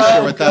 I'm not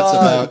sure what that's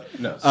about.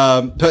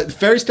 No. But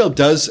Fairy Tale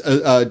does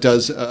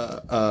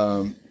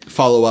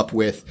follow up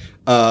with,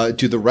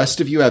 do the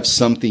rest of you have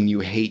something you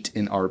hate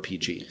in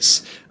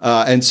RPGs?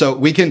 And so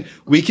we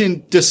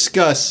can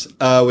discuss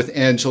with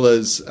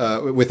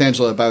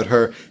Angela about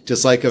her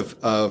dislike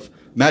of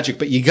Magic,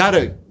 but you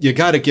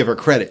gotta give her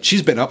credit.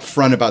 She's been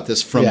upfront about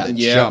this from the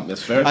jump.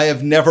 That's fair. I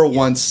have never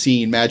once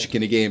seen Magic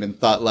in a game and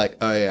thought like,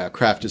 oh yeah,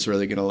 Kraft is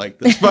really gonna like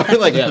this. But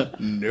like,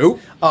 nope.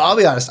 I'll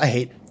be honest. I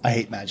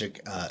hate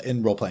Magic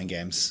in role playing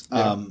games.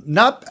 I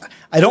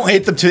don't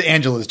hate them to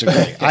Angela's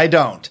degree. I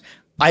don't.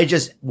 I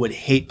just would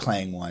hate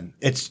playing one.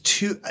 It's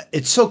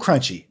so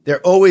crunchy.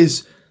 They're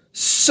always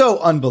so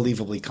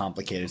unbelievably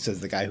complicated, says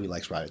the guy who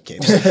likes Rotted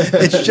Capes.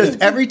 It's just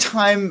every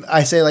time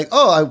I say like,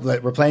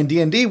 we're playing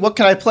D&D, what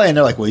can I play? And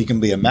they're like, well, you can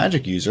be a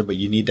magic user, but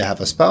you need to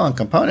have a spell and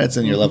components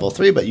and you're level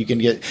 3, but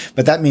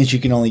that means you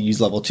can only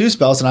use level 2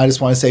 spells. And I just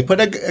want to say,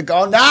 Actually,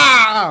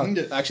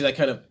 that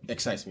kind of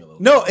excites me a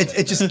little. No,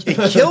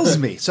 it kills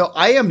me. So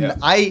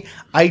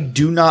I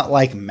do not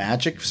like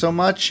Magic so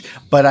much,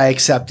 but I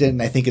accept it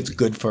and I think it's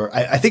good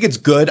I think it's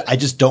good. I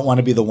just don't want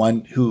to be the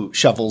one who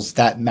shovels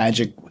that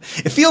magic.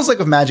 It feels like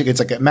with Magic, it's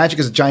like magic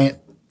is a giant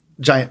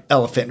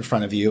elephant in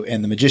front of you,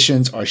 and the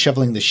magicians are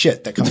shoveling the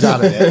shit that comes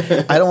out of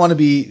it. I don't want to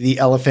be the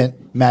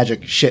elephant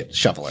magic shit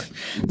shoveler.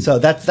 So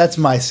that's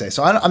my say.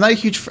 So I'm not a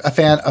huge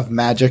fan of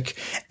Magic,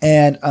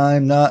 and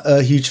I'm not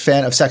a huge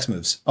fan of sex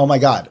moves. Oh my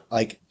God.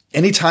 Like,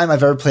 anytime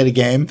I've ever played a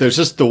game, there's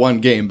just the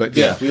one game, but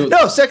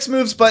no sex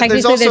moves. But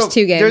there's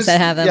two games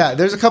that have them. Yeah,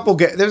 there's a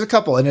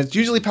couple, and it's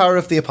usually Power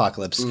of the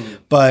Apocalypse.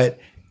 But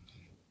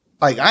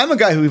like, I'm a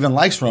guy who even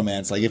likes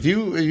romance. Like, if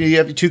you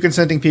have two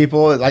consenting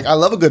people, like, I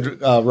love a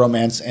good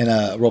romance in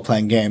a role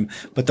playing game.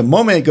 But the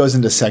moment it goes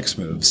into sex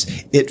moves,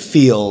 it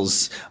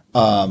feels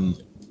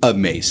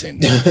amazing.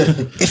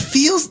 It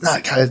feels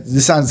not kind of,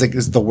 this sounds like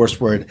this is the worst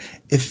word.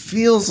 It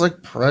feels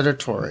like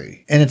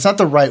predatory, and it's not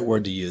the right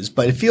word to use,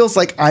 but it feels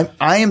like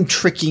I am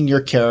tricking your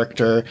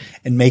character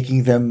and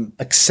making them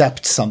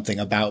accept something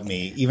about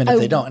me, even if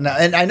they don't.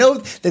 And I know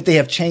that they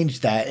have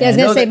changed that. Yeah, I was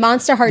going to say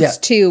Monster Hearts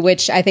 2,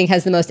 which I think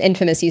has the most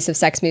infamous use of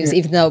sex moves,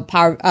 even though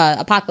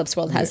Apocalypse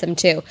World has them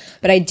too.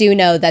 But I do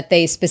know that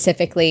they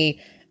specifically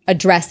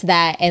address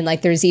that, and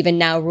like there's even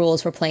now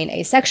rules for playing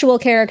asexual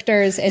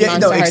characters in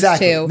Monster Hearts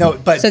 2.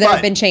 So there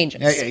have been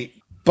changes.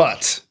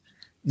 But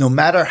no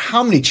matter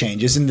how many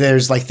changes, and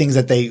there's like things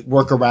that they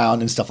work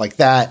around and stuff like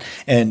that,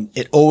 and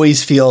it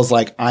always feels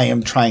like I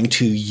am trying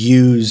to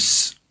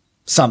use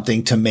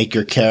something to make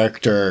your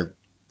character,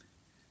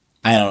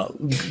 I don't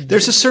know.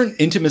 There's a certain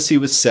intimacy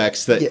with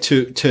sex that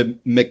to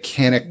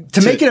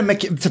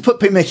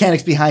put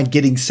mechanics behind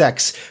getting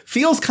sex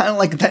feels kind of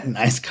like that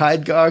nice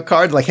card.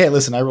 Like, hey,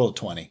 listen, I rolled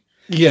 20.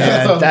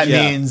 Yeah, and that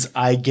means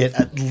I get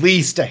at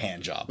least a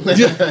hand job.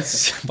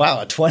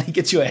 Wow, a 20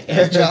 gets you a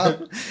hand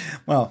job?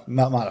 Well,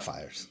 not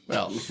modifiers.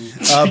 Well,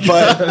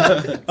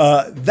 but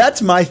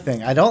that's my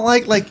thing. I don't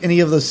like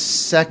any of those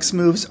sex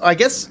moves. I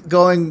guess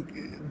cutting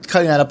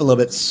that up a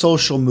little bit,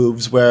 social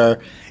moves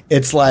where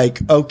it's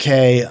like,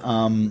 okay,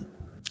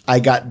 I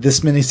got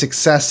this many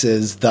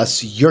successes,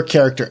 thus your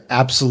character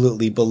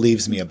absolutely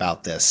believes me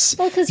about this.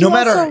 Well, no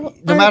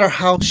matter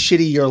how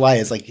shitty your lie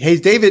is. Like, hey,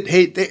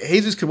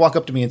 Jesus could walk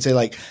up to me and say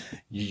like,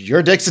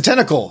 your dick's a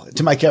tentacle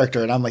to my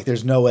character. And I'm like,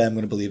 there's no way I'm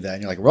going to believe that.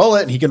 And you're like, roll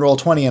it. And he can roll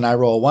 20 and I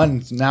roll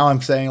 1. Now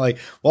I'm saying like,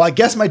 well, I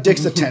guess my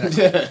dick's a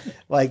tentacle.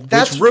 Like,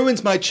 which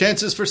ruins my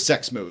chances for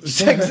sex moves.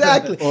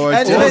 Exactly.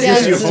 And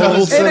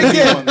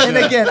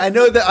again, I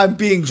know that I'm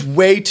being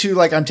way too,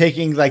 like, I'm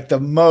taking like the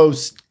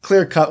most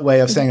clear-cut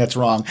way of saying that's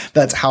wrong.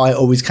 That's how I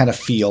always kind of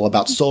feel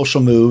about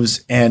social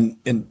moves and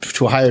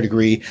to a higher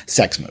degree,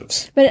 sex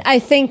moves. But I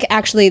think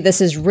actually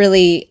this is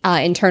really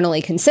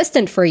internally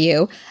consistent for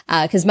you,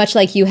 because much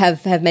like you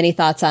have many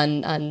thoughts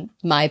on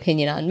my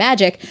opinion on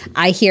Magic,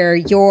 I hear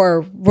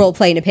your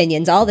role-playing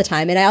opinions all the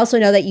time, and I also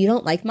know that you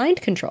don't like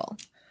mind control.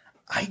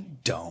 I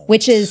don't.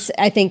 Which is,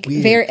 I think,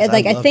 weird,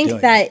 I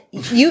think that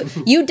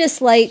you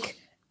dislike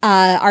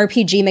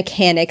RPG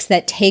mechanics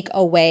that take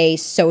away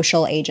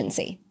social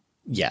agency.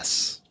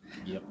 Yes.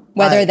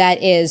 Whether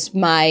that is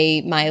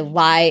my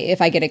lie,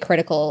 if I get a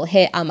critical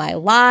hit on my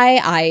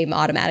lie, I'm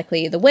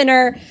automatically the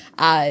winner.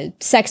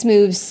 Sex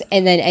moves,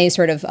 and then any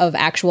sort of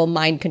actual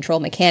mind control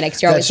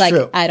mechanics. You're always like,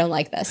 true. I don't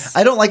like this.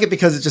 I don't like it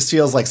because it just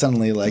feels like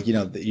suddenly like,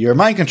 you're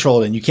mind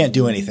controlled and you can't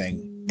do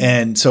anything.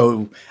 And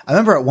so I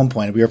remember at one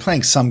point we were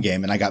playing some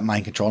game and I got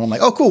mind control and I'm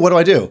like, oh, cool. What do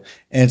I do?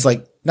 And it's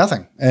like,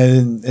 nothing.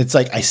 And it's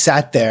like, I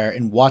sat there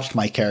and watched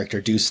my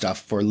character do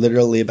stuff for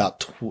literally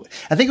about,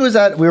 I think it was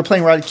we were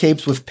playing Rotted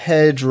Capes with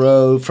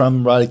Pedro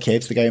from Rotted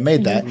Capes, the guy who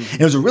made that.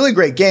 And it was a really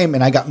great game.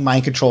 And I got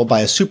mind controlled by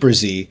a Super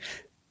Z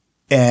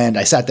and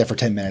I sat there for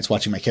 10 minutes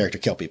watching my character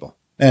kill people.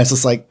 And it's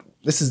just like,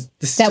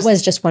 that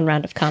was just one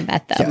round of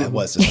combat, though. Yeah, it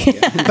was.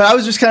 But I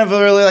was just kind of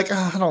really like,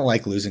 I don't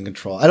like losing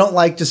control. I don't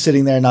like just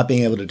sitting there and not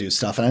being able to do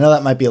stuff. And I know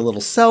that might be a little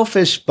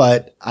selfish,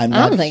 but I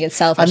don't think it's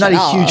selfish. I'm not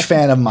a huge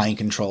fan of mind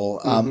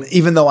control,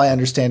 even though I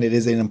understand it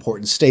is an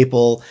important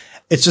staple.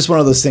 It's just one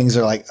of those things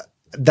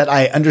that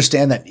I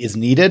understand that is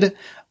needed.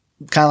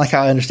 Kind of like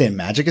how I understand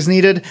Magic is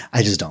needed.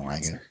 I just don't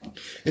like it.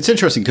 It's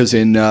interesting because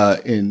in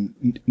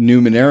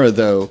Numenera,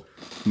 though,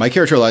 my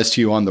character lies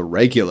to you on the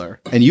regular,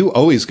 and you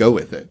always go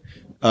with it.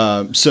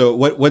 So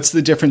what's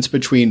the difference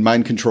between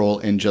mind control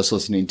and just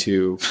listening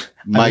to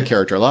my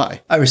character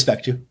lie? I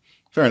respect you.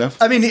 Fair enough.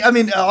 I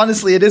mean,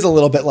 honestly, it is a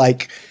little bit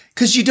like,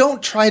 because you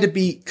don't try to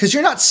be, because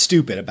you're not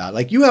stupid about it.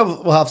 Like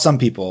will have some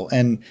people,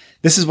 and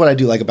this is what I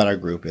do like about our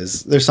group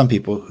is there's some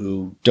people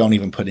who don't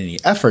even put any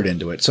effort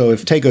into it. So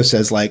if Tego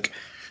says like,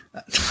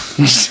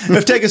 if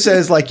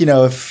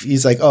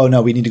he's like, oh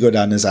no, we need to go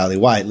down this alley.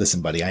 Why?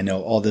 Listen, buddy, I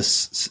know all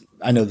this.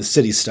 I know the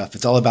city stuff.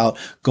 It's all about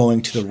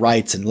going to the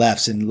rights and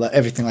lefts and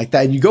everything like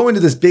that. And you go into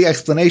this big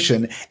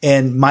explanation,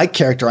 and my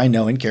character, I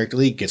know in Character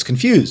League, gets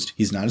confused.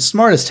 He's not as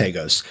smart as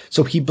Tagos,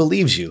 so he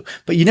believes you.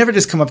 But you never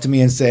just come up to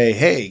me and say,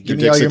 "Hey, give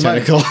me all your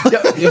money,"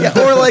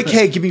 or like,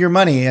 "Hey, give me your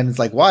money," and it's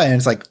like, "Why?" And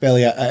it's like,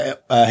 "Bailey,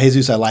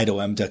 Jesus, I lied to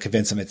him to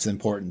convince him it's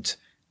important."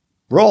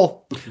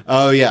 Roll.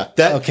 Oh yeah,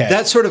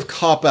 that sort of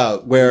cop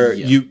out where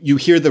you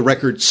hear the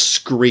record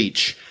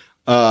screech.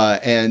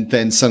 And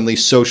then suddenly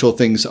social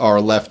things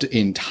are left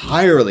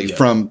entirely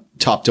from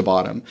top to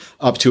bottom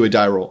up to a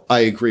die roll. I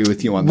agree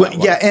with you on that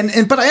one.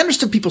 Yeah, but I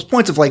understood people's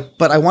points of like,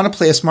 but I want to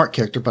play a smart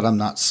character, but I'm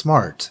not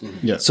smart.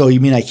 Mm-hmm. Yeah. So you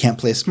mean I can't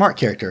play a smart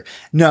character?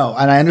 No,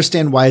 and I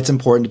understand why it's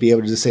important to be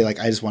able to just say like,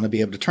 I just want to be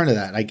able to turn to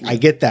that. I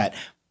get that,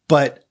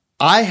 but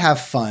I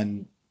have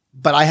fun.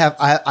 But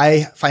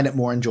I find it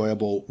more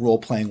enjoyable role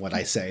playing what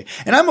I say.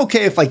 And I'm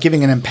okay if like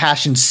giving an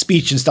impassioned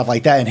speech and stuff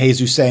like that and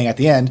Jesus saying at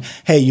the end,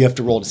 hey, you have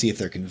to roll to see if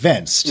they're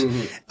convinced.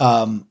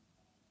 Mm-hmm.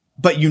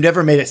 But you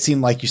never made it seem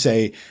like you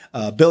say,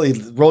 Billy,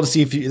 roll to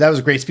see if that was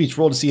a great speech,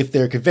 roll to see if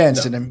they're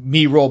convinced. No. And then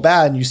me roll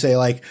bad and you say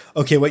like,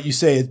 okay, what you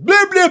say is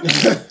blip, blip.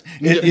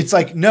 It's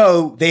like,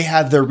 no, they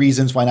have their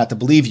reasons why not to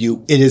believe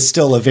you. It is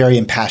still a very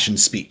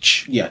impassioned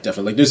speech. Yeah,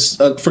 definitely. Like there's,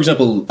 for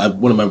example,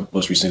 one of my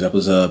most recent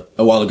examples, a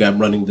while ago, I'm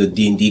running the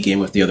D&D game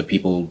with the other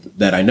people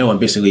that I know. And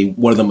basically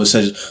one of them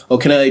says, oh,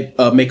 can I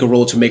make a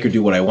roll to make her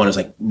do what I want? It's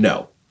like,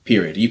 no,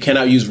 period. You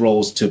cannot use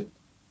rolls to,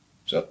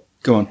 so.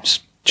 Go on.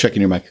 Just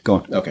checking your mic. Go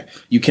on. Okay.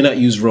 You cannot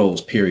use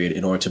rolls, period,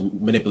 in order to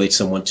manipulate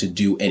someone to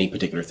do any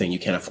particular thing. You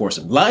cannot force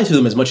them. Lie to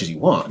them as much as you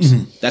want.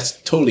 Mm-hmm. That's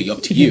totally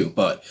up to you.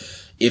 But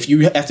if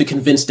you have to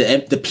convince the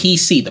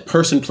PC, the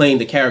person playing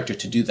the character,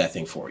 to do that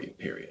thing for you,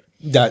 period.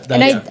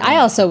 I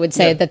also would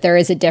say that there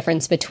is a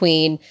difference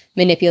between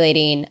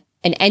manipulating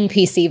an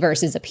NPC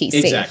versus a PC.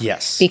 Exactly.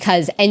 Yes.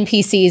 Because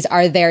NPCs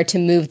are there to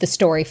move the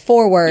story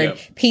forward. Yep.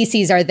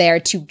 PCs are there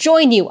to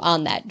join you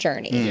on that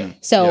journey. Mm.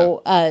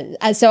 So,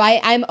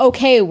 I'm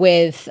okay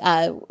with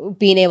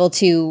being able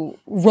to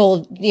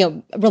roll,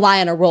 rely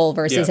on a roll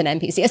versus an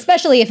NPC,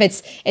 especially if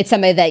it's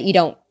somebody that you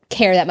don't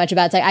care that much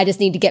about. It's like, I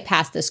just need to get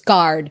past this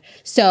guard,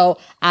 so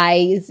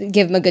I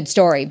give him a good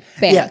story.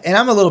 Bam. Yeah, and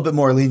I'm a little bit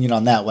more lenient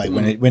on that, like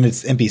when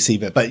it's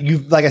NPC. But you,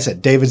 like I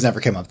said, David's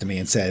never come up to me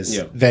and says,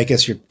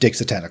 "Vegas, your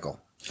dick's a tentacle."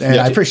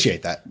 And I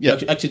appreciate that. Yeah,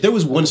 actually, there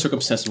was one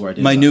circumstance where I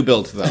did my new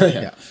build though.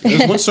 There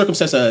was one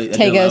circumstance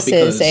Tagos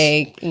is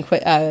a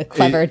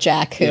clever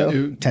Jack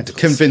who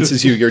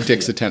convinces you your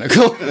dick's a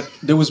tentacle.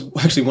 There was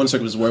actually one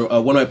circumstance where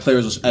one of my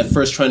players was at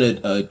first trying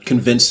to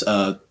convince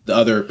the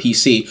other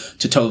PC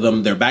to tell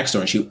them their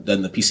backstory, and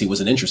then the PC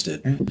wasn't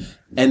interested.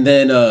 And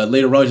then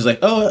later on, she's like,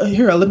 "Oh,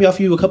 here, let me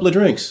offer you a couple of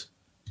drinks.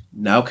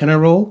 Now can I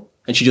roll?"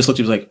 And she just looked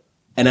at me like,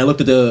 and I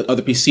looked at the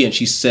other PC, and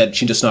she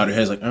just nodded her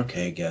head, like,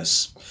 "Okay, I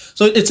guess."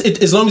 So it's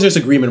as long as there's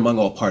agreement among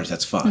all parties,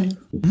 that's fine.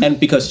 Mm-hmm. And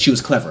because she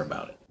was clever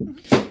about it.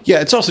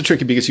 Yeah, it's also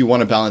tricky because you want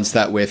to balance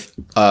that with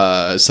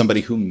somebody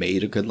who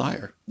made a good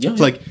liar. Yeah,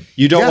 like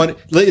you don't want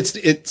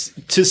it's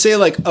to say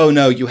like, oh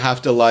no, you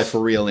have to lie for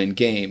real in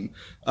game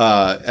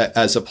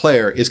as a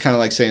player is kind of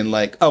like saying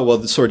like, oh well,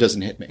 the sword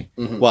doesn't hit me.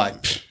 Mm-hmm. Why?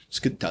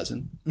 It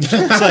doesn't.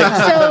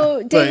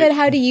 So, David,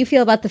 how do you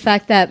feel about the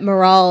fact that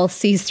Moral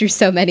sees through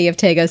so many of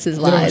Tagos'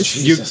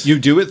 lies? You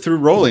do it through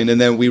rolling, and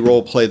then we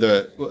role play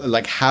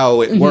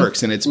how it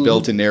works, and it's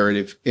built a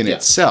narrative in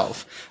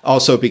itself.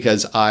 Also,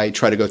 because I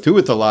try to go through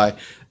with the lie,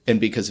 and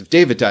because of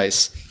David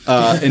Dice,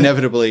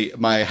 inevitably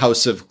my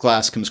house of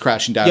glass comes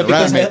crashing down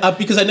around me.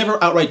 Because I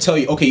never outright tell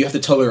you, okay, you have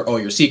to tell her all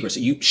your secrets.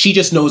 She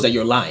just knows that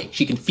you're lying.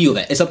 She can feel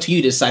that. It's up to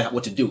you to decide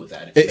what to do with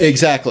that.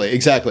 Exactly.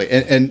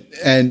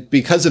 And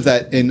because of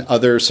that, in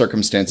other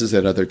circumstances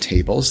at other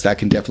tables, that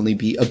can definitely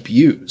be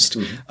abused.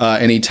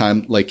 Mm-hmm.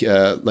 Anytime, like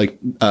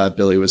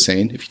Billy was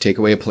saying, if you take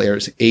away a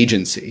player's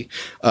agency,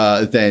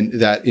 then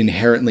that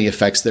inherently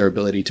affects their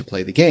ability to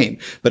play the game.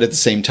 But at the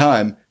same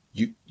time,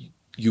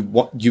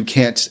 you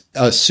can't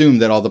assume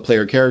that all the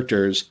player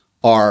characters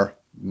are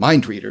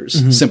mind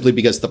readers simply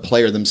because the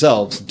player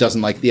themselves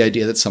doesn't like the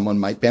idea that someone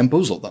might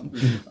bamboozle them.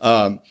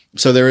 Mm-hmm.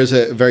 So there is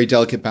a very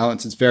delicate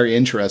balance. It's very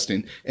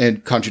interesting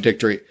and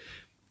contradictory.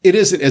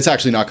 It's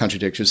actually not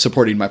contradictory,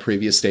 supporting my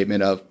previous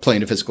statement of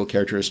playing a physical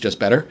character is just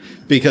better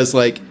because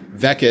like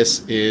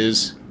Vekas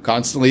is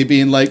constantly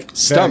being like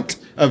stumped.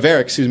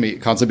 Varric,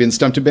 constantly being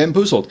stumped and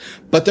bamboozled.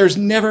 But there's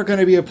never going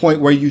to be a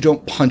point where you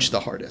don't punch the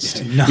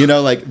hardest.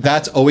 No.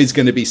 That's always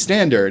going to be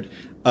standard.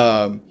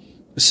 So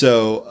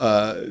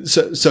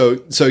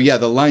yeah,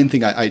 the line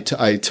thing I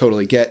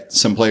totally get.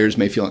 Some players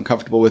may feel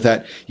uncomfortable with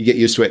that. You get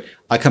used to it.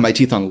 I cut my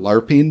teeth on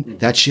LARPing.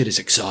 That shit is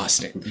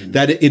exhausting.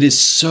 That it is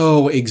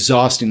so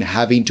exhausting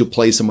having to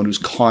play someone who's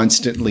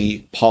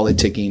constantly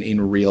politicking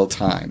in real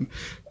time.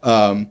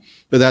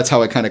 But that's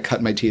how I kind of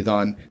cut my teeth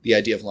on the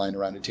idea of lying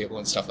around a table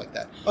and stuff like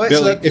that.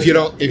 Billy, if you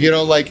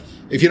don't like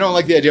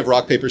the idea of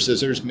rock, paper,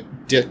 scissors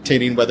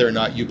dictating whether or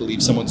not you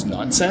believe someone's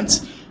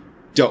nonsense,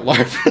 don't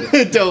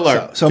LARP. Don't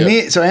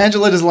LARP. So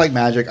Angela doesn't like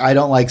magic. I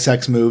don't like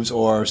sex moves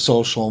or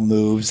social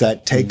moves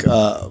that take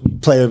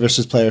player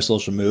versus player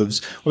social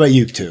moves. What about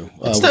you two?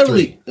 It's not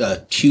really a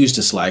huge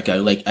dislike.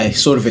 I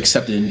sort of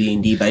accept it in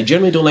D&D, but I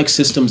generally don't like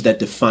systems that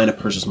define a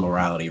person's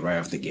morality right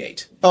off the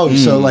gate. Oh,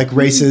 so like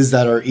races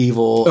that are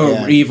evil,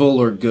 or evil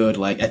or good.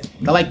 Like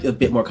I like a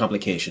bit more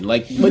complication.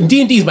 Like, but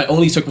D&D is my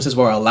only circumstance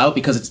where I allow it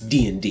because it's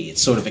D&D.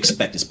 It's sort of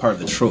expected. It's part of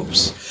the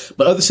tropes.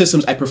 But other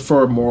systems, I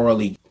prefer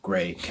morally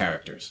gray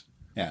characters.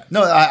 Yeah,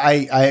 no,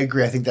 I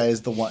agree. I think that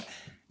is the one.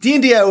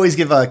 D&D, I always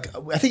give I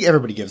think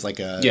everybody gives like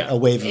a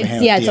wave of a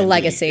hand. Yeah, it's a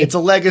legacy. It's a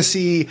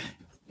legacy.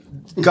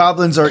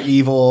 Goblins are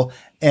evil,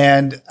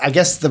 and I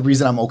guess the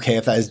reason I'm okay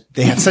with that is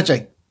they have such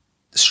a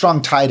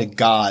strong tie to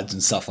gods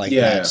and stuff like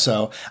that. Yeah.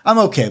 So I'm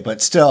okay,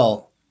 but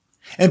still,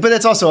 but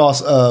it's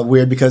also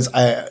weird because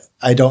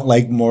I don't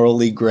like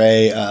morally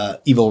gray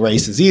evil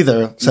races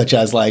either, such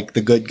as like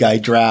the good guy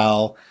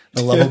drow.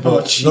 The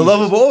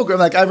lovable ogre.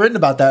 Like I've written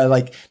about that.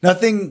 Like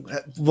nothing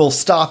will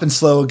stop and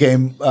slow a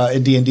game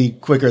in D&D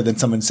quicker than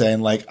someone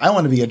saying like, "I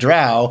want to be a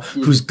drow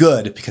who's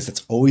good," because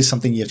it's always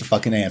something you have to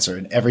fucking answer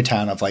in every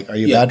town. Of like, "Are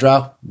you a bad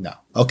drow?" No.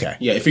 Okay.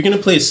 Yeah, if you're gonna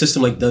play a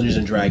system like Dungeons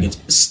and Dragons,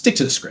 stick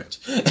to the script.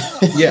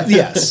 Yeah.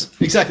 Yes.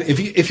 Exactly.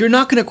 If you're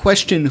not going to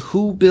question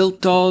who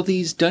built all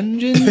these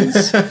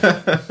dungeons,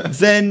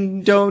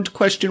 then don't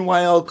question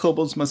why all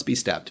kobolds must be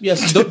stabbed.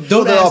 Yes.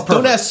 Don't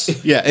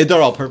ask. Yeah,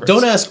 they're all perfect.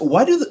 Don't ask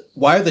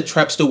why are the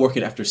traps still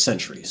working after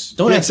centuries?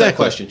 Don't ask that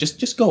question.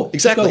 Just go.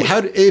 Exactly.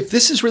 If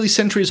this is really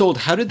centuries old,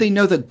 how did they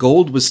know that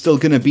gold was still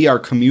going to be our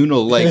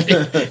communal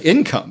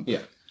income? Yeah.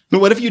 But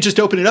what if you just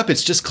open it up?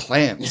 It's just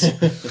clams.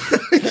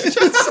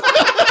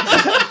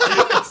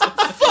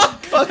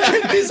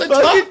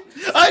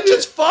 I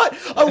just fought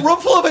a room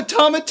full of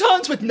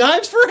automatons with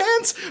knives for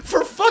hands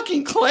for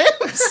fucking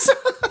clams.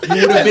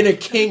 You would have been a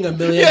king a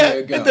million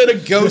years ago. And then a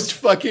ghost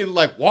fucking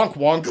like wonk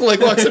wonk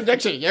like walks up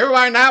next to you. You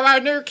are now our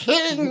new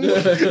king.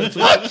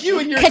 Fuck you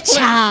and your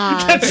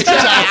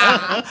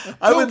Ka-cha!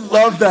 I would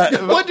love that.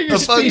 No wonder your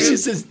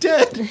species is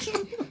dead.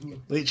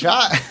 Lead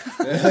shot.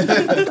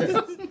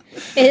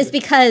 It is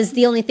because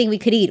the only thing we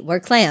could eat were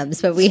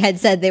clams, but we had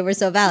said they were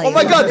so valuable.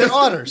 Oh my god, they're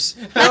otters.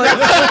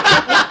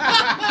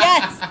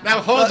 Yes.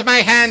 Now hold my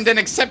hand and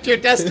accept your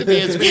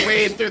destiny as we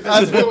wade through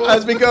this pool.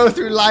 As we go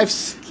through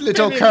life's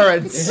little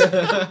currents.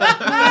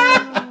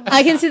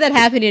 I can see that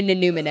happening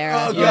in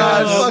Numenera. Oh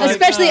god.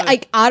 Especially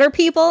like otter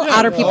people.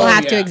 Otter people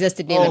have to exist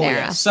in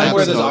Numenera.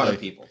 Somewhere there's otter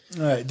people.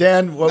 All right,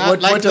 Dan,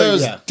 what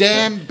those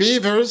damn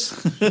beavers.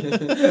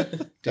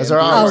 Those are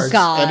ours. Oh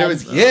god. And it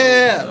was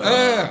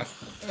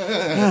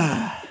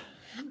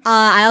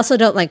I also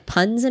don't like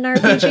puns in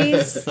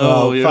RPGs.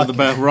 Oh, you're the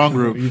wrong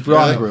group.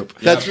 Wrong group.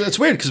 That's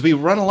weird because we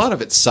run a lot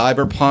of it.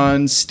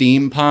 Cyberpun,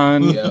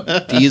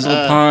 Steampun,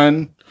 Diesel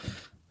Pun.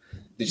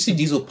 Did you see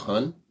Diesel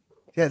Pun?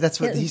 Yeah,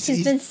 that's what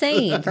He's been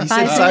saying for he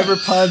 5 said.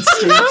 minutes. Cyberpunk,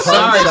 steampunk.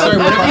 Sorry.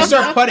 Whenever you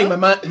start putting,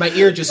 my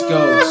ear just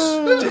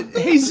goes.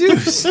 Hey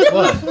Zeus.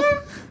 What?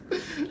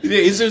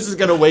 Jesus is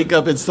going to wake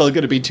up. It's still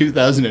going to be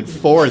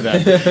 2004 then.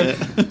 In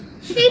the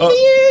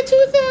year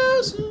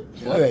 2000.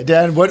 Okay,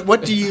 Dan,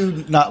 what do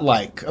you not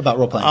like about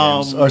role-playing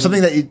games? Or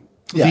something that you...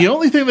 Yeah. The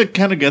only thing that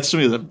kind of gets to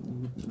me is that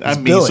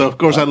I'm me, so of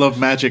course I love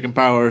magic and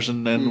powers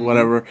and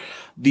whatever.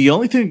 The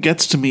only thing that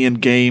gets to me in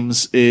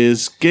games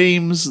is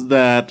games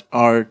that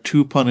are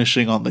too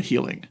punishing on the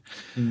healing.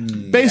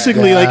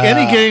 Basically, like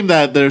any game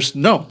that there's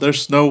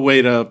no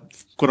way to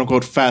quote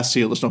unquote fast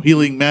heal. There's no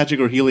healing magic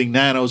or healing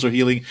nanos or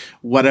healing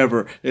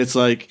whatever. It's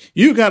like,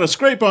 you got a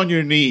scrape on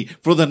your knee.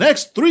 For the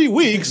next 3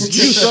 weeks,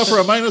 you suffer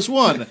a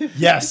 -1.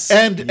 Yes.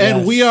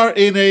 And we are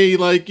in a,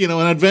 like, you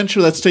know, an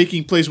adventure that's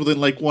taking place within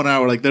like 1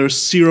 hour. Like, there's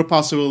zero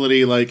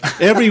possibility. Like,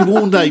 every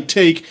wound I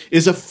take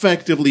is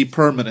effectively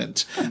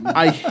permanent.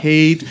 I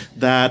hate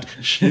that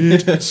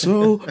shit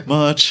so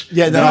much.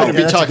 Yeah, no, you'd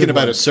be talking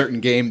about a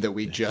certain game that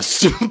we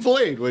just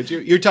played, would you?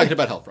 You're talking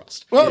about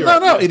Hellfrost. Well,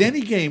 no. In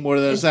any game where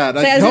there's that.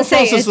 So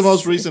Hellfrost is the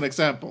most recent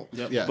example.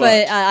 Yeah.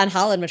 But on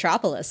Holland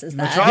Metropolis is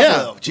that.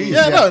 No,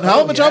 and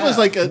Holland Metropolis,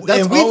 like,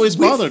 that's always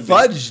bothered me.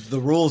 We fudged the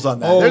rules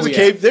on that. Oh,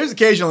 There's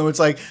occasionally when it's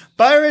like,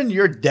 Byron,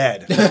 you're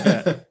dead.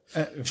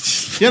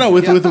 You know,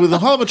 with the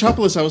Hollow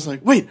Metropolis, I was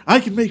like, wait,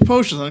 I can make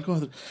potions. And I'm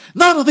going,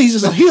 none of these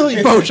is a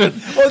healing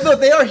potion. Well, no,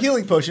 they are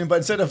healing potion, but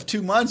instead of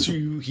 2 months,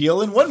 you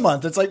heal in 1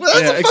 month. It's like, well,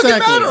 that's fucking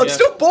matter. I'm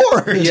still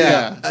bored.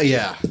 Yeah.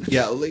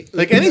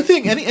 Like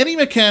anything, any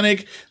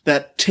mechanic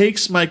that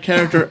takes my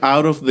character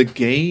out of the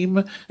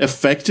game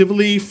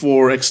effectively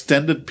for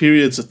extended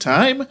periods of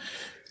time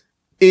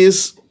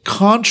is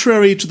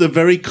contrary to the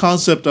very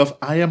concept of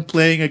I am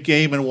playing a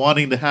game and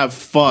wanting to have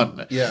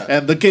fun. Yeah.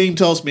 And the game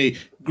tells me,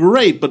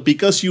 great, but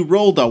because you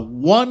rolled a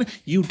 1,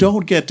 you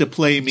don't get to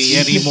play me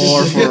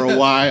anymore for a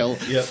while.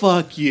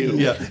 Fuck you.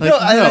 Yeah.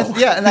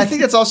 And I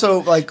think it's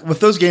also like with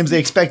those games, they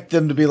expect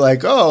them to be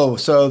like, oh,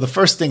 so the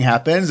first thing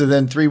happens, and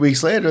then 3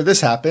 weeks later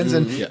this happens,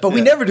 but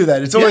we never do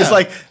that. It's always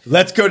like,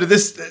 let's go to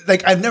this.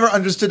 Like I've never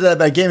understood that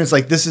about a game. It's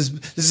like this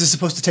is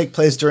supposed to take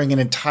place during an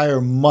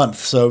entire month,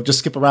 so just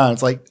skip around.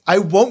 It's like I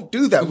won't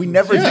do that. We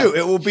never do.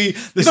 It will be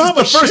this is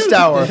the first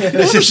hour.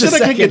 This is the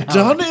second I can get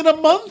done in a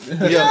month.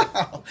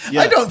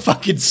 I don't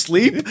fucking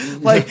sleep.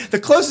 Like the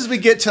closest we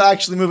get to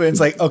actually moving, it's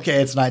like,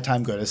 okay, it's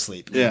nighttime, go to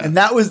sleep. Yeah. And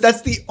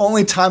that's the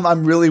only time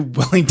I'm really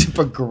willing to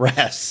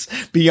progress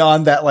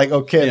beyond that, like,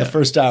 okay, the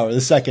first hour,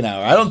 the second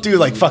hour. I don't do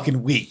like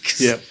fucking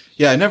weeks. Yeah.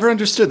 Yeah, I never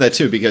understood that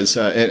too, because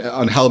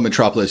on Hell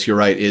Metropolis, you're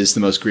right, is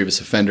the most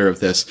grievous offender of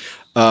this.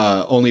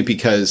 Only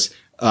because,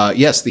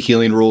 yes, the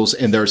healing rules,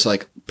 and there's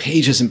like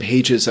pages and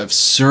pages of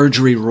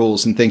surgery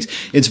rules and things.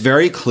 It's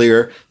very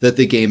clear that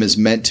the game is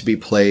meant to be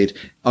played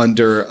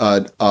under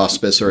an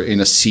auspice or in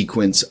a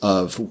sequence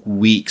of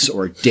weeks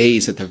or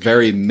days at the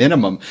very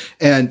minimum.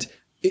 And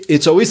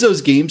it's always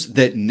those games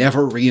that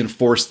never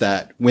reinforce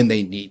that when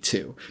they need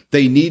to.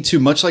 They need to,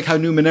 much like how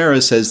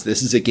Numenera says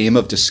this is a game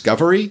of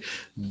discovery.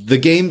 The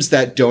games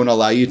that don't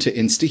allow you to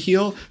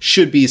insta-heal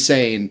should be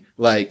saying,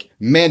 like,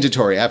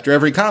 mandatory. After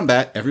every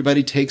combat,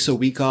 everybody takes a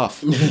week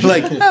off.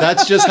 Like,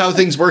 that's just how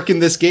things work in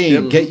this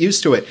game. Get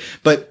used to it.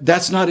 But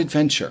that's not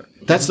adventure.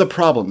 That's the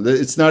problem.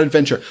 It's not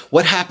adventure.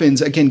 What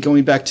happens, again,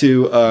 going back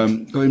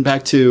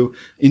to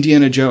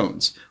Indiana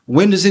Jones.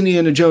 When is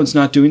Indiana Jones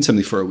not doing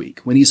something for a week?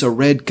 When he's a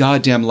red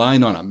goddamn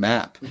line on a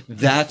map.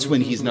 That's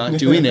when he's not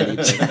doing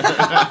anything.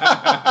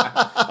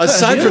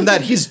 Aside from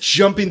that, he's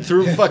jumping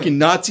through fucking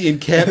Nazi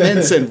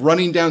encampments and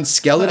running down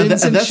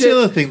skeletons and that's shit. the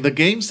other thing. The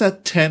games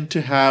that tend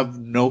to have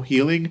no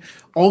healing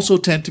also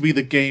tend to be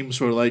the games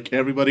where like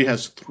everybody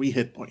has 3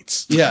 hit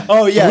points. Yeah.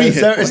 Oh yeah,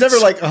 It's never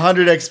like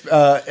 100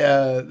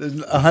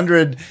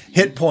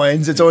 hit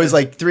points. It's always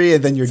like 3,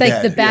 and then you're It's like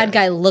dead. the bad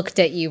guy looked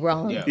at you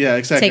wrong. Yeah,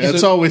 exactly. Take a-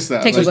 It's always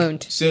that. Take Like, a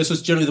wound. So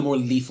it's generally the more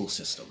lethal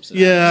systems.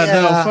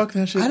 no, fuck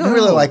that shit. I don't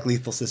really like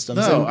lethal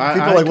systems. No, And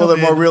people I are like, well, they're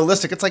come more in-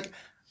 realistic. It's like,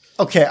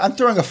 okay, I'm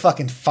throwing a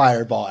fucking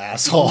fireball,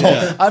 asshole.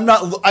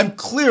 I'm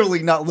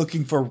clearly not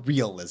looking for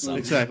realism.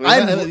 Exactly. I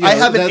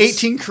have an that's-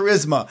 18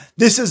 charisma.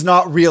 This is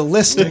not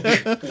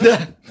realistic.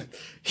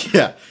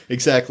 Yeah,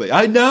 exactly.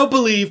 I now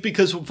believe,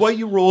 because of what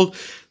you rolled,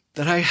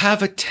 that I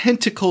have a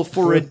tentacle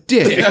for a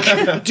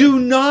dick. Do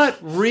not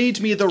read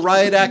me the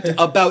riot act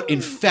about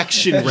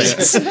infection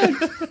rates.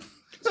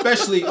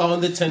 Especially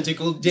on the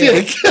tentacle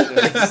dick.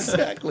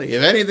 Exactly.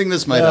 If anything,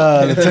 this might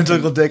The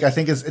tentacle dick, I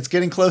think it's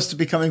getting close to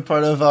becoming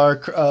part of our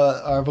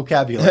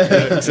vocabulary.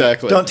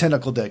 exactly. Don't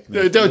tentacle dick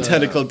me. Don't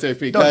tentacle dick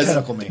Don't because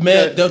tentacle me.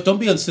 Man, don't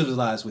be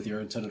uncivilized with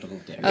your tentacle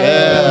dick.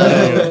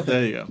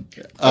 There you go.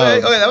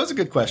 Okay, that was a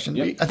good question.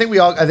 I think we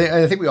all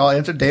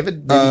answered.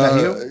 David, maybe not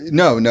you.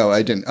 No,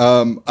 I didn't.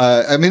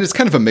 I mean, it's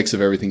kind of a mix of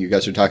everything you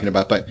guys are talking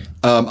about, but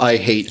I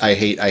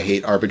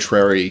hate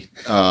arbitrary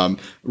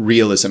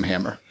realism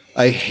hammer.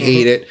 I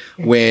hate it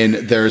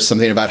when there's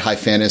something about high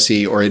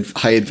fantasy or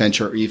high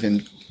adventure or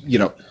even,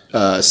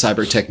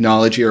 cyber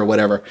technology or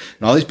whatever.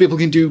 And all these people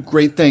can do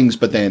great things,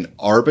 but then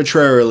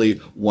arbitrarily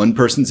one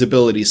person's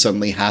ability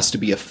suddenly has to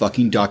be a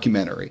fucking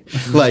documentary.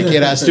 Like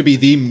it has to be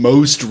the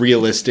most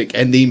realistic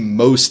and the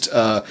most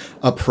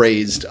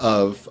appraised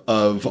of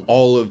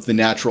all of the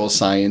natural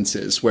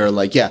sciences where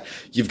like, yeah,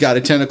 you've got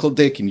a tentacle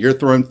dick and you're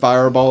throwing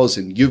fireballs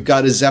and you've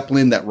got a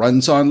Zeppelin that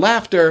runs on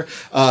laughter.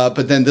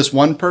 But then this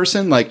one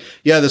person,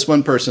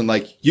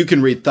 you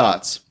can read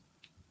thoughts.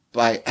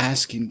 By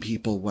asking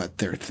people what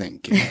they're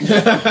thinking.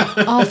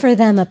 Offer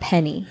them a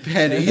penny.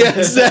 Yeah,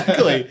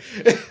 exactly.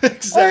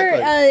 Exactly.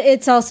 Or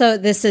it's also,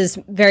 this is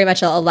very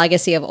much a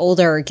legacy of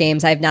older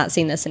games. I've not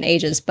seen this in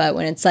ages, but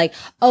when it's like,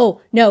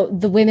 oh, no,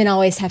 the women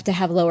always have to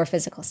have lower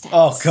physical stats.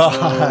 Oh god,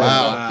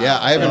 Wow. Yeah,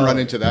 I haven't run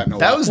into that in a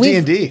while. that was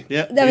D&D.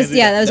 Yeah, That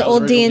was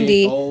old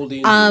D&D. Old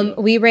D&D.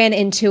 We ran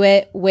into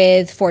it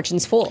with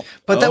Fortune's Fool.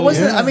 But that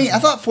wasn't. I mean, I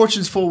thought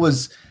Fortune's Fool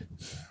was.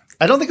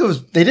 I don't think it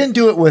was. They didn't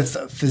do it with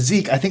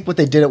physique. I think what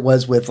they did it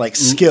was with like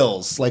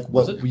skills. Like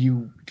what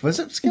was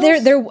it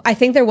skills? There, I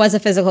think there was a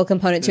physical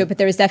component to it, but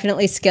there was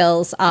definitely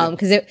skills.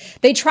 Because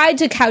they tried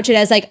to couch it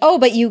as like, oh,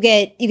 but you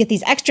get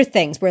these extra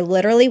things. Where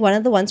literally one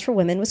of the ones for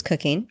women was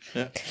cooking.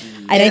 Yeah.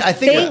 And I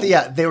think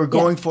what they were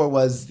going for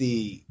was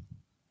the.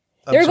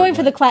 They were going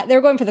for the class. They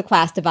were going for the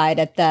class divide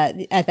at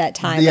that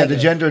time. Yeah, the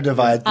gender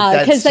divide.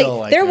 Because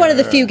they're one of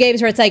the few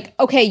games where it's like,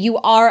 okay, you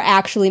are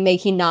actually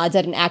making nods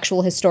at an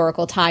actual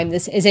historical time.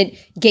 This isn't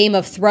Game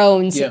of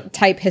Thrones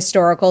type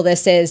historical.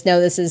 This is the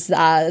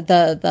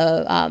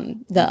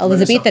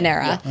Elizabethan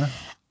era. Yeah.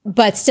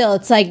 But still,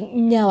 it's like,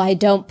 no, I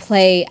don't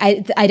play.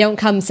 I don't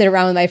come sit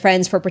around with my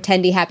friends for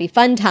pretendy happy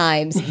fun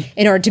times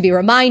in order to be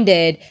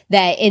reminded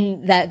that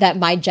that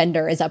my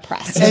gender is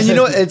oppressed. And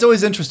it's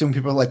always interesting when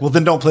people are like, well,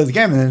 then don't play the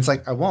game. And then it's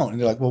like, I won't.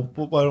 And they're like, well,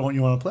 why don't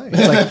you want to play?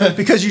 It's like,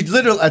 because you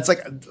literally, it's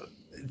like,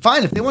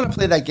 fine if they want to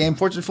play that game,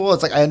 Fortuneful.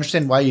 It's like I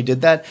understand why you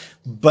did that,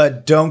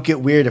 but don't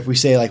get weird if we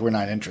say like we're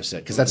not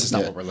interested because that's just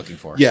not what we're looking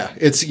for. Yeah,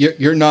 it's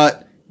you're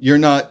not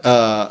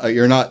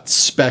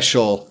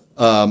special.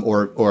 No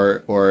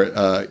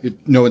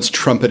one's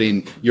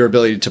trumpeting your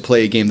ability to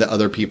play a game that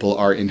other people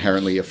are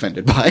inherently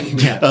offended by.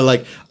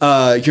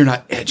 You're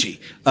not edgy.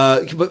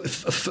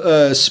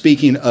 But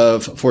speaking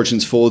of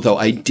Fortune's Fool, though,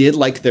 I did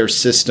like their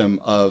system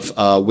of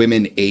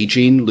women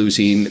aging,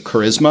 losing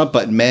charisma,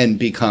 but men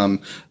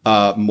become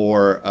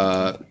more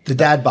the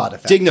dad bod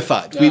effect.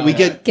 dignified. We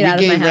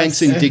gain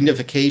ranks in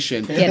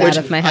dignification. Get out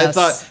of my house. I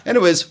thought,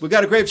 anyways, we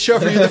got a great show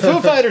for you. The Foo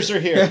Fighters are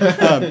here.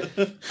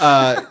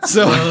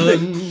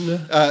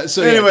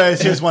 So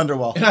Anyways, here's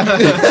Wonderwall.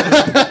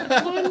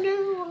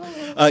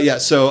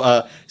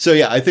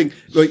 I think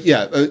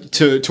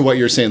to what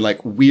you're saying,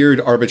 like weird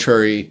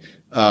arbitrary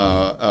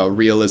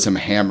realism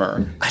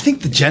hammer. I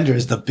think the gender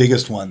is the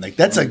biggest one. Like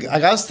that's like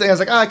I was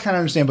like, I kind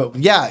of understand, but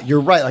yeah,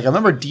 you're right. Like I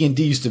remember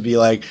D&D used to be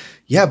like,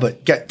 yeah,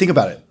 but think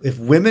about it. If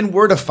women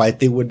were to fight,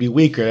 they would be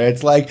weaker. And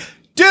it's like,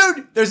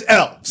 dude, there's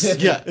elves.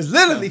 Yeah, there's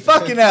literally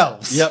fucking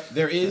elves. Yep,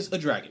 There is a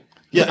dragon.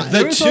 Yeah,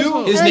 the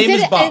two. His name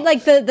is Bob. And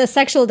like the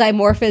sexual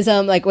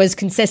dimorphism like was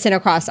consistent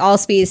across all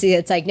species.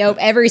 It's like nope,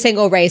 every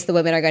single race the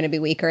women are going to be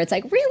weaker. It's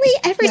like really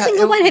every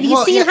single one. Have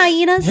you seen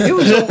hyenas?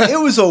 It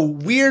was a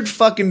weird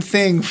fucking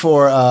thing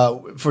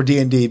for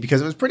D&D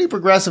because it was pretty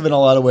progressive in a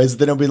lot of ways.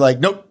 Then it'll be like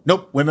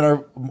nope, women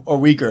are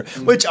weaker.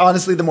 Which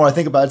honestly, the more I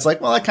think about it, it's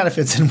like well, that kind of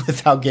fits in with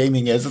how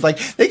gaming is. It's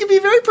like they can be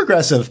very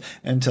progressive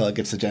until it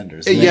gets to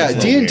genders. Yeah,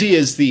 D&D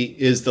is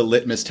the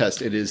litmus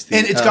test. It is the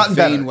and it's gotten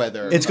better.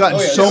 Weather. It's gotten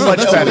so much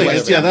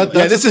better.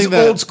 This is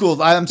old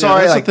school. I'm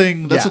sorry.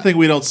 That's the thing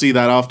we don't see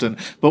that often.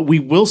 But we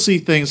will see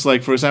things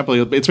like, for example,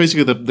 it's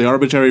basically the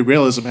arbitrary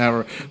realism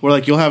hammer, where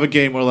like you'll have a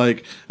game where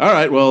like, all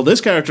right, well, this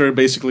character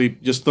basically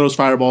just throws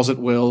fireballs at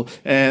will,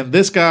 and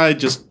this guy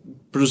just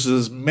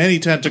produces as many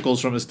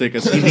tentacles from his dick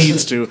as he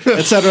needs to,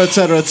 et cetera, et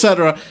cetera, et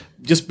cetera.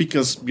 Just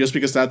because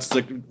that's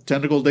the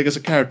tentacle dick as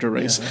a character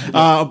race.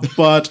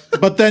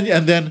 But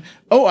then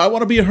I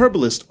want to be a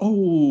herbalist.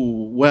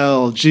 Oh,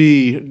 well,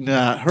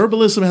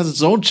 herbalism has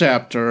its own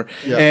chapter,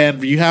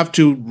 and you have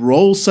to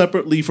roll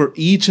separately for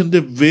each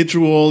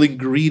individual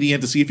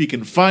ingredient to see if you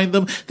can find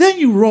them. Then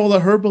you roll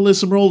a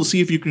herbalism roll to see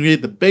if you can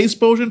create the base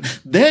potion.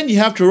 Then you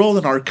have to roll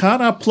an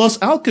Arcana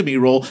plus Alchemy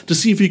roll to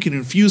see if you can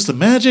infuse the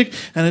magic.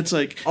 And it's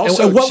like,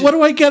 also, what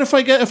do I get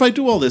if I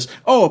do all this?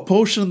 Oh, a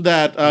potion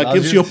that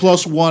gives you a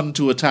 +1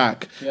 to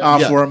attack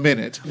for a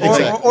minute.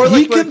 Or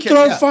he can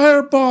throw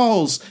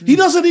fireballs. He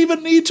doesn't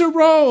even need to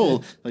roll.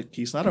 Like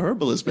he's not a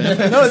herbalist,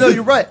 man. No,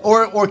 you're right.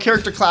 Or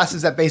character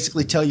classes that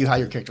basically tell you how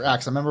your character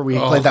acts. I remember we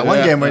played that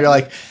one game where you're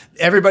like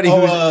everybody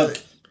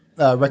who's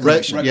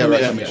Reclamation.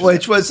 Reclamation.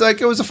 Which was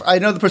like I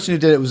know the person who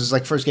did it was his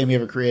like first game he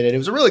ever created. It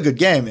was a really good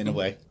game in a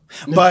way,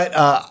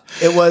 but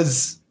it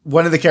was.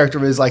 One of the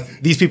characters is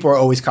like these people are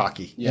always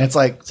cocky, and it's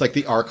like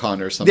the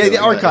Archon or something. Yeah, the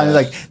Archon is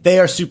like they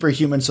are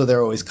superhuman, so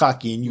they're always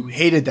cocky, and you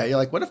hated that. You're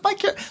like, what if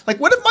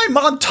what if my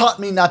mom taught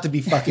me not to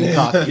be fucking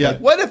cocky? Like,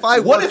 what if I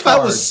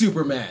was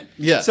Superman?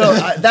 Yeah. So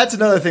that's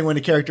another thing when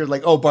a character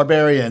like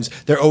barbarians,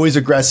 they're always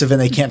aggressive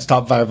and they can't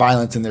stop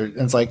violence, and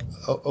it's like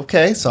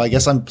okay, so I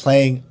guess I'm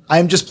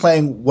just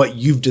playing what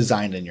you've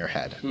designed in your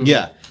head.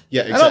 Yeah.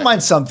 Yeah, exactly. I don't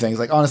mind some things.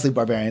 Like honestly,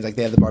 barbarians, like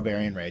they have the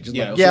barbarian rage. It's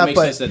it makes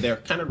but sense that they're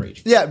kind of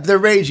ragey. Yeah, they're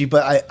ragey,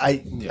 but I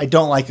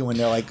don't like it when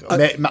they're like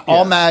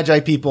all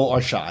magi people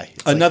are shy.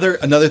 It's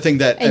another thing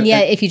that and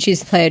yet if you choose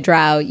to play a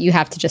drow, you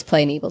have to just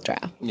play an evil drow.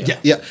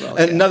 Yeah. Well,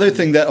 another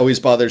thing that always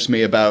bothers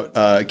me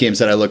about games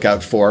that I look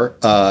out for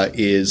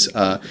is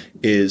a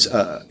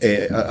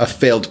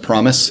failed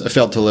promise, a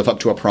failed to live up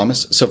to a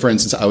promise. So, for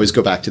instance, I always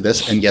go back to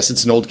this, and yes,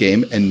 it's an old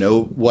game, and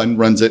no one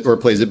runs it or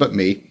plays it but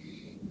me.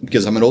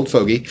 Because I'm an old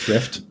fogey.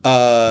 Rift.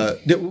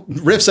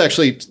 Rift's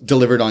actually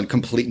delivered on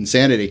complete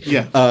insanity.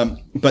 Yeah.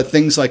 But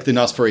things like the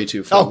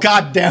Nosferatu. Oh,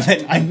 God damn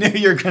it. I knew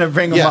you were going to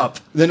bring them up.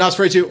 The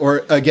Nosferatu,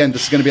 or again,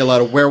 this is going to be a lot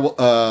of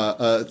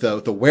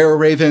the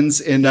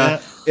were-ravens in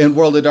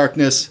World of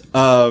Darkness,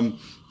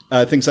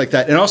 things like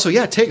that. And also,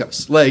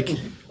 Tagos.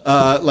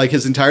 Like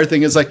his entire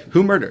thing is like,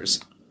 who murders?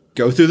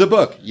 Go through the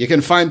book. You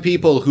can find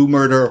people who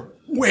murder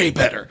way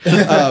better.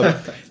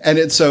 And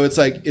it's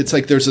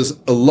like there's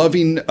a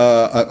loving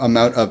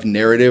amount of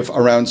narrative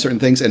around certain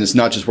things, and it's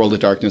not just World of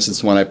Darkness.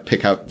 It's the one I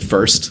pick out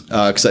first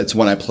because it's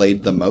one I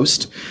played the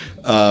most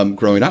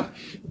growing up.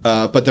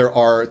 But there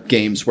are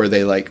games where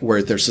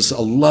there's just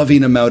a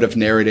loving amount of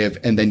narrative,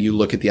 and then you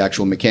look at the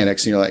actual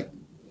mechanics, and you're like,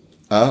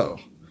 oh,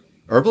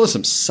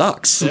 herbalism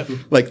sucks. Yep.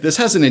 Like this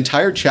has an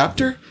entire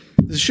chapter.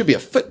 This should be a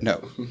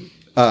footnote.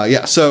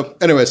 So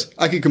anyways,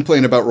 I could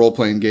complain about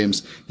role-playing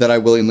games that I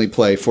willingly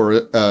play for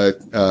a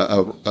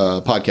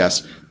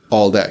podcast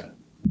all day.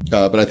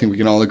 But I think we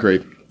can all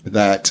agree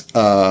that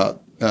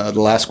the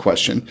last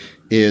question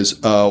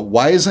is,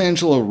 why is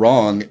Angela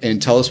wrong?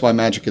 And tell us why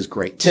magic is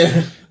great.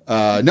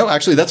 No,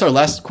 actually, that's our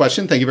last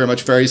question. Thank you very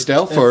much,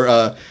 Ferrysdale,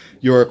 for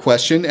your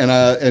question.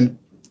 And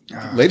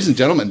ladies and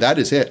gentlemen, that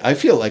is it. I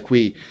feel like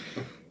we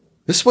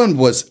This one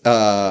was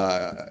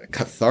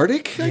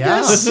cathartic, I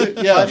guess.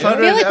 Yeah. I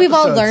feel like we've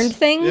all learned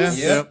things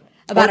Yeah.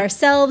 about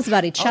ourselves,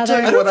 about each I'll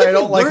other. tell you what I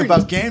don't like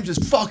about games is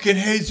fucking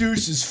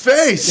Jesus'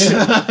 face.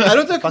 I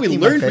don't think we Fucking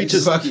my learned.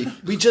 face.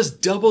 We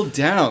just doubled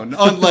down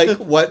on like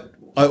what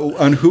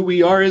on who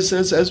we are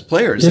as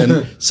players,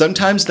 and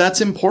sometimes that's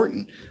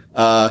important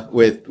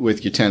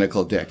with your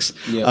tentacle dicks.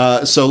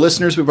 Yeah. So,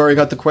 listeners, we've already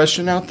got the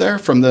question out there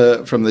from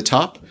the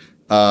top.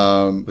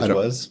 Which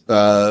was?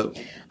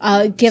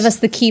 Give us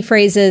the key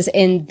phrases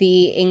in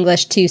the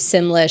English to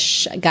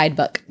Simlish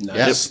guidebook.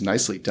 Yes,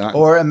 nicely done.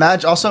 Or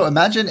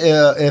imagine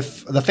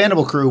if the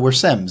Fandible crew were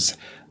Sims.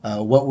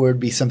 What would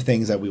be some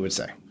things that we would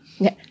say?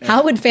 Yeah.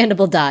 How would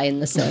Fandible die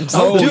in The Sims?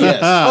 Oh, yes.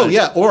 Oh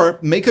yeah, or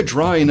make a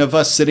drawing of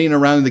us sitting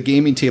around the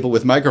gaming table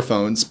with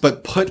microphones,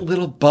 but put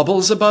little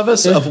bubbles above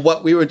us of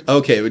what we would.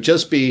 Okay, it would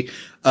just be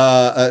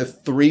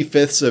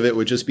 3/5 of it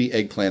would just be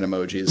eggplant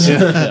emojis.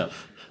 Yeah.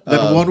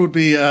 Then one would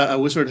be a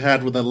wizard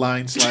hat with a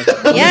line slash.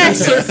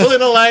 Yes.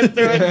 Pulling a line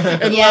through it,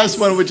 and the Yes. last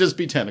one would just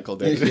be tentacle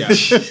dick.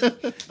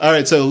 All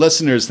right, so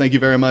listeners, thank you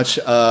very much,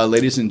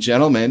 ladies and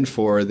gentlemen,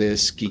 for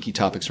this Geeky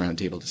Topics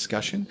Roundtable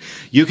discussion.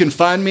 You can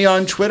find me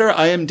on Twitter.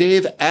 I am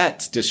Dave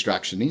at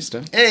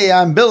Distractionista. Hey,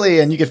 I'm Billy,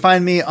 and you can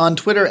find me on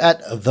Twitter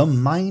at The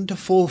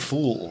Mindful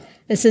Fool.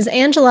 This is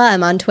Angela.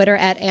 I'm on Twitter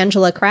at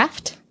Angela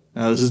Craft.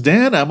 This is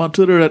Dan. I'm on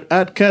Twitter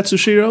at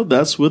Katsushiro.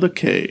 That's with a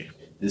K.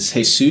 This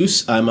is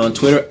Jesus. I'm on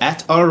Twitter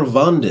at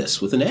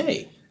Arvandis with an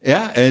A.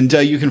 Yeah, and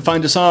you can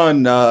find us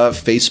on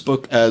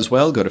Facebook as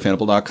well. Go to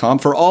fanable.com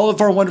for all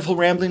of our wonderful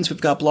ramblings. We've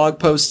got blog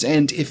posts,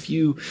 and if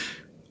you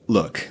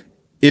like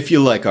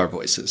our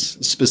voices,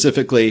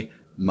 specifically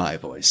my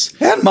voice.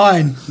 And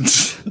mine.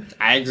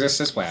 I exist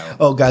as well.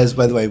 Oh, guys,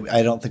 by the way,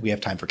 I don't think we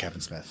have time for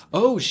Kevin Smith.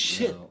 Oh,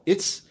 shit.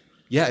 It's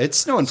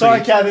snowing Sorry,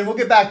 pretty. Kevin. We'll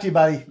get back to you,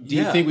 buddy. Do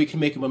you think we can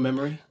make him a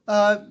memory?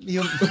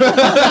 You... Go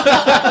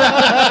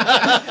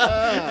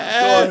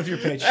on with your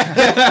pitch.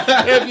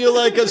 If you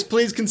like us,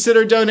 please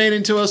consider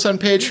donating to us on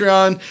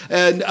Patreon.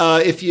 And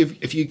if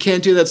you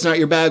can't do that's not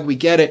your bag, we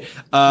get it.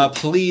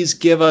 Please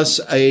give us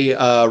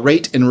a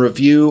rate and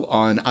review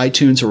on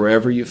iTunes or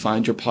wherever you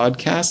find your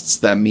podcasts.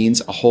 That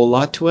means a whole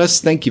lot to us.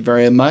 Thank you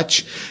very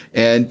much.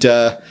 And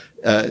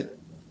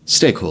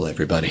stay cool,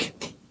 everybody.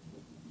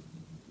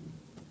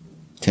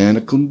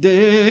 Tentacle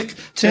dick,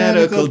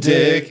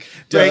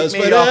 does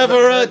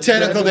whatever a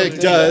tentacle dick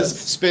does.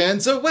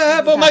 Spins a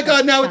web. Oh my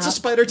god, now it's a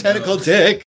spider tentacle dick.